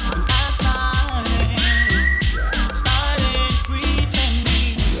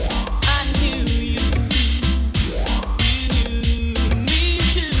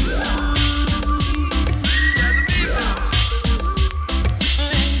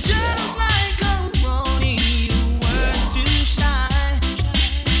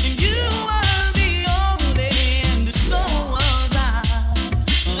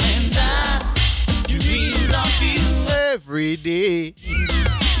 Every day.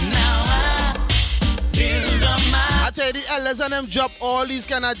 I tell you, the elders and them drop all these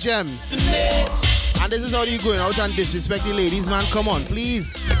kind of gems. And this is how you going out and disrespect the ladies, man. Come on,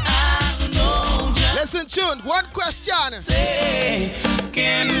 please. Listen, tune. One question.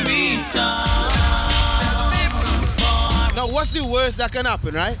 Now, what's the worst that can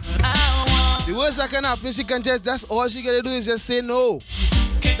happen, right? The worst that can happen, she can just, that's all she gotta do is just say no.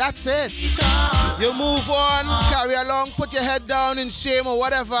 That's it. You move on, carry along, put your head down in shame or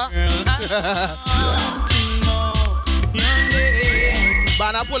whatever.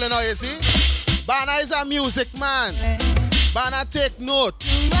 Bana pulling out, you see? Bana is a music man. Bana take note.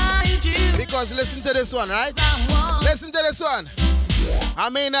 Because listen to this one, right? Listen to this one. I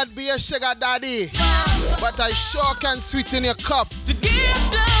may not be a sugar daddy, but I sure can sweeten your cup.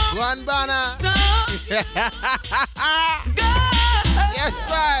 One Bana. Yes,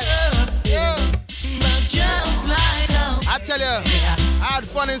 man. Yeah. I tell you, I had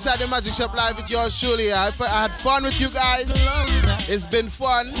fun inside the Magic Shop Live with yours truly. I had fun with you guys. It's been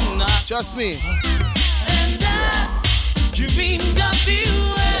fun. Trust me. And I dreamed of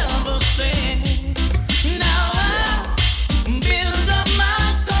you ever since. Now I build up my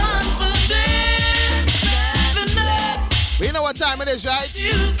confidence. We know what time it is, right?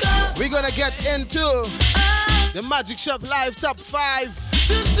 We're gonna get into the Magic Shop Live Top 5.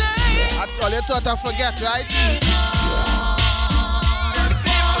 All you thought I forget, right?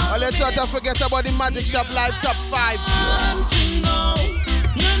 All you thought I forget about the Magic Shop Live Top 5.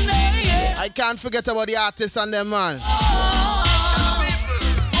 I can't forget about the artists and them, man.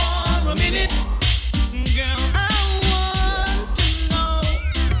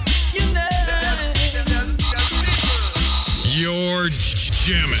 You're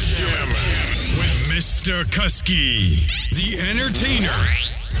jamming with Mr. Kusky, the entertainer,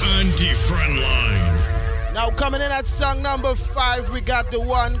 on the front line. Now coming in at song number 5, we got the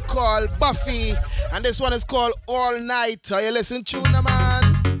one called Buffy, and this one is called All Night. Are you listening to it,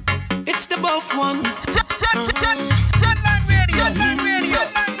 man? It's the boy tough one. Frontline radio.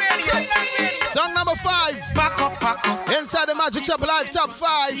 Song number 5. Back up. Inside the Magic Shop Live Top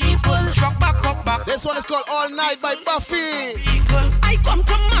 5. People drop back up. This one is called All Night by Buffy. People, I come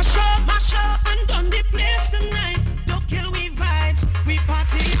to mash up, and done the place tonight. Don't kill we vibes, we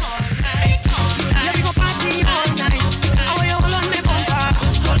party all night. Yeah, we go party all night. I want you hold on me bumper,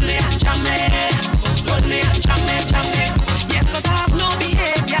 hold me and jam me. Yeah, 'cause I have no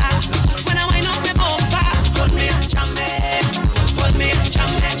behavior. When I wind up me bumper, hold me and jam me.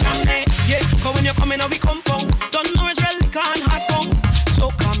 Yeah, 'cause when you're coming out we compound, don't know it's really can't happen.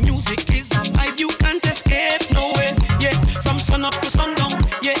 Soca music is a vibe you can't escape, no way. Yeah, from sun up to sundown.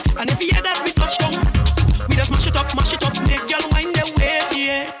 Yeah, and if you hear that we touch down, we just mash it up, make y'all wind their waist.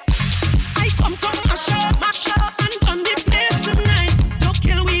 Yeah, I come to mash up, and done the place tonight. Don't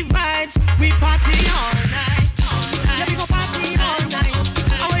kill we vibes, we party all night. Yeah, we go party all night.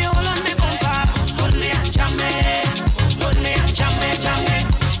 I want you hold on me bumper, hold me and jam me.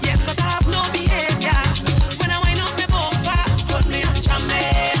 Yeah, 'cause I have no behavior. When I wind up me bumper, hold me and jam me.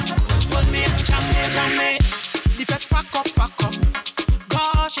 The fed pack up.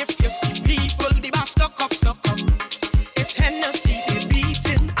 Gosh, if you see people, the bar stuck up. It's Hennessy, we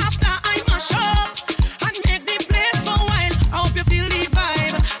beating. After I mash up and make the place go wild, I hope you feel the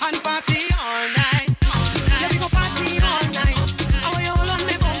vibe and party all night. Yeah, we go party all night. I want you hold on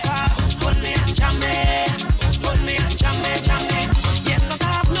me bumper, hold me and jam me. Yeah, 'cause I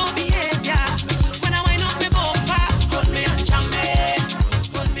have no behavior. When I wind up me bumper, hold me and jam me.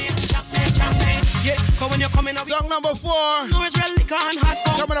 Yeah, 'cause when you're coming out, Song number 4. no, it's really can't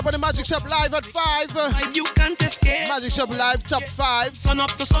happen. Coming up on the Magic Shop Live at 5. You can't escape. Magic Shop Live Top 5. Sun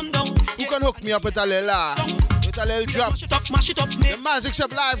up to sundown. You can hook me up with a little drop. Mash it up, The Magic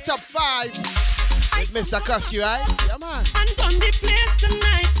Shop Live Top 5. With Mr. Kusky, right? Yeah, man. And done the place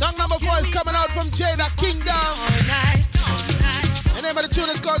tonight. Song number 4 is coming out from Jada Kingdom. All night. The name of the tune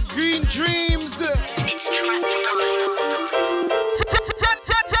is called Green Dreams.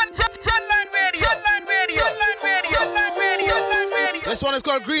 This one is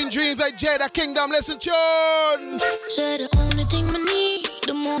called Green Dreams by Jada Kingdom. Listen, tune. Say the only thing I need,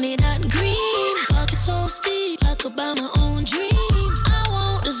 the money that green. Pocket so steep, I could buy my own dreams. I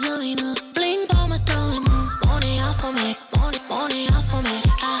want designer, bling by my time. Money out for me, money out for me.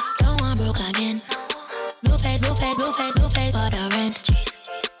 I don't want broke again. No face, for the rent.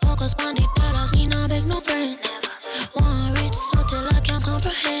 Focus on the dollars, me not beg no friend. One rich so till I can't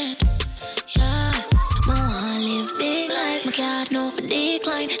comprehend. Yeah, more live big life, my cat no for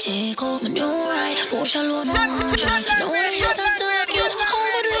decline. Check out my new ride, push a load, no one drive. No one hit us stuck in,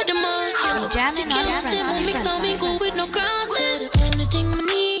 home with the mask. Jamming on the front line. Mix on me, go with no crosses. The only thing I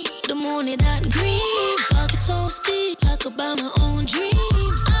need, the money that green. Pocket so steep, I could buy my own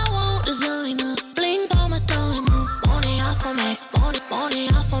dreams. I want designer, bling by my time. Money out for me, money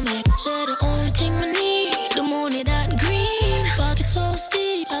out for me. Say the only thing I need, the money that green. Pocket so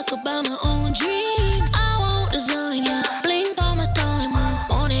steep, I could buy my own dreams. I want designer, bling by my time.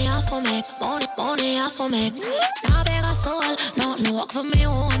 Money out for me, money out for me. Now beg a soul, not no work for me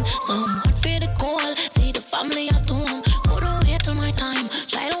own. Someone feed the call, feed the family at home. Couldn't wait till my time.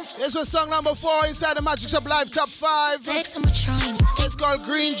 This was song number 4 inside the Magic Shop Live Top 5. It's called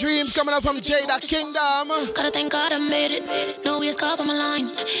Green Dreams, coming up from Jada Kingdom. Gotta thank God I made it. No ways caught on my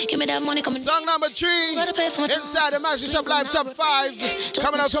line. Give me that money coming. Song number 3 inside the Magic Shop Live Top 5,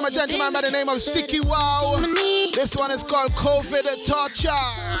 coming out from a gentleman by the name of Sticky Wow. This one is called COVID Torture.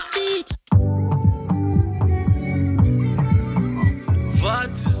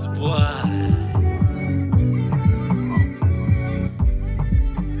 What is boy?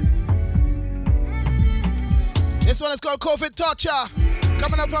 This one is called COVID Torture,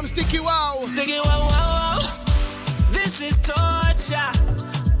 coming up from Sticky Wow. Sticky Wow. This is torture,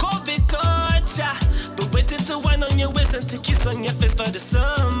 COVID torture. But waiting to wine on your waist and to kiss on your face for the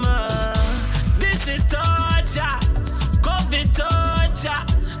summer. This is torture, COVID torture.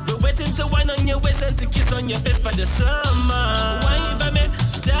 But waiting to wine on your waist and to kiss on your face for the summer. Wine for me,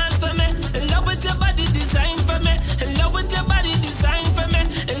 dance for me, in love with your body design for me, in love with your body design for me,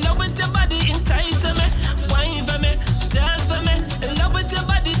 in love with your body entitlement. Wine for me, dance for me, in love with your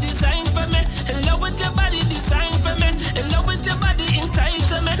body design for me, in love with your body design for me, in love with your body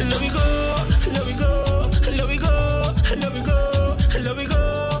entitlement. Let we go, let we go, let we go, let we go, let we go,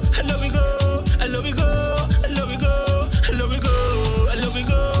 let we go, let we go, let we go, let we go, let we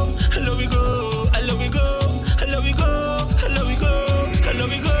go, let we go, let we go, let we go, let we go, let we go.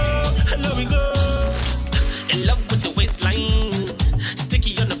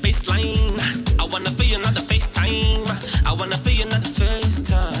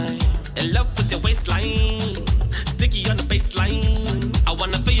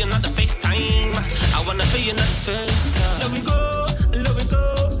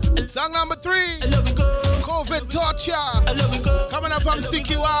 up from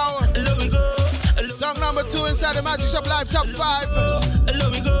Sticky Wow. Song number 2 inside the Magic Shop Live Top 5.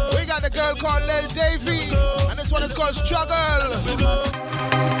 We got the girl called Lil Davy, and this one is called Struggle.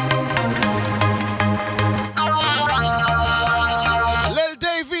 Lil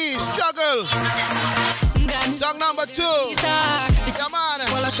Davy, Struggle. Song number 2. Yeah, man. A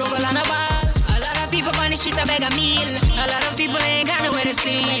lot of people on the streets are beg a meal. A lot of people ain't got nowhere to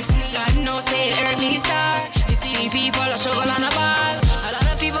sleep. God knows say it hurt me start. You see the people are struggle on a ball. A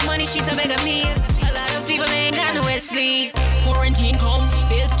lot of people on the streets are beg a meal. A lot of people ain't got nowhere to sleep. Quarantine come,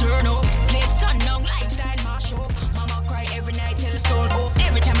 bills turn up. Let's turn down, lifestyle mash up. Mama cry every night till the sun up.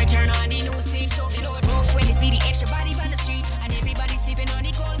 Every time I turn on the news, things stuff, you know it's rough when you see the extra body on the street. And everybody sleeping on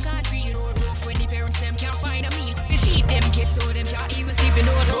the cold concrete, you know it's rough when the parents them can't find a meal. They feed them kids so them can't even sleep, you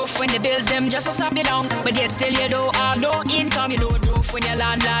know it's rough when the bills them just a stop you down. But yet still you don't have no income, you know it's rough when your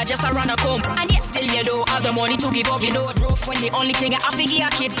landlord just a run a come. And yet still you don't have the money to give up, you know it's rough when the only thing I have to give your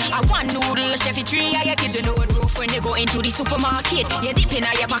kids I one noodle, chefy tree, and your kids, you know it's rough when you go into the supermarket. You dip in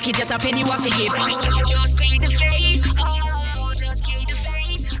your pocket, just a penny what to give. Just keep the faith, oh, just keep the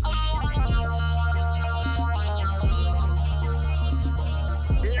faith, oh.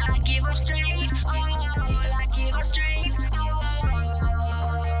 Like give up strength, oh, like give up strength, oh.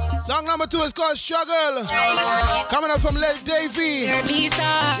 Song number 2 is called Struggle. Coming up from Lil Davy. Yeah, man.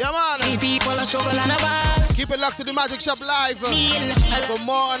 Keep it locked to the Magic Shop Live. For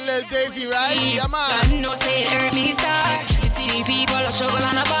more on Lil Davy, right? Yeah, man.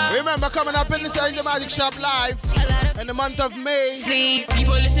 Remember, coming up inside the Magic Shop Live in the month of May.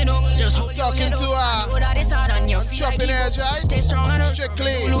 Talking to Chopping Edge, right?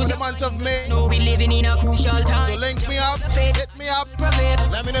 Strictly for the month of May. So link me up, hit me up.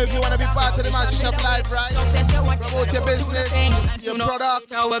 Let me know if you want to be part of the Magic Shop Live, right? Promote your business, your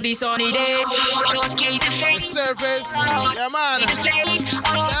product, your service. Yeah, man.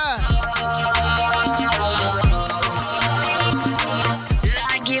 Yeah.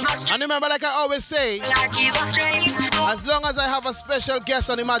 And remember, like I always say, as long as I have a special guest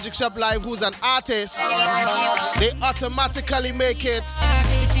on the Magic Shop Live who's an artist, they automatically make it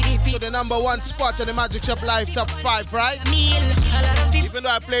to the number 1 spot in the Magic Shop Live Top 5, right? Even though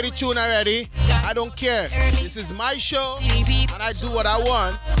I played the tune already, I don't care. This is my show, and I do what I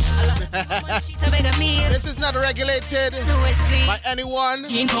want. This is not regulated by anyone.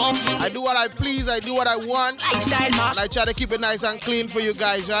 I do what I please, I do what I want, and I try to keep it nice and clean for you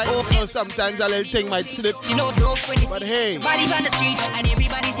guys, right? So sometimes a little thing might slip, but hey,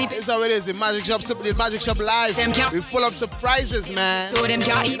 it's how it is. The Magic Shop Live, we're full of surprises, man.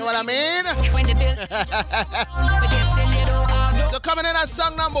 You know what I mean? So coming in at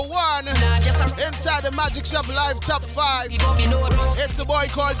song number 1 inside the Magic Shop Live Top 5, it's a boy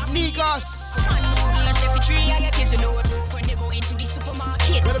called Nigos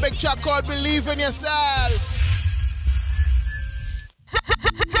with a big track called Believe in Yourself.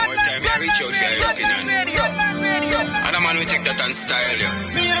 More time I reach out for your opinion. And a man will take that and style you.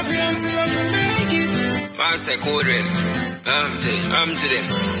 Man say code red. I'm to them.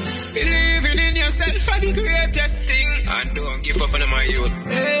 Believing in yourself are the greatest thing. And don't give up on my youth.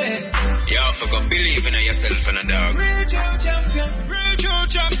 Hey. You have to go believing in yourself and a dog. Real true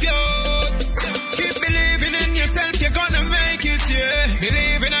champion. Keep believing in yourself, you're gonna make it, yeah.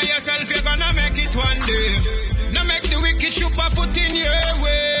 Believing in yourself, you're gonna make it one day. Now make the wicked shoot a foot in your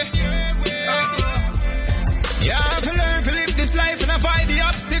way. You have to learn to live this life and avoid the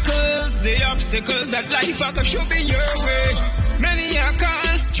obstacles that life have should be your way. Many are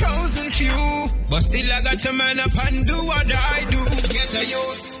called, chosen few, but still I got to man up and do what I do. Get a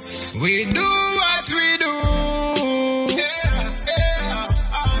youth, we do what we do.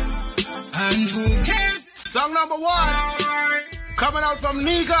 And who cares? Song number 1. Coming out from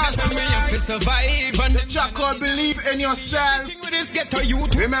Niggas. The track called Believe in Yourself.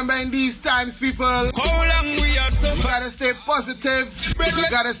 Remember in these times, people, you gotta stay positive. You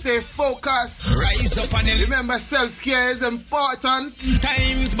gotta stay focused. Rise up and remember, self-care is important. You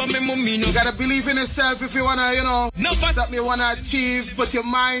gotta believe in yourself if you wanna, something you wanna achieve. Put your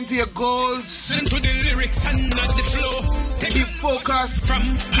mind to your goals. To the lyrics and not the flow. Keep focused.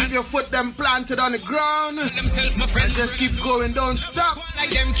 Keep your foot them planted on the ground. And just keep going. Don't stop.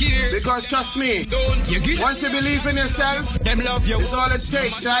 Because trust me, once you believe in yourself, it's all it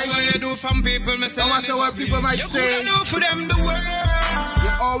takes, right? No matter what people might say,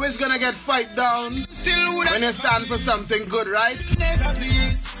 you're always gonna get fight down when you stand for something good, right?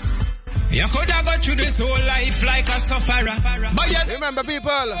 You coulda go through this whole life like a sufferer. But you remember,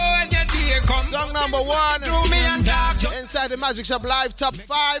 people, when your day come, song number 1 do me and dark. inside the Magic Shop Live Top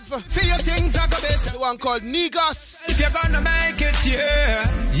 5. Feel your things are go better. The one called Negus. If you're gonna make it,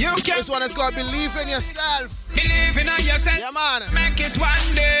 yeah, you can. This one is called Believe in Yourself. Believe in yourself. Yeah, man. Make it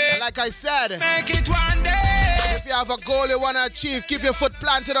one day. And like I said, make it one day. If you have a goal you want to achieve, keep your foot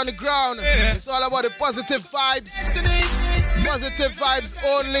planted on the ground. Yeah. It's all about the positive vibes. Positive vibes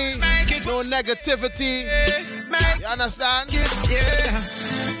only. No negativity. You understand?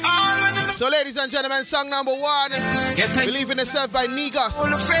 So, ladies and gentlemen, song number 1, Believe in Yourself by Negus.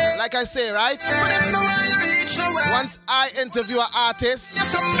 Like I say, right? Once I interview an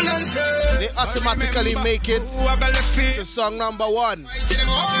artist, they automatically make it to song number 1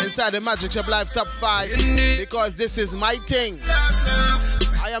 inside the Magic Shop Live Top 5, because this is my thing.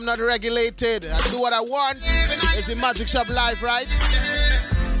 I am not regulated. I do what I want. It's the Magic Shop Live, right?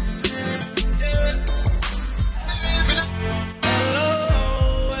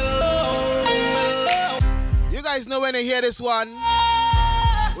 You guys know when you hear this one,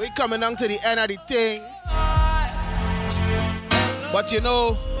 we coming on to the end of the thing. But you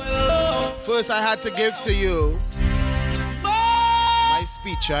know, first I had to give to you my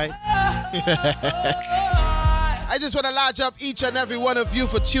speech, right? I just want to large up each and every one of you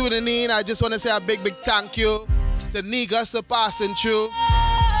for tuning in. I just want to say a big thank you to Negus for passing through.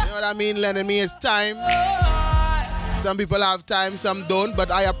 You know what I mean? Lending me his time. Some people have time, some don't, but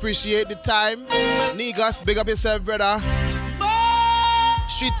I appreciate the time. Negus, big up yourself, brother.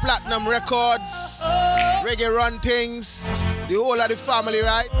 Street Platinum Records, Reggae Run Things, the whole of the family,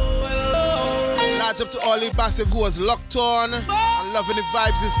 right? Large up to all the massive who was locked on and loving the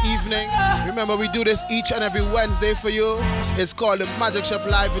vibes this evening. Remember, we do this each and every Wednesday for you. It's called the Magic Shop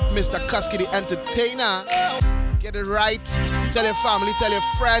Live with Mr. Kusky the Entertainer. Get it right. Tell your family, tell your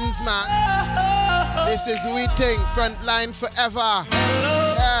friends, man. This is we thing, frontline forever.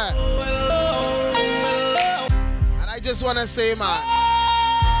 Yeah. And I just want to say, man,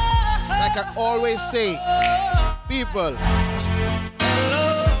 like I always say, people,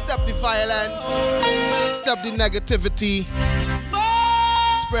 stop the violence, stop the negativity,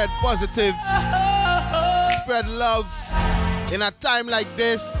 spread positive, spread love. In a time like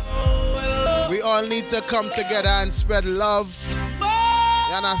this, we all need to come together and spread love.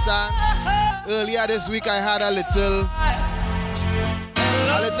 You understand? Earlier this week I had a little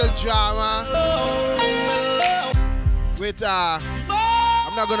drama with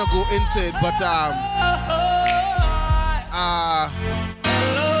I'm not gonna go into it, but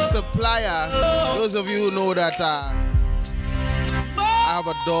supplier. Those of you who know that I have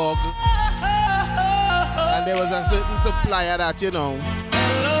a dog, and there was a certain supplier that, you know,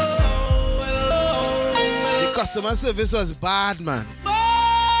 the customer service was bad, man.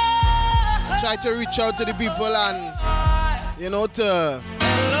 I tried to reach out to the people and, you know, to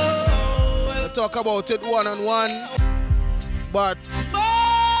talk about it one-on-one, but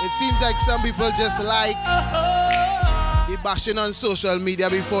it seems like some people just like the bashing on social media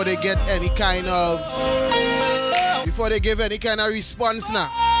before they get any kind of, before they give any kind of response now.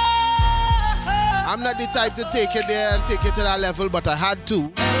 I'm not the type to take it there and take it to that level, but I had to. You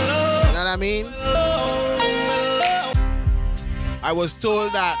know what I mean? I was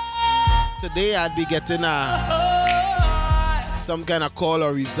told that today I'd be getting some kind of call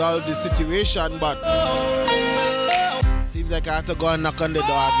or resolve the situation, but seems like I have to go and knock on the door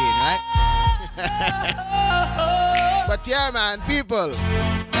again, right? But yeah, man, people,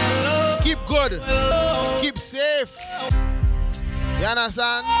 keep good, keep safe. You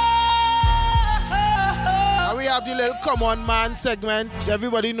understand? And we have the little Come On Man segment.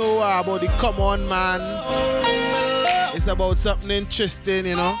 Everybody know about the Come On Man. It's about something interesting,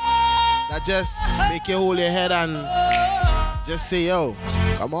 you know, that just make you hold your head and just say, yo,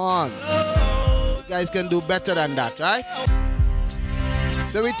 come on. You guys can do better than that, right?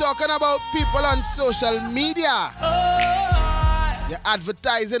 So we're talking about people on social media. You're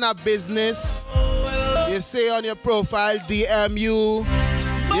advertising a business. You say on your profile, DM you,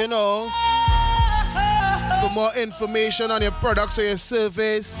 you know, for more information on your products or your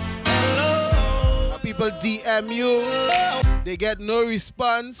service. People DM you, they get no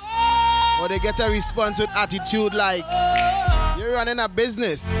response, or they get a response with attitude like, you're running a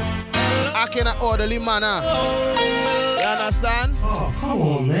business, act in an orderly manner. You understand? Oh, come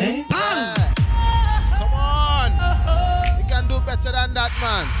on, man. Yeah. Come on. You can do better than that,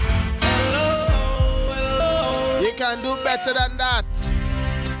 man. You can do better than that.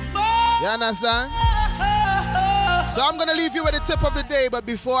 You understand? So I'm going to leave you with the tip of the day, but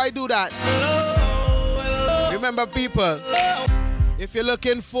before I do that, remember, people, if you're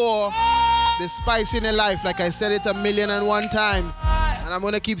looking for The spice in your life, like I said it 1,000,001 times, and I'm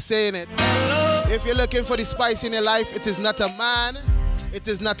gonna keep saying it. If you're looking for the spice in your life, it is not a man, it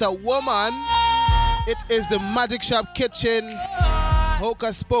is not a woman, it is the Magic Shop Kitchen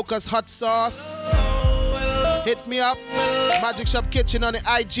Hocus Pocus hot sauce. Hit me up, Magic Shop Kitchen on the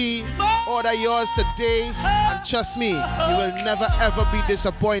IG. Order yours today, and trust me, you will never ever be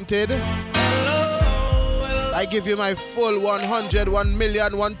disappointed. I give you my full 100,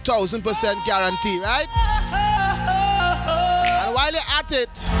 1,000,000, 1,000% guarantee, right? And while you're at it,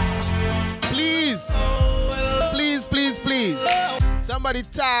 please, somebody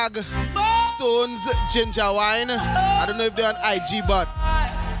tag Stones Ginger Wine. I don't know if they're on IG, but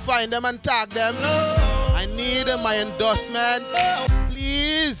find them and tag them. I need my endorsement.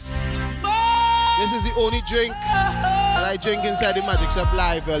 Please. This is the only drink that I drink inside the Magic Shop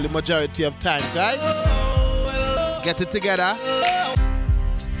Live the majority of times, right? Get it together.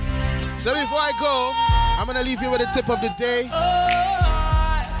 So before I go, I'm going to leave you with a tip of the day.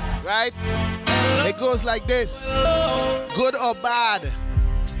 Right? It goes like this. Good or bad,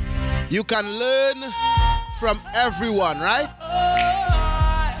 you can learn from everyone, right?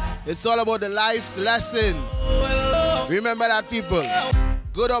 It's all about the life's lessons. Remember that, people.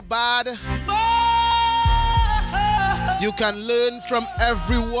 Good or bad, you can learn from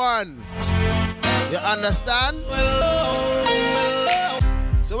everyone. You understand?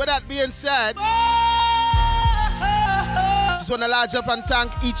 So with that being said, just want to large up and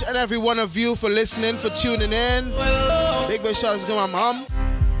thank each and every one of you for listening, for tuning in. Big shout outs to my mom.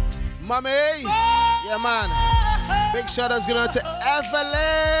 Mommy, yeah man. Big shout outs going to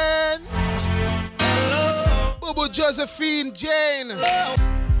Evelyn, Boo Josephine, Jane.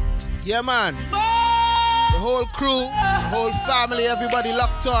 Yeah man. The whole crew, the whole family, everybody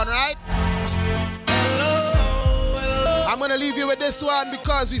locked on, right? I'm gonna leave you with this one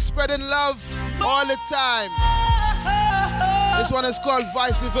because we spreading love all the time. This one is called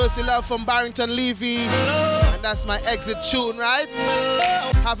Vice Versa Love from Barrington Levy, and that's my exit tune, right?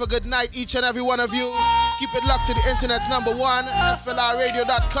 Have a good night, each and every one of you. Keep it locked to the internet's #1,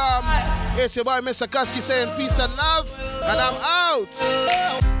 FLRradio.com. It's your boy Mr. Kusky saying peace and love, and I'm out.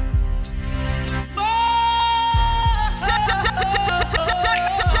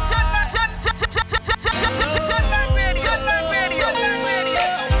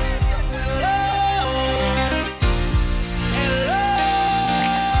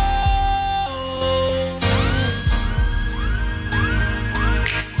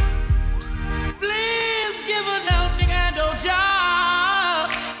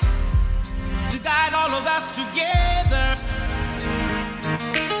 Together,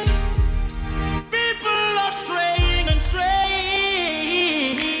 people are straying and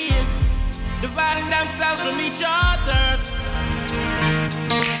straying, dividing themselves from each other.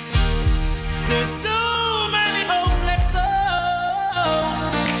 There's too many hopeless souls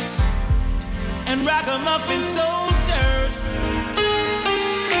and ragamuffin soldiers.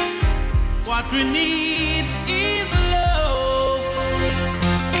 What we need is love.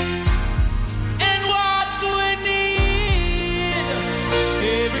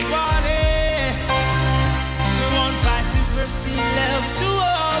 Vice love to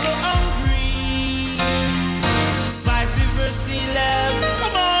all the hungry. Vice versa love,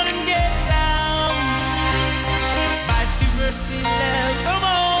 come on and get some. Vice versa love, come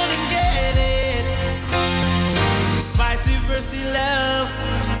on and get it. Vice versa love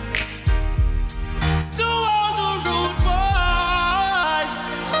to all the rude boys.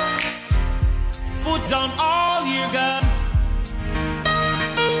 Put down all your guns.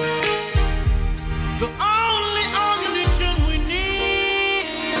 The only ammunition we need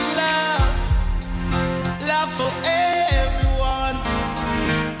is love. Love for everyone.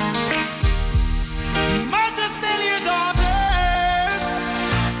 Mothers, tell your daughters.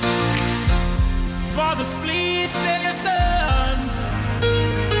 Fathers, please tell your sons.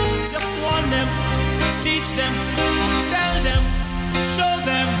 Just warn them, teach them, tell them, show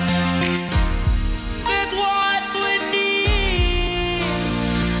them that what we need.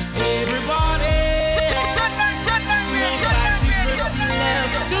 Everybody.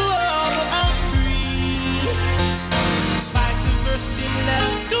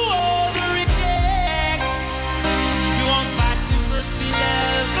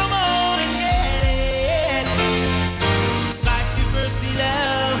 Come on and get it. Vice versa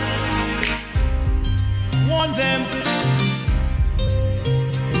love. Want them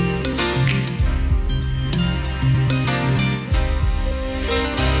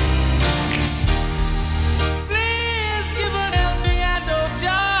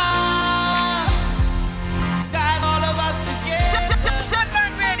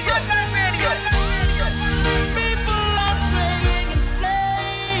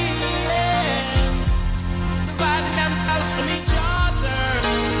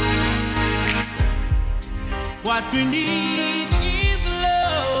What we need is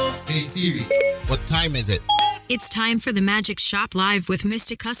love. Hey Siri, what time is it? It's time for the Magic Shop Live with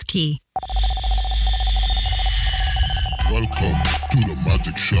Mr. Kusky. Welcome to the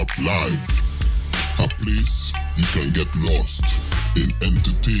Magic Shop Live, a place you can get lost in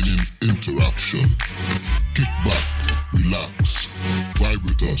entertaining interaction. Kick back, relax, vibe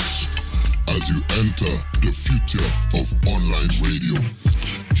with us as you enter the future of online radio.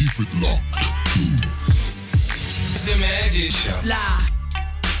 Keep it locked to The Magic Shop.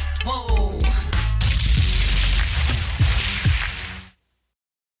 Whoa.